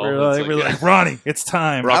get a call. We're It's like, Ronnie, it's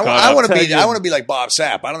time. Rock I want to Tag be. you. I want to be like Bob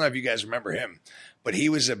Sapp. I don't know if you guys remember him, but he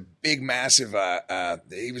was a big, massive.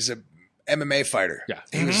 He was a MMA fighter. Yeah.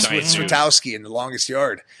 He was Mhm. with Swiatowski in The Longest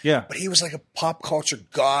Yard. Yeah. But he was like a pop culture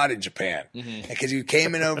god in Japan because he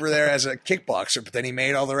came in over there as a kickboxer, but then he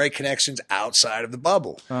made all the right connections outside of the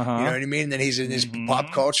bubble. Uh-huh. You know what I mean? And then he's in his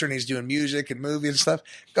pop culture and he's doing music and movies and stuff.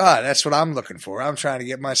 God, that's what I'm looking for. I'm trying to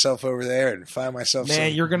get myself over there and find myself.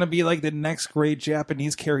 Man, some, you're going to be like the next great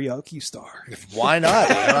Japanese karaoke star. Why not?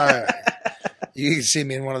 You know, you can see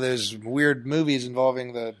me in one of those weird movies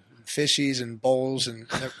involving the fishies and bowls and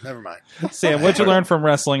never mind. Sam, what'd you learn from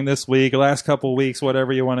wrestling this week, last couple weeks,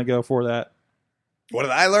 whatever you want to go for that? What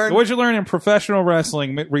did I learn? What'd you learn in professional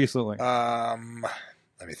wrestling recently? Let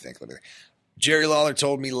me think. Jerry Lawler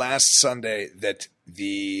told me last Sunday that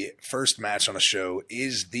the first match on a show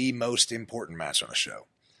is the most important match on a show.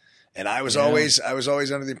 And I was always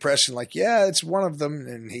under the impression like, yeah, it's one of them.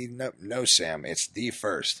 And he, no, Sam, it's the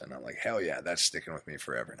first. And I'm like, hell yeah, that's sticking with me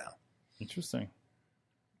forever now. Interesting.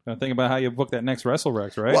 Now think about how you book that next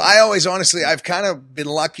WrestleRex, right? Well, I always, honestly, I've kind of been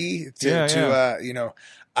lucky to Yeah.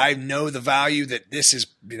 I know the value that this is,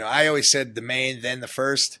 I always said the main, then the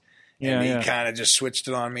first. And he kind of just switched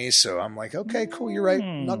it on me. So I'm like, okay, cool. You're right.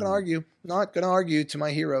 I'm not going to argue. Not going to argue to my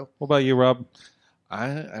hero. What about you, Rob?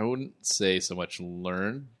 I wouldn't say so much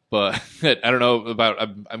learn, but I don't know about.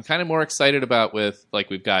 I'm kind of more excited about with like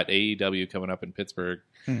we've got AEW coming up in Pittsburgh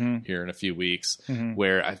here in a few weeks,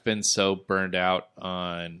 where I've been so burned out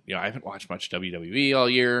on. I haven't watched much WWE all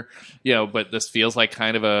year, but this feels like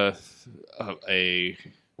kind of a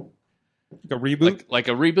reboot, like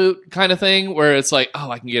a reboot kind of thing, where it's like, oh,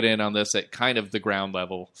 I can get in on this at kind of the ground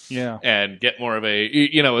level, and get more of a,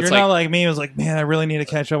 it's You're like, not like me. It was like, man, I really need to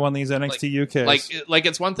catch up on these NXT UKs. like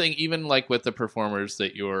it's one thing, even like with the performers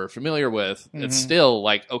that you're familiar with, it's still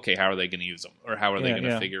like, okay, how are they going to use them, or how are they going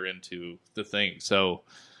to figure into the thing? So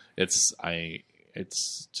it's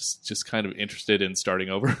just kind of interested in starting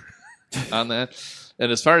over on that.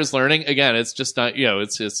 And as far as learning, again, it's just not,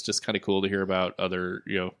 it's just kind of cool to hear about other,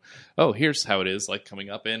 oh, here's how it is like coming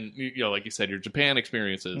up in, like you said, your Japan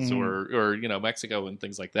experiences or Mexico and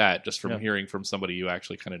things like that, just from hearing from somebody you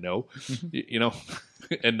actually kind of know,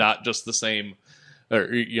 and not just the same, or,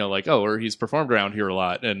 like, oh, or he's performed around here a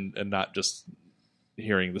lot and not just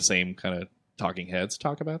hearing the same kind of talking heads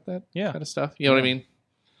talk about that kind of stuff. You know what I mean?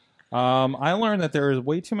 I learned that there is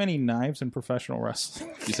way too many knives in professional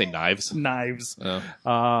wrestling. You say knives? Knives.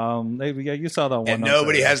 Oh. You saw that one. And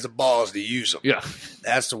nobody has the balls to use them. Yeah.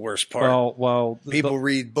 That's the worst part. Well, people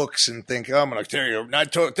read books and think, oh, I'm going to tell you, I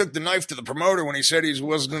took the knife to the promoter when he said he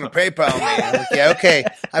wasn't going to PayPal me. I'm like, yeah, okay.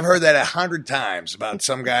 I've heard that 100 times about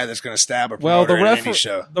some guy that's going to stab a promoter in any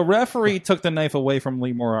show. The referee took the knife away from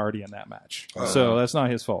Lee Moriarty in that match. So that's not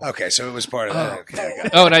his fault. Okay, so it was part of that. Okay, I got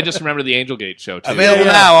it. Oh, and I just remember the Angel Gate show, too. Available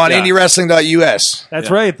now on IndieWrestling.us. That's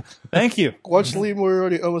right. Thank you. Watch Lee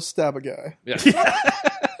Moriarty almost stab a guy. Yeah.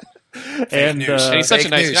 And news. And he's such a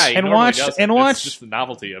Fake nice news. guy. He And normally watch- doesn't. and It's watch- just the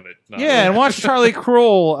novelty of it. No. Yeah, and watch Charlie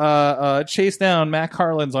Krull chase down Matt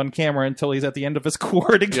Carlins on camera until he's at the end of his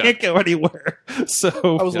cord and can't go anywhere. So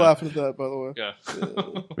I was laughing at that, by the way.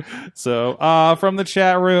 Yeah. So, from the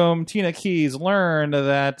chat room, Tina Keys learned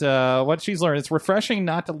that what she's learned, it's refreshing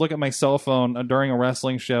not to look at my cell phone during a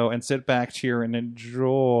wrestling show and sit back, cheer, and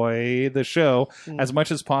enjoy the show as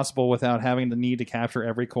much as possible without having the need to capture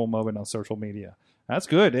every cool moment on social media. That's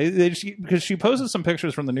good. Because she posted some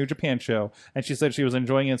pictures from the New Japan show, and she said she was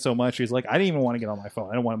enjoying it so much, she's like, I didn't even want to get on my phone.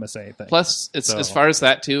 I didn't want to miss anything. Plus, it's as far as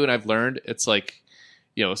that, too, and I've learned, it's like,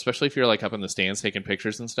 especially if you're like up in the stands taking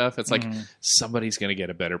pictures and stuff, it's like somebody's going to get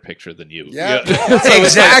a better picture than you. Yeah,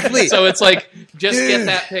 exactly. So it's like, just get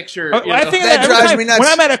that picture. I think that drives me nuts. When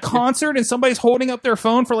I'm at a concert and somebody's holding up their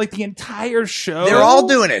phone for like the entire show, they're all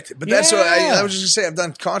doing it. But that's what Yeah. I was just gonna say. I've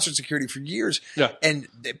done concert security for years, Yeah. and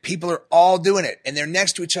people are all doing it, and they're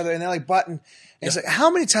next to each other, and they're like button. And it's like, how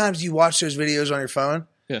many times do you watch those videos on your phone?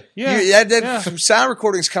 That sound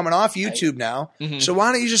recording's coming off YouTube now. So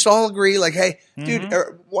why don't you just all agree, like, hey, dude,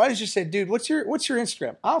 or why don't you say, dude, what's your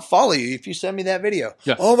Instagram? I'll follow you if you send me that video.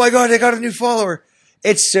 Yeah. Oh my God, they got a new follower.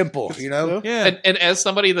 It's simple, you know? Yeah. And as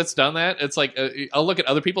somebody that's done that, it's like I'll look at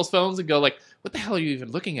other people's phones and go like, "What the hell are you even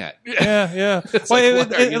looking at?" Yeah.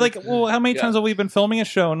 Well, how many times have we been filming a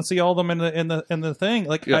show and see all of them in the thing?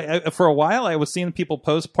 Like, for a while, I was seeing people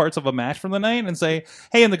post parts of a match from the night and say,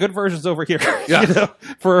 "Hey, and the good version's over here,"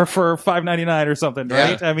 for $5.99 or something,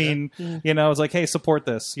 right? Yeah. I mean, it's like, hey, support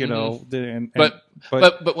this,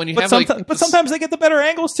 But when you have but sometimes they get the better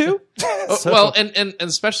angles too. Well, and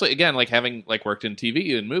especially again, like having like worked in TV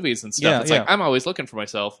and movies and stuff, it's like I'm always looking for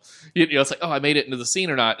myself. It's like, oh, I made it into the scene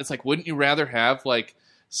or not. It's like, wouldn't you rather have like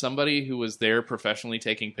somebody who was there professionally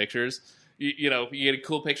taking pictures? You get a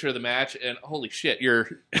cool picture of the match, and holy shit,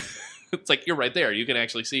 you're. It's like you're right there. You can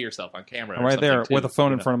actually see yourself on camera. I'm right there with a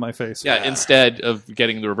phone in front of my face. Yeah, instead of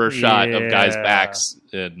getting the reverse shot of guys' backs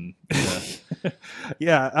and.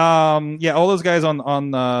 All those guys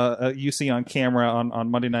on you see on camera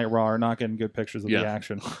on Monday Night Raw are not getting good pictures of the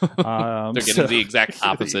action. They're getting the exact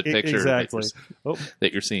opposite picture that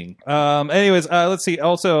you're seeing. Anyways, let's see.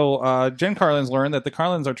 Also, Jen Carlin's learned that the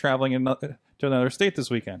Carlins are traveling to another state this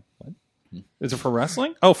weekend. What? Is it for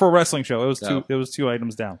wrestling? Oh, for a wrestling show. It was two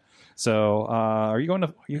items down. So, are you going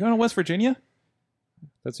to West Virginia?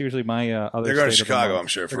 That's usually my other. They're going to state Chicago, I'm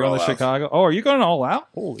sure. They're going to Chicago. Oh, are you going all out?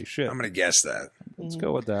 Holy shit! I'm going to guess that. Let's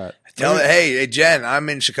go with that. Hey, Jen, I'm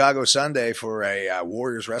in Chicago Sunday for a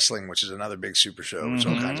Warriors Wrestling, which is another big super show. There's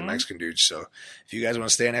all kinds of Mexican dudes. So if you guys want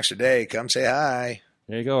to stay an extra day, come say hi.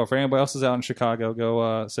 There you go. If anybody else is out in Chicago,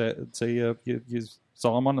 go say you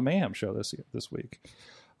saw him on the Mayhem show this week.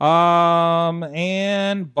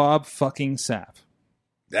 And Bob fucking Sapp.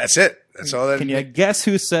 That's it. That's all that. Can you guess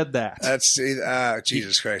who said that? That's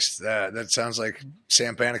Jesus Christ. That sounds like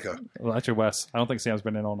Sam Panico. Well, that's your Wes. I don't think Sam's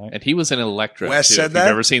been in all night. And he was in Elektra. Wes too. said If that? you've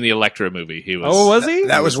never seen the Elektra movie, he was. Oh, was he?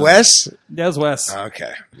 That was Wes? That was Wes.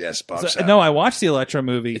 Okay. Yes, Bob Sapp. No, I watched the Elektra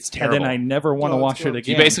movie. It's terrible. And then I never want to watch it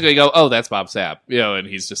again. You basically go, oh, that's Bob Sapp. And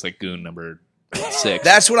he's just like goon number 6.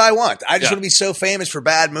 That's what I want. I just want to be so famous for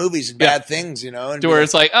bad movies and bad things, And to where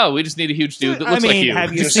it's like, oh, we just need a huge dude that looks like you.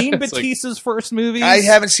 Have you seen It's like- Batista's first movie? I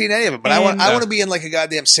haven't seen any of it, but I want to be in like a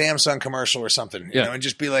goddamn Samsung commercial or something, and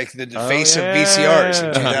just be like the face of VCRs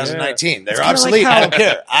in 2019. They're obsolete. I don't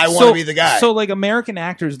care. I want to be the guy. So, like, American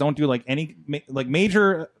actors don't do like any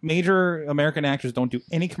major American actors don't do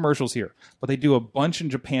any commercials here, but they do a bunch in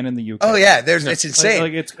Japan and the UK. Oh yeah, it's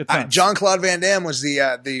insane. It's nuts. Jean-Claude Van Damme was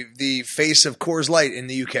the face of Coors Light in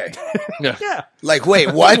the UK. Yeah. Like,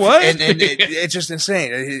 wait, what? What? And it's just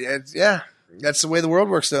insane. That's the way the world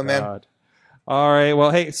works, though, man. God. All right.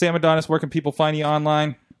 Well, hey, Sam Adonis, where can people find you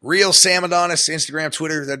online? Real Sam Adonis, Instagram,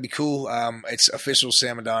 Twitter. That'd be cool. It's official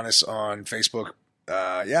Sam Adonis on Facebook.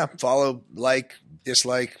 Follow, like,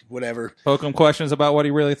 dislike, whatever. Poke him questions about what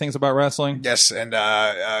he really thinks about wrestling. Yes, and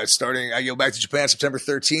starting, I go back to Japan September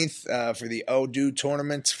 13th for the Odu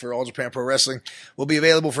tournament for All Japan Pro Wrestling. Will be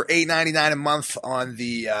available for $8.99 a month on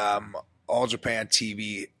the All Japan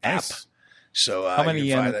TV app. Nice. So how many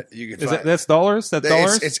yen? That's dollars? That's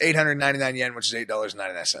dollars? It's 899 yen, which is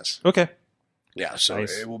 $8.99. Okay. Yeah, so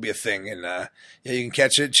nice. It will be a thing, and you can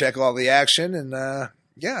catch it, check all the action, and I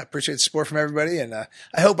appreciate the support from everybody, and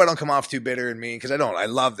I hope I don't come off too bitter and mean, because I don't. I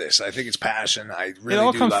love this. I think it's passion. I really do. It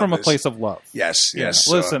all comes from this. a place of love. Yes.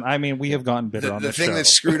 Listen, we have gotten bitter on the this thing show.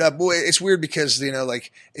 that's screwed up. Boy, it's weird because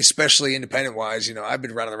like especially independent wise, I've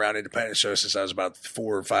been running around independent shows since I was about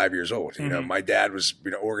 4 or 5 years old. My dad was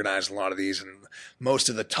organizing a lot of these, and most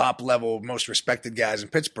of the top level, most respected guys in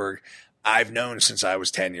Pittsburgh I've known since I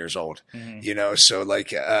was 10 years old. So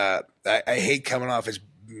like I hate coming off as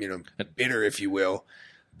bitter, if you will.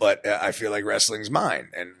 But I feel like wrestling's mine,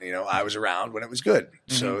 and I was around when it was good.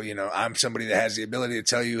 So I'm somebody that has the ability to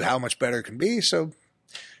tell you how much better it can be. So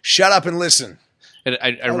shut up and listen. And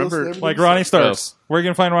I remember, like Ronnie Starks. Where are you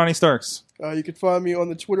gonna find Ronnie Starks? You can find me on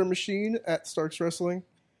the Twitter machine at Starks Wrestling,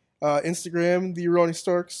 Instagram the Ronnie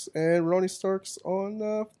Starks, and Ronnie Starks on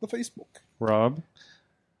the Facebook. Rob.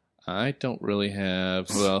 I don't really have.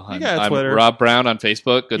 Well, got I'm Twitter. Rob Brown on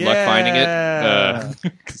Facebook. Good luck finding it. Yeah.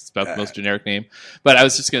 'Cause it's about the most generic name. But I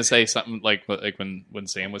was just going to say something like when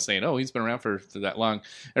Sam was saying, "Oh, he's been around for that long."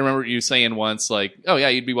 I remember you saying once, like, "Oh yeah,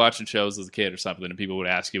 you'd be watching shows as a kid or something," and people would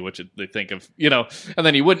ask you what they think of, and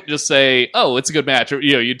then you wouldn't just say, "Oh, it's a good match," or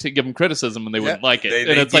you'd give them criticism and they wouldn't like it.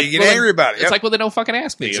 And it's they like get angry about it. It's like, well, they don't fucking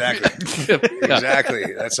ask me. Exactly.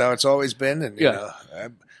 Exactly. That's how it's always been, and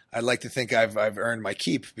I'd like to think I've earned my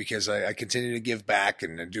keep because I continue to give back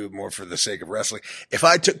and do it more for the sake of wrestling. If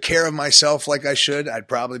I took care of myself like I should, I'd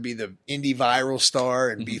probably be the indie viral star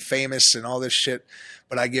and be famous and all this shit.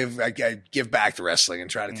 But I give back to wrestling and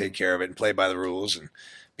try to take care of it and play by the rules and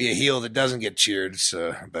be a heel that doesn't get cheered.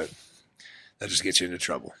 But that just gets you into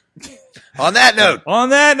trouble. On that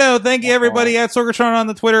note, thank you everybody at Sorgatron on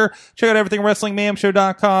the Twitter. Check out everything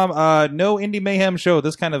WrestlingMayhemShow.com. No Indie Mayhem Show.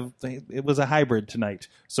 It was a hybrid tonight,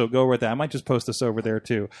 so go with that. I might just post this over there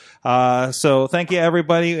too. So thank you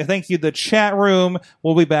everybody. Thank you the chat room.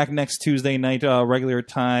 We'll be back next Tuesday night, regular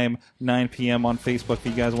time, 9 p.m. on Facebook. If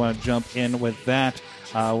you guys want to jump in with that,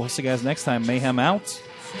 we'll see you guys next time. Mayhem out. Just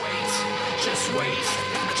wait,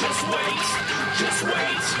 just wait, just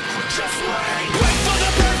wait, just wait. Wait for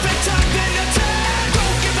the perfect time, then attack.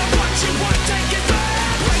 Don't give up what you want, take it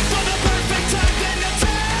back. Wait for the perfect time, then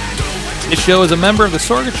attack. Do what you This show is a member of the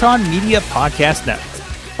Sorgatron Media Podcast Network.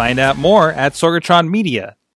 Find out more at sorgatronmedia.com.